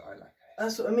can know that I like it.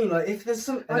 That's what I mean. Like, if there's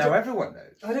some. Now everyone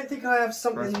knows. I don't think I have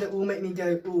something that will make me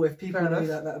go, oh, if people know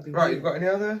that would be right. weird. You've got any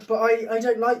other? But I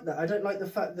don't like that. I don't like the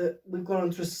fact that we've gone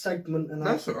onto a segment and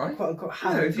that's all right. Quote unquote.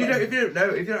 No, if you don't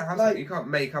have something, you can't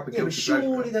make up a guilty pleasure.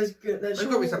 Surely there's got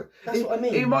to be something. That's what I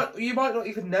mean. You might not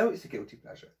even know it's a guilty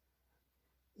pleasure.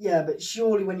 Yeah, but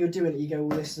surely when you're doing it, you go,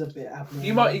 well, this is a bit abnormal.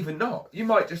 You might even not. You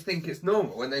might just think it's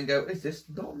normal and then go, is this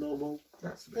not normal?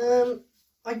 That's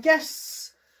I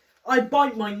guess I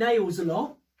bite my nails a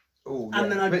lot. Oh,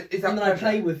 and yeah. then I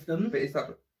play with them. But is that...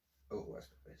 Oh, that's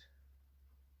not good.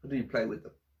 How do you play with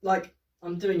them? Like,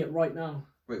 I'm doing it right now.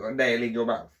 Wait, like nailing your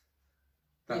mouth?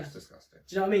 That's disgusting.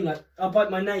 Do you know what I mean? Like, I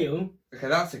bite my nail. Okay,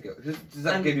 that's a good... Does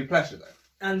that give you pleasure, though?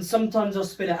 And sometimes I'll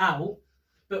spit it out,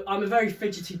 but I'm a very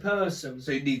fidgety person.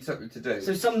 So you need something to do.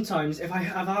 So sometimes, if I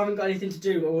haven't got anything to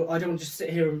do, or I don't just sit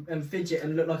here and fidget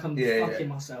and look like I'm fucking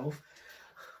myself,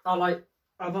 I'll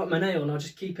bite my nail and I'll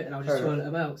just keep it and I'll just twirl it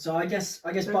about. So I guess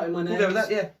biting my nail. We'll go with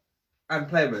that, yeah. And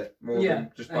playing with it more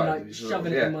than just biting it. Like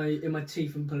shoving it in my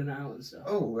teeth and pulling it out and stuff.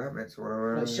 Oh, that makes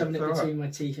one. Like shoving it between my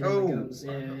teeth and my gums.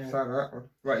 Yeah. Found that one.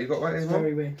 Right, you got one? It's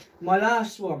very weird. My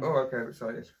last one. Oh, okay, I'm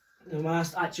excited. My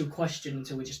last actual question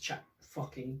until we just chat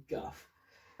fucking guff.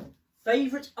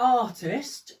 Favourite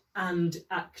artist and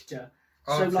actor.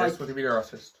 Artist? So, like, what do you mean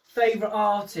artist? Favourite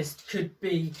artist could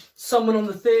be someone on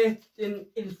the in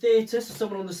theatre, so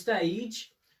someone on the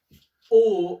stage,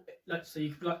 or like so you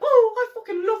could be like, oh, I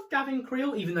fucking love Gavin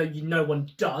Creel, even though no one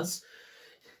does.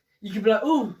 You could be like,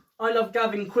 oh, I love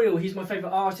Gavin Creel, he's my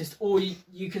favourite artist, or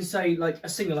you can say like a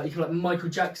singer, like you could be like Michael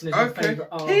Jackson is my favourite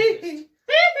artist.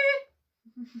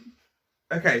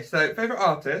 Okay, so favourite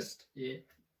artist. Yeah.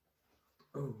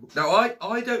 Oh, now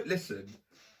I don't listen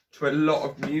to a lot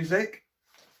of music.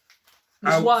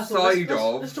 Let's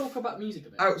talk about music a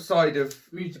bit. Outside of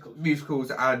musicals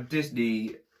and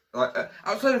Disney, like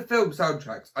outside of film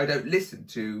soundtracks, I don't listen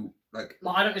to like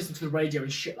I don't listen to the radio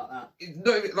and shit like that.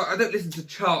 Not even, like I don't listen to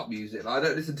chart music. Like, I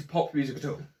don't listen to pop music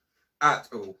at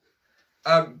all.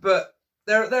 But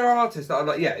there are artists that I'm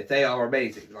like, yeah, they are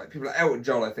amazing. Like people like Elton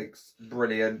John, I think's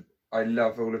brilliant. I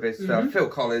love all of his stuff. Phil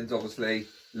Collins, obviously,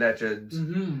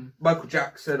 legend. Michael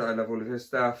Jackson, I love all of his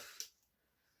stuff.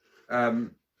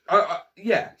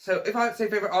 Yeah, so if I had to say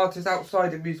favourite artist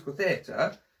outside of musical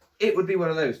theatre, it would be one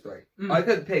of those three. I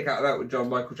couldn't pick out that with John,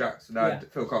 Michael Jackson and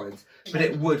Phil Collins, but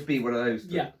it would be one of those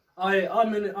three. Yeah,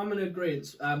 I'm in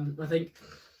agreement. I think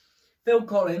Phil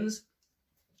Collins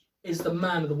is the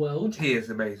man of the world. He is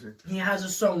amazing. He has a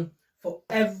song for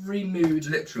every mood,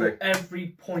 literally, for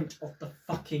every point of the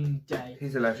fucking day.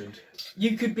 He's a legend.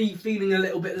 You could be feeling a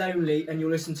little bit lonely and you'll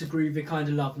listen to Groovy Kind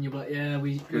of Love and you'll be like, yeah,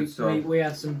 we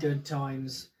had some good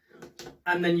times.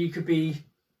 And then you could be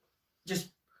just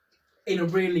in a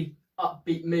really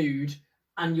upbeat mood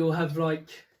and you'll have like,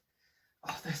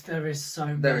 there is so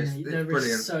many. There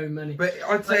is so many. But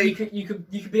I'd say you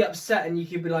could be upset and you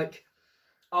could be like,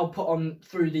 I'll put on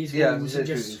Through These Walls and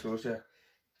just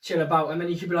chill about, and then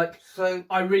you could be like, so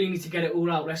I really need to get it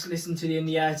all out. Let's listen to In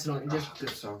the Air Tonight and just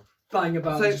good song. Bang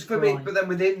about. So and just for cry. me, but then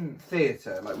within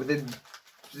theatre, like within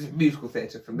musical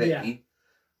theatre, for me,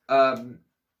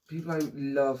 people I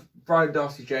love, Brian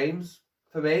Darcy James,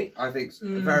 for me, I think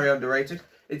very underrated.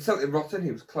 It's something rotten.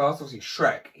 He was class. Obviously,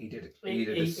 Shrek. He did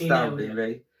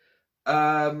astoundingly.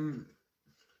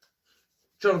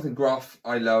 Jonathan Groff,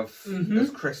 I love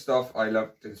as Christoph. I love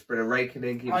in Spring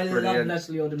Awakening. He was brilliant. Love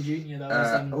Leslie Odom Jr.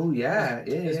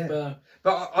 though.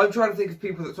 But I'm trying to think of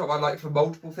people that sort of I like for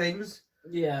multiple things.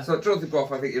 Yeah. So Jonathan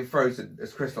Groff, I think in Frozen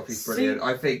as Christoph, he's brilliant.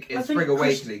 I think in Spring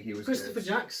Awakening he was Christopher good.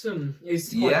 Jackson is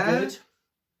quite good.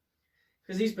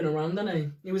 Because he's been around, hasn't he?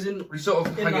 He was in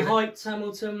The Heights,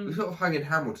 Hamilton. We sort of hung in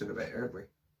Hamilton a bit, haven't we?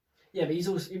 Yeah, but he was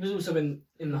also in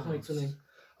The Heights, wasn't he?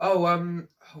 Oh,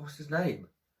 what's his name?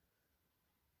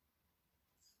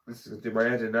 This is going to do my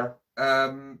head in now. I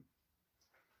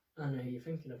know who you're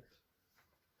thinking of.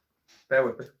 Bear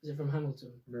with me. Is it from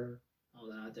Hamilton? No.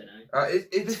 Oh, I don't know.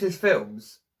 This is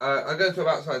films. I'm going to talk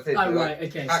outside things. Oh, right,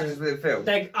 okay. Actors within film.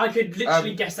 I could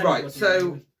literally guess that. Right,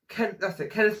 so that's it.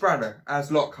 Kenneth Branagh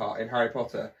as Lockhart in Harry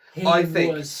Potter. I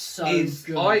think was so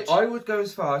good. I would go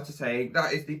as far as to saying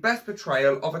that is the best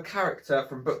portrayal of a character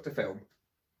from book to film.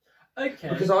 Okay.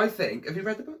 Because I think, have you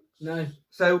read the books? No.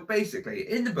 So basically,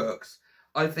 in the books,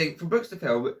 I think from books to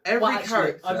film,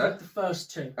 character. I've read the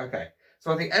first two. Okay,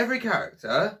 so I think every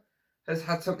character has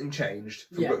had something changed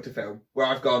from book to film. Where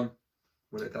I've gone,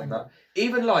 would have done that.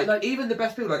 Even even the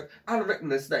best people, like Alan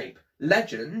Rickman as Snape,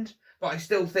 legend. But I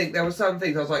still think there were some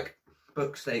things I was like,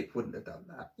 book Snape wouldn't have done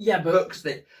that. Yeah, but book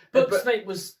Snape. Snape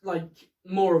was like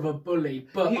more of a bully.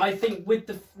 But I think with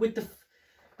the.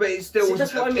 But it still was.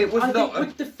 That's what I mean. It was think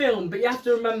with the film, but you have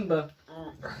to remember,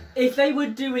 if they were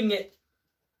doing it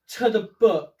to the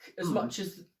book as much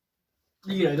as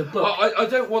the book. I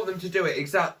don't want them to do it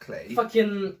exactly.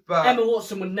 Fucking Emma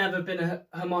Watson would never have been a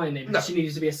Hermione because she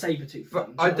needed to be a Sabretooth. But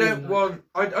I don't want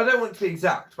it to be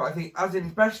exact, but I think as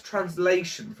in best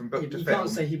translation from book to film. You can't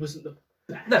say he wasn't the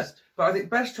best. No, but I think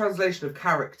best translation of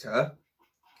character,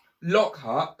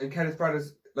 Lockhart and Kenneth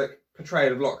Branagh's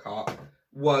portrayal of Lockhart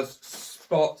was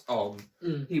spot on.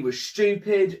 He was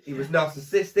stupid, he was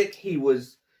narcissistic, he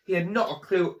had not a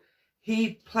clue.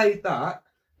 He played that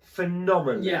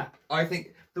phenomenally. Yeah. I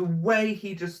think the way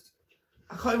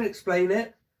I can't even explain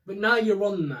it. But now you're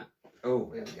on that.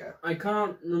 Oh, here we go. I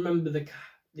can't remember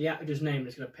the actor's name.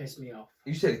 It's going to piss me off.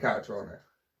 You see the character on it.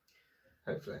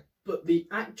 Hopefully. But the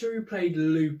actor who played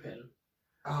Lupin,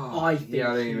 I think I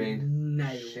know what you mean.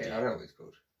 Nailed it. I don't know what it's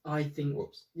called. I think.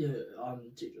 Whoops. Yeah,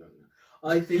 I'm too drunk now.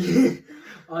 I think.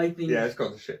 Yeah, it's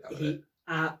gone to shit. He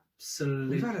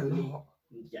absolutely. We've had a lot.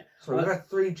 Yeah. So we've had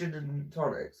 3 gin and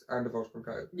tonics and a vodka and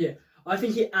coke. Yeah. I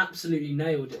think he absolutely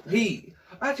nailed it.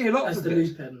 Actually a lot as of the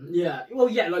Lupin. Yeah. Well,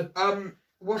 yeah,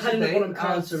 what's his name?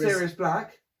 Sirius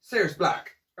Black. Sirius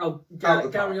Black. Oh,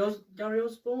 Gary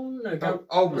Osborne? No,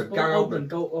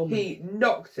 Oldman. He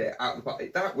knocked it out of the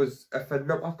park. That was a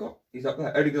phenomenal. He's up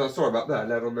there only because I saw him up there,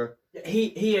 led on the.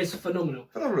 He is phenomenal.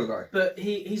 Phenomenal guy. But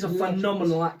he's a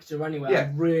phenomenal actor anyway. Yeah.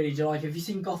 I really do like. Have you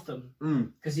seen Gotham?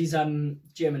 Because he's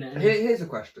Jim in it. Here's a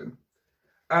question.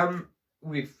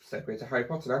 We've segued to Harry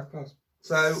Potter now, class.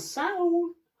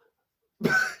 So.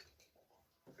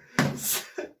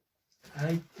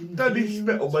 Don't need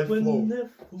spit on my floor.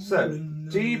 So,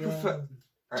 do you prefer?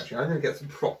 Actually, I'm going to get some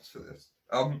props for this.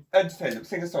 Entertain them.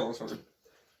 Sing a song or something.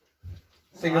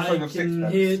 Sing a song of Sixpence. I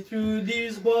can hear through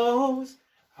these walls.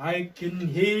 I can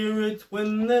hear it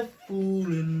when they're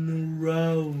fooling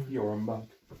around. You're a mug.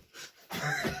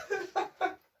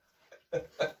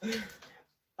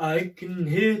 I can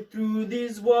hear through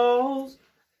these walls.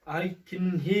 I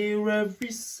can hear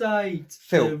every sight.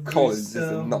 Phil Collins is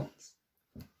a nut.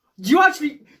 You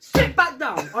actually sit back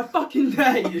down. I fucking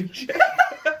dare you.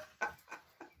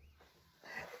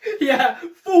 Yeah,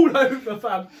 fall over,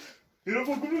 fam. You're not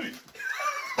fucking right.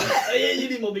 Yeah, you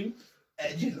need mobbing.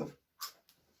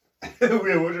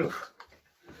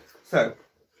 So,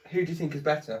 who do you think is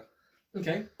better?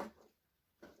 Okay.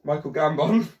 Michael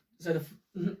Gambon. So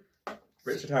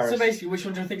Richard Harris. So basically, which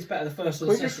one do you think is better, the first or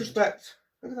the second? Disrespect.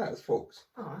 Look at that, it's Fox.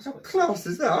 Oh, that's How class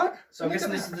is that? So I'm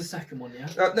guessing this is the second one, yeah?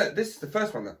 No, this is the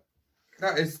first one, though.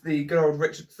 That is the good old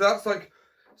Richard. So that's like.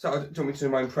 So do you want me to do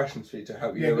my impressions for you to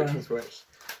help you know which one's which?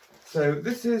 So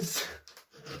this is.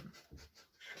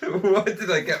 Why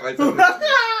did I get myself?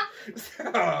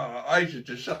 I should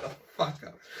just shut the fuck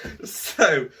up.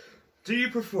 So, do you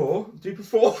prefer?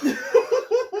 What?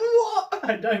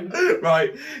 I don't.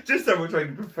 Right, just so which one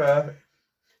you prefer.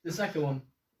 The second one.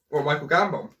 Or Michael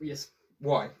Gambon? Yes.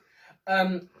 Why?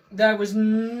 There was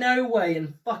no way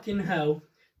in fucking hell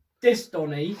this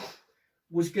Donny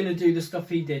was going to do the stuff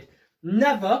he did.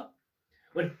 Never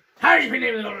would Harry's been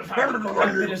able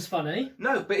to be as funny.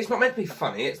 No, but it's not meant to be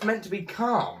funny, it's meant to be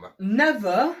calm.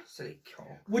 Never Silly cock.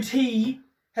 would he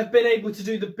have been able to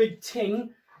do the big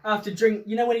ting after drink.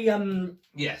 You know when he drank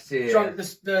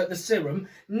the serum.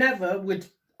 Never would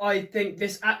I think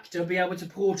this actor be able to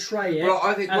portray it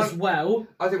I think one of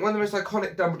the most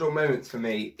iconic Dumbledore moments for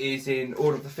me is in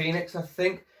Order of the Phoenix. I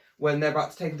think when they're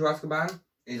about to take him to Azkaban.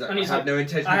 He's like, I had no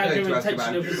intention of going to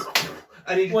Azkaban.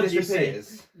 And he just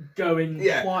disappears. Going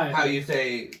quietly. How you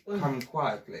say, come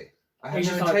quietly. I had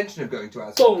no intention of going to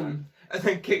Azkaban. Boom. And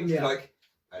then King's like,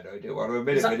 I know I don't want to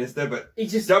admit it, Minister, but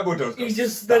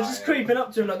Dumbledore's they're just creeping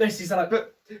up to him like this. He's like,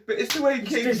 but it's the way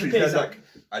Kingsley says, like,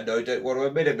 I know I don't want to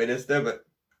admit it, Minister, but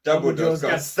Dumbledore's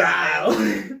got style.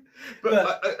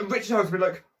 But Richard Harris's been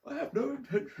like, I have no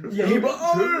intention of going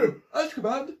to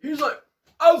Azkaban. He's like,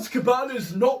 Azkaban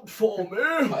is not for me.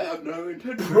 I have no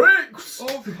intention Pricks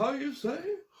of how you say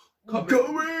going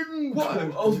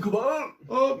to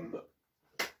Azkaban.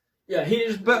 Yeah, he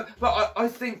is. But I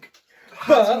think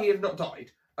had he have not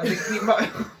died, I think he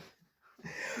might.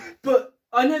 But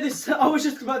I know this. I was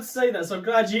just about to say that, so I'm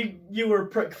glad you were a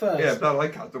prick first. Yeah, but I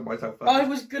cancelled myself first. I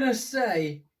was gonna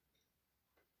say,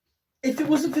 if it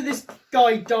wasn't for this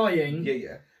guy dying,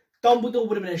 Dumbledore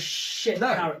would have been a shit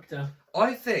character.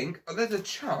 I think there's a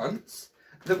chance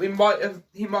that he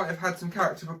might have had some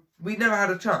character. We never had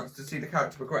a chance to see the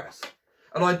character progress,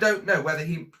 and I don't know whether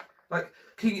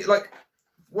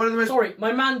one of the most. Sorry,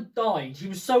 my man died. He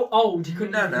was so old he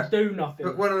couldn't even do nothing.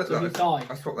 But one of the he died.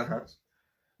 I swapped their hats.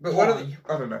 But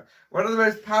I don't know. One of the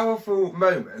most powerful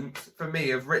moments for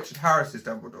me of Richard Harris's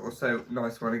Dumbledore. So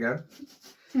nice one again.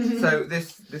 So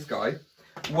this guy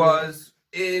was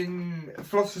in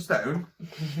Philosopher's Stone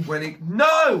when he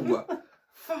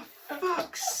for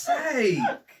fuck's sake,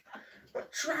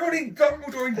 drowning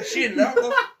Dumbledore in gin.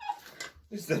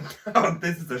 This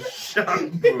is a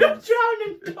shambles.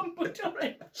 Drowning Dumbledore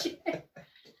in gin.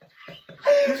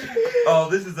 Oh,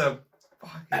 this is a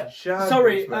fucking shambles.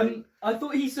 Sorry, I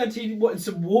thought he said he wanted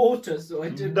some water, so I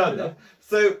didn't. No.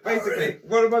 So basically,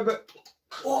 one of the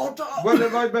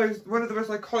most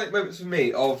iconic moments for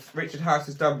me of Richard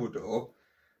Harris's Dumbledore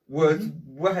was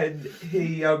when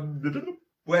he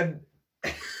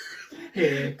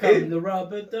Here come the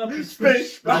rubber dubbers,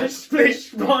 splish splash,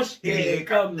 splish splash. Here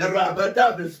come the rubber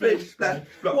dubbers, splish splash.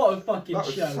 What a fucking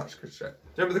show! That was such a good show. Do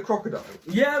you remember the crocodile?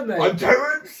 Yeah, mate. I'm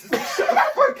Terrence.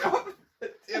 Oh my god.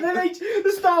 And then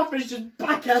the starfish just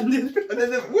backhanded. And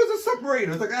then there was a submarine.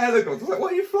 It was like a helicopter. I was like,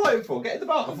 what are you flying for? Get in the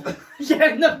bath.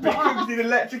 Yeah, in the bath. Because he'd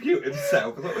electrocute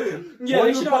himself. I was like, yeah,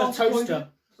 they should have a toaster.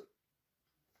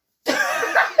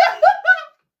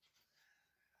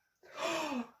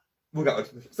 We'll get on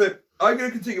to this. So, I'm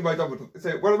going to continue my Dumbledore.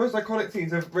 So, one of the most iconic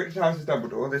scenes of Richard Harris's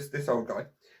Dumbledore, this old guy,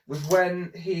 was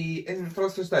when he, in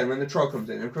Philosopher's Stone, when the troll comes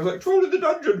in, and he was like, troll in the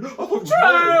dungeon! I thought,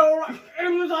 troll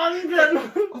in the dungeon!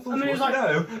 I thought, and he was like,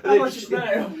 no. How much is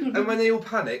snail? And when they all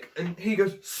panic, and he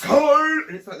goes, silent!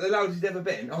 And it's like the loudest he's ever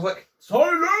been. I was like,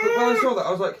 silent! But when I saw that,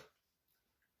 I was like,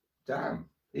 damn.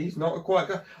 He's not a quiet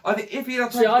guy. I think if he'd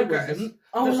had time to progress...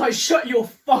 I was like, shut your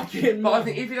fucking mouth. But I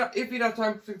think if he'd had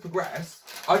time to progress...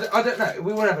 I don't know.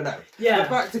 We will never know. Yeah. But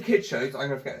back to kid shows, I'm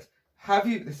going to forget this. Have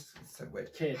you... This is so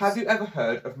weird. Kids. Have you ever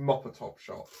heard of Mopper Top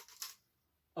Shop?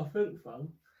 I think so.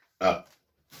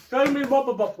 Show me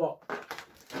Wobble Bop Bop.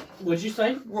 What did you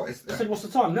say? What is that? I said, what's the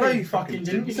time? No, you fucking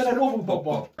didn't. You said a Wobble Bop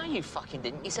Bop. No, you fucking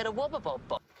didn't. You said a Wobble Bop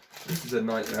Bop. This is a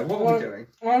nightmare. What are we doing?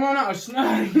 I'm on out of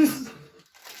snakes.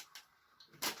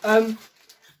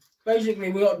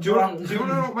 Basically, we got drunk. Do you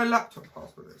want to know what my laptop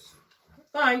password is?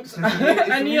 Thanks.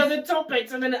 Any other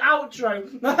topics and then an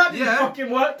outro? That didn't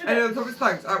fucking work, did it? Any other topics?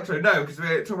 Thanks. Outro. No, because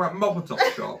we're talking about Mopper Top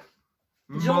Shop.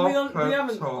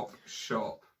 Mopper Top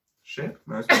Shop. Ship?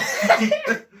 No, it's not.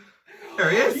 There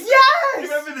he is. Yes! Do you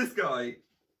remember this guy?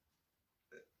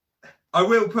 I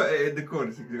will put it in the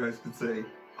corner so you guys can see.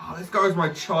 Oh, this guy was my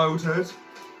childhood.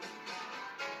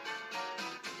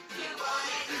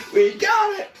 We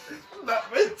got it!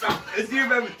 Do you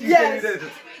remember? Yes!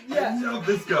 I love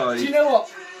this guy. Do you know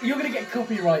what? You're going to get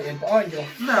copyrighted, but I ain't going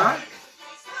to. Nah.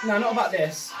 No, not about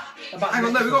this. Hang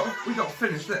on, no, we got to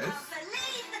finish this.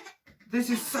 This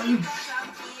is so...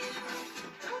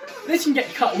 This can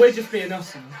get cut, we're just being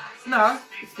us. Nah,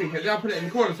 it's been good. I'll put it in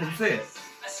the corner so you can see it.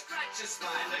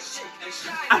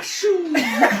 Ashoo!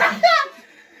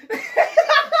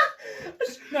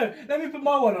 No, let me put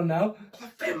my one on now. The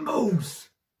Thimbles!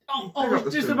 I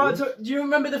was just about to... Do you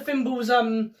remember the Thimbles,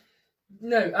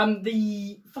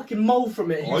 the fucking mole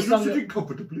from it? Are you sitting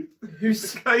comfortably?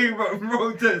 Who's... came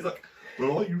wrong day. It's like,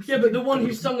 well, are you... Yeah, but the one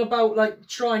who sung about, like,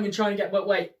 trying and get...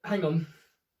 Wait, hang on.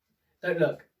 Don't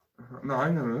look. No,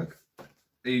 I'm gonna look.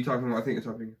 Are you typing what I think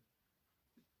you're typing?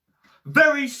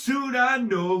 Very soon I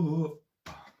know.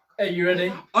 Are you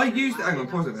ready? I used it. Hang on,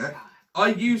 pause it a minute. I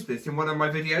used this in one of my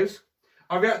videos.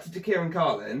 I reacted to Kieran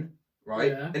Carlin,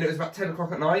 right? Yeah. And it was about 10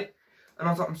 o'clock at night. And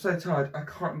I was like, I'm so tired, I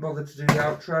can't bother to do the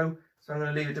outro. So I'm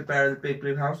going to leave it to Bear in the Big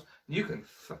Blue House. You can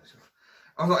fuck yourself.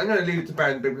 I was like, I'm going to leave it to Bear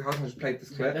in the Big Blue House. I just played this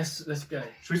clip. Let's go.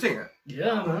 Should we sing it?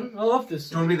 Yeah, man. I love this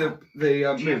Do you song. want to be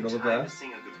the moon or the bear?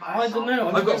 I don't know.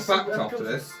 I've got fact after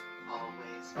this.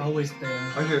 Always there.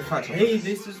 I'm doing fact after Hey,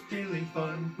 this. this was really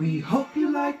fun. We hope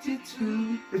you liked it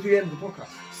too. This is the end of the podcast.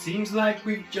 Seems like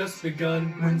we've just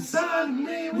begun. When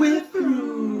suddenly we're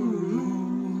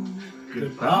through.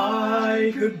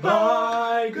 Goodbye,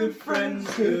 goodbye, good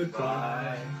friends,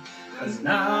 goodbye. And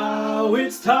now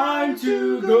it's time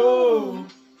to go.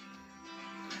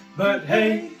 But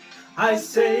hey, I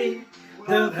say,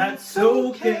 well, that's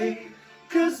okay.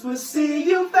 'Cause we'll see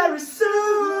you very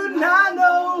soon, I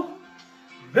know.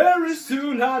 Very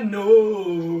soon, I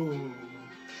know.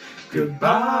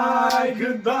 Goodbye,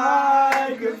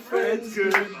 goodbye, good friends,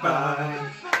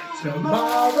 goodbye.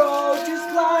 Tomorrow,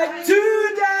 just like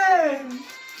today.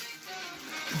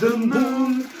 The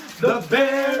moon, the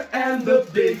bear, and the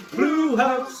big blue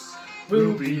house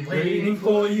will be waiting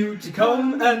for you to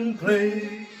come and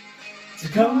play. To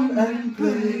come and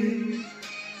play.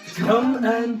 To come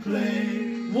and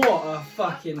play. What a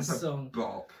fucking That's a song.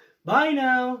 bop. Bye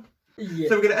now. Yeah.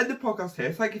 So we're going to end the podcast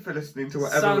here. Thank you for listening to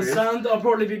whatever it is. Sound. I'll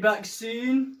probably be back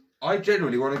soon. I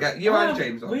genuinely want to get you and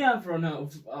James on. We have run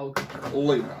out of alcohol.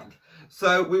 Lunan.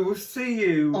 So we will see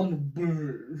you On the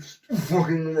burst.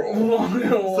 fucking raw.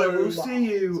 So we'll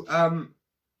see you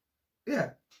yeah.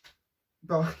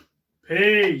 Bye.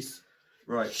 Peace.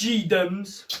 Right.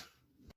 G-dums.